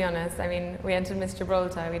surprise, to be honest. I mean, we entered Miss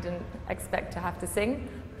Gibraltar. We didn't expect to have to sing,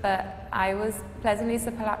 but I was pleasantly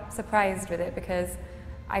surprised with it because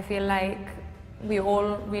I feel like we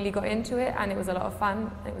all really got into it and it was a lot of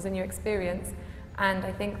fun. It was a new experience. And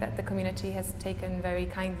I think that the community has taken very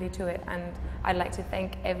kindly to it, and I'd like to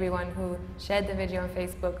thank everyone who shared the video on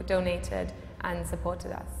Facebook, donated and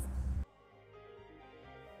supported us.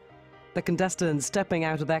 The contestants stepping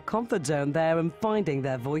out of their comfort zone there and finding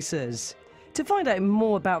their voices. To find out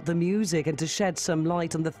more about the music and to shed some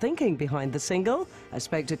light on the thinking behind the single, I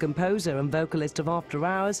spoke to composer and vocalist of After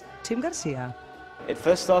Hours, Tim Garcia. It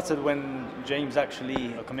first started when James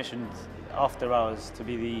actually commissioned After Hours to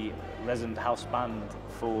be the resident house band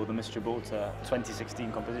for the Miss Gibraltar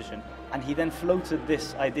 2016 competition. And he then floated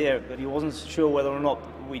this idea that he wasn't sure whether or not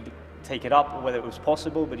we'd take it up or whether it was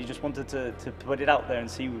possible, but he just wanted to put it out there and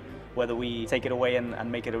see whether we take it away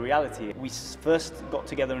and make it a reality. We first got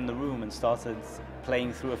together in the room and started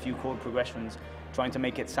playing through a few chord progressions, trying to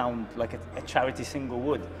make it sound like a charity single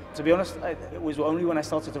would. To be honest, it was only when I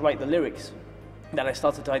started to write the lyrics that I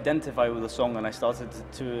started to identify with the song, and I started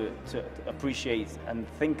to appreciate and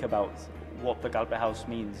think about what the Galway House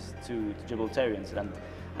means to Gibraltarians. And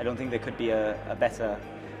I don't think there could be a better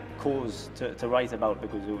cause to write about,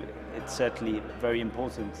 because it's certainly very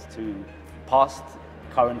important to past,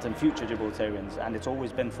 current and future Gibraltarians, and it's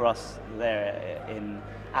always been for us there in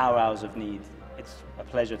our hours of need. It's a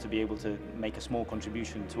pleasure to be able to make a small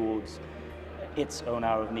contribution towards its own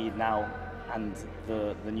hour of need now and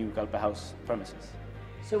the new Galway House premises.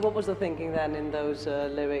 So what was the thinking then in those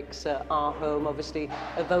lyrics, our home, obviously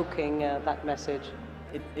evoking that message?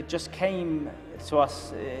 It just came to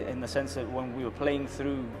us in the sense that when we were playing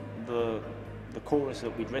through the chorus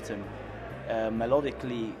that we'd written,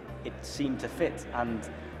 melodically it seemed to fit, and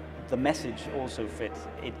the message also fit.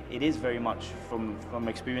 It is very much from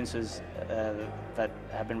experiences that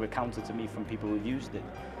have been recounted to me from people who've used it.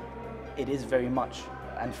 It is very much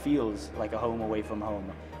and feels like a home away from home.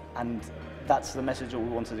 And that's the message that we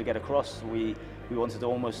wanted to get across. We wanted to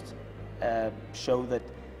almost show that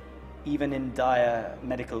even in dire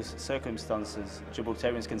medical circumstances,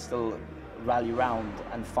 Gibraltarians can still rally round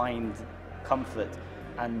and find comfort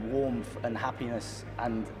and warmth and happiness,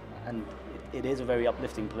 and it is a very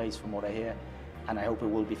uplifting place from what I hear, and I hope it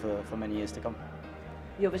will be for many years to come.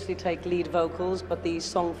 You obviously take lead vocals, but the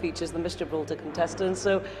song features the Miss Gibraltar contestants,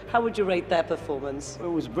 so how would you rate their performance?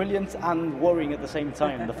 It was brilliant and worrying at the same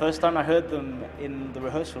time. The first time I heard them in the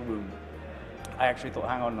rehearsal room, I actually thought,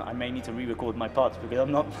 hang on, I may need to re-record my parts because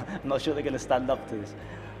I'm not sure they're going to stand up to this.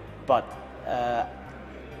 But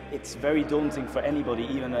it's very daunting for anybody,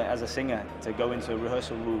 even as a singer, to go into a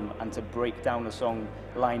rehearsal room and to break down a song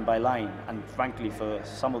line by line. And frankly, for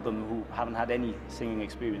some of them who haven't had any singing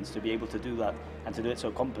experience, to be able to do that and to do it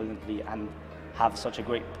so competently and have such a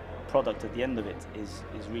great product at the end of it is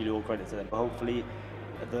really all credit to them. Hopefully,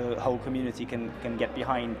 the whole community can get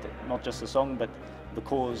behind not just the song, but the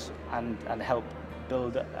cause and help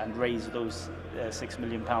build and raise those £6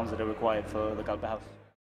 million that are required for the Galpa House.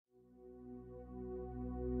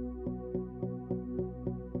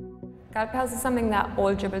 Galpa House is something that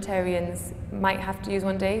all Gibraltarians might have to use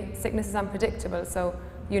one day. Sickness is unpredictable, so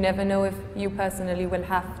you never know if you personally will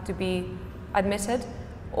have to be admitted,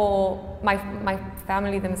 or my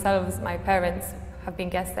family themselves, my parents have been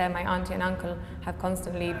guests there, my auntie and uncle have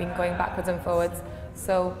constantly been going backwards and forwards.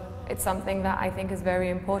 So it's something that I think is very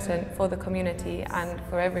important for the community and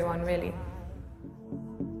for everyone, really.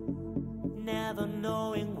 Never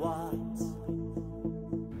knowing what.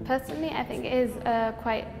 Personally, I think it is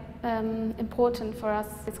quite important for us.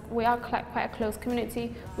 We are quite a close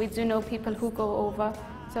community. We do know people who go over,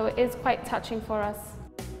 so it is quite touching for us.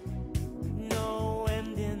 No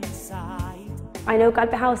end in sight. I know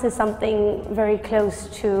Galpa House is something very close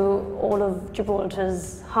to all of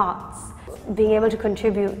Gibraltar's hearts. Being able to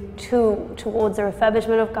contribute towards the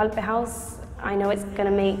refurbishment of Galpa House, I know it's going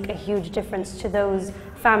to make a huge difference to those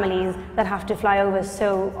families that have to fly over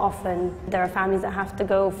so often. There are families that have to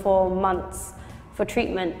go for months for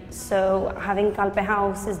treatment, so having Galpa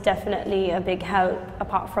House is definitely a big help,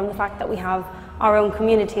 apart from the fact that we have our own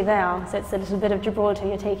community there, so it's a little bit of Gibraltar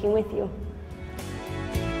you're taking with you.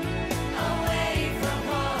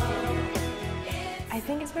 I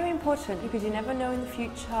think it's very important because you never know in the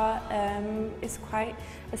future. It's quite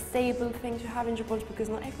a stable thing to have in Gibraltar because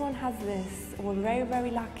not everyone has this. We're very,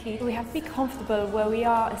 very lucky. We have to be comfortable where we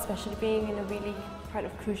are, especially being in a really kind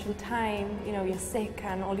of crucial time. You know, you're sick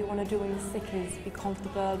and all you want to do when you're sick is be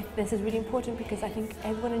comfortable. This is really important because I think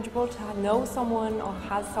everyone in Gibraltar knows someone or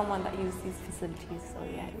has someone that uses these facilities. So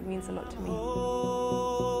yeah, it means a lot to me.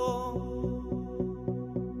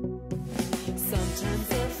 Sometimes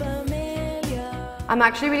they're familiar. I'm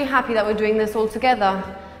actually really happy that we're doing this all together.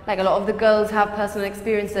 Like a lot of the girls have personal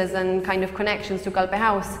experiences and kind of connections to Galpa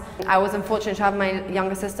House. I was unfortunate to have my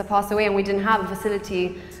younger sister pass away and we didn't have a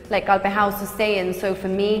facility like Galpa House to stay in. So for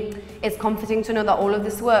me, it's comforting to know that all of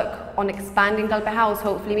this work on expanding Galpa House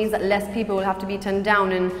hopefully means that less people will have to be turned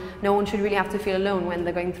down and no one should really have to feel alone when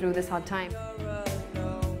they're going through this hard time.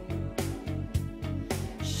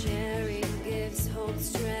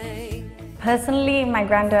 Personally, my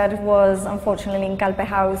granddad was unfortunately in Galpa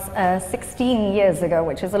House 16 years ago,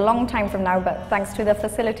 which is a long time from now, but thanks to the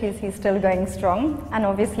facilities, he's still going strong. And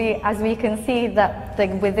obviously, as we can see, that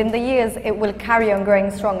within the years, it will carry on growing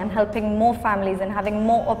strong and helping more families and having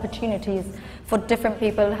more opportunities for different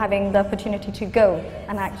people having the opportunity to go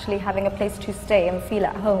and actually having a place to stay and feel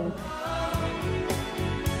at home.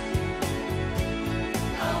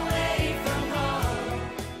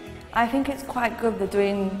 I think it's quite good they're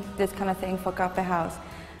doing this kind of thing for Galpa House,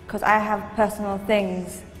 because I have personal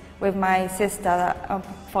things with my sister that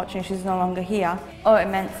unfortunately she's no longer here. Oh, it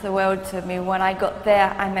meant the world to me. When I got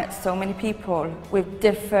there, I met so many people with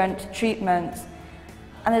different treatments,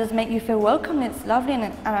 and they just make you feel welcome. It's lovely,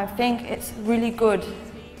 and I think it's really good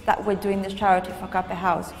that we're doing this charity for Galpa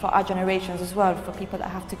House, for our generations as well, for people that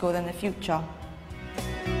have to go there in the future.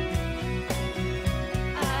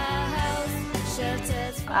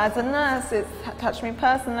 As a nurse, it's touched me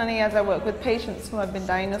personally as I work with patients who have been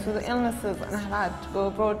diagnosed with illnesses and have had to go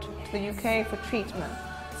abroad to the UK for treatment.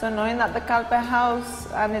 So knowing that the Galpa House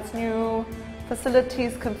and its new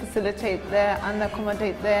facilities can facilitate their and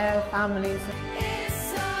accommodate their families.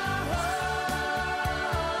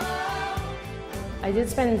 I did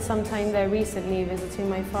spend some time there recently visiting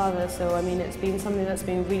my father, so I mean it's been something that's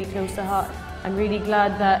been really close to heart. I'm really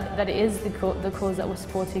glad that it is the cause that we're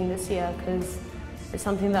supporting this year, because it's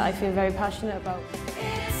something that I feel very passionate about.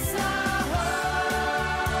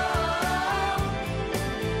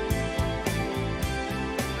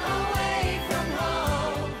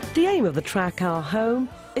 aim of the track Our Home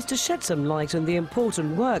is to shed some light on the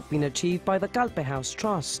important work being achieved by the Galpe House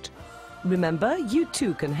Trust. Remember, you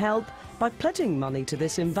too can help by pledging money to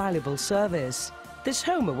this invaluable service, this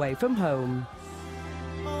home away from home.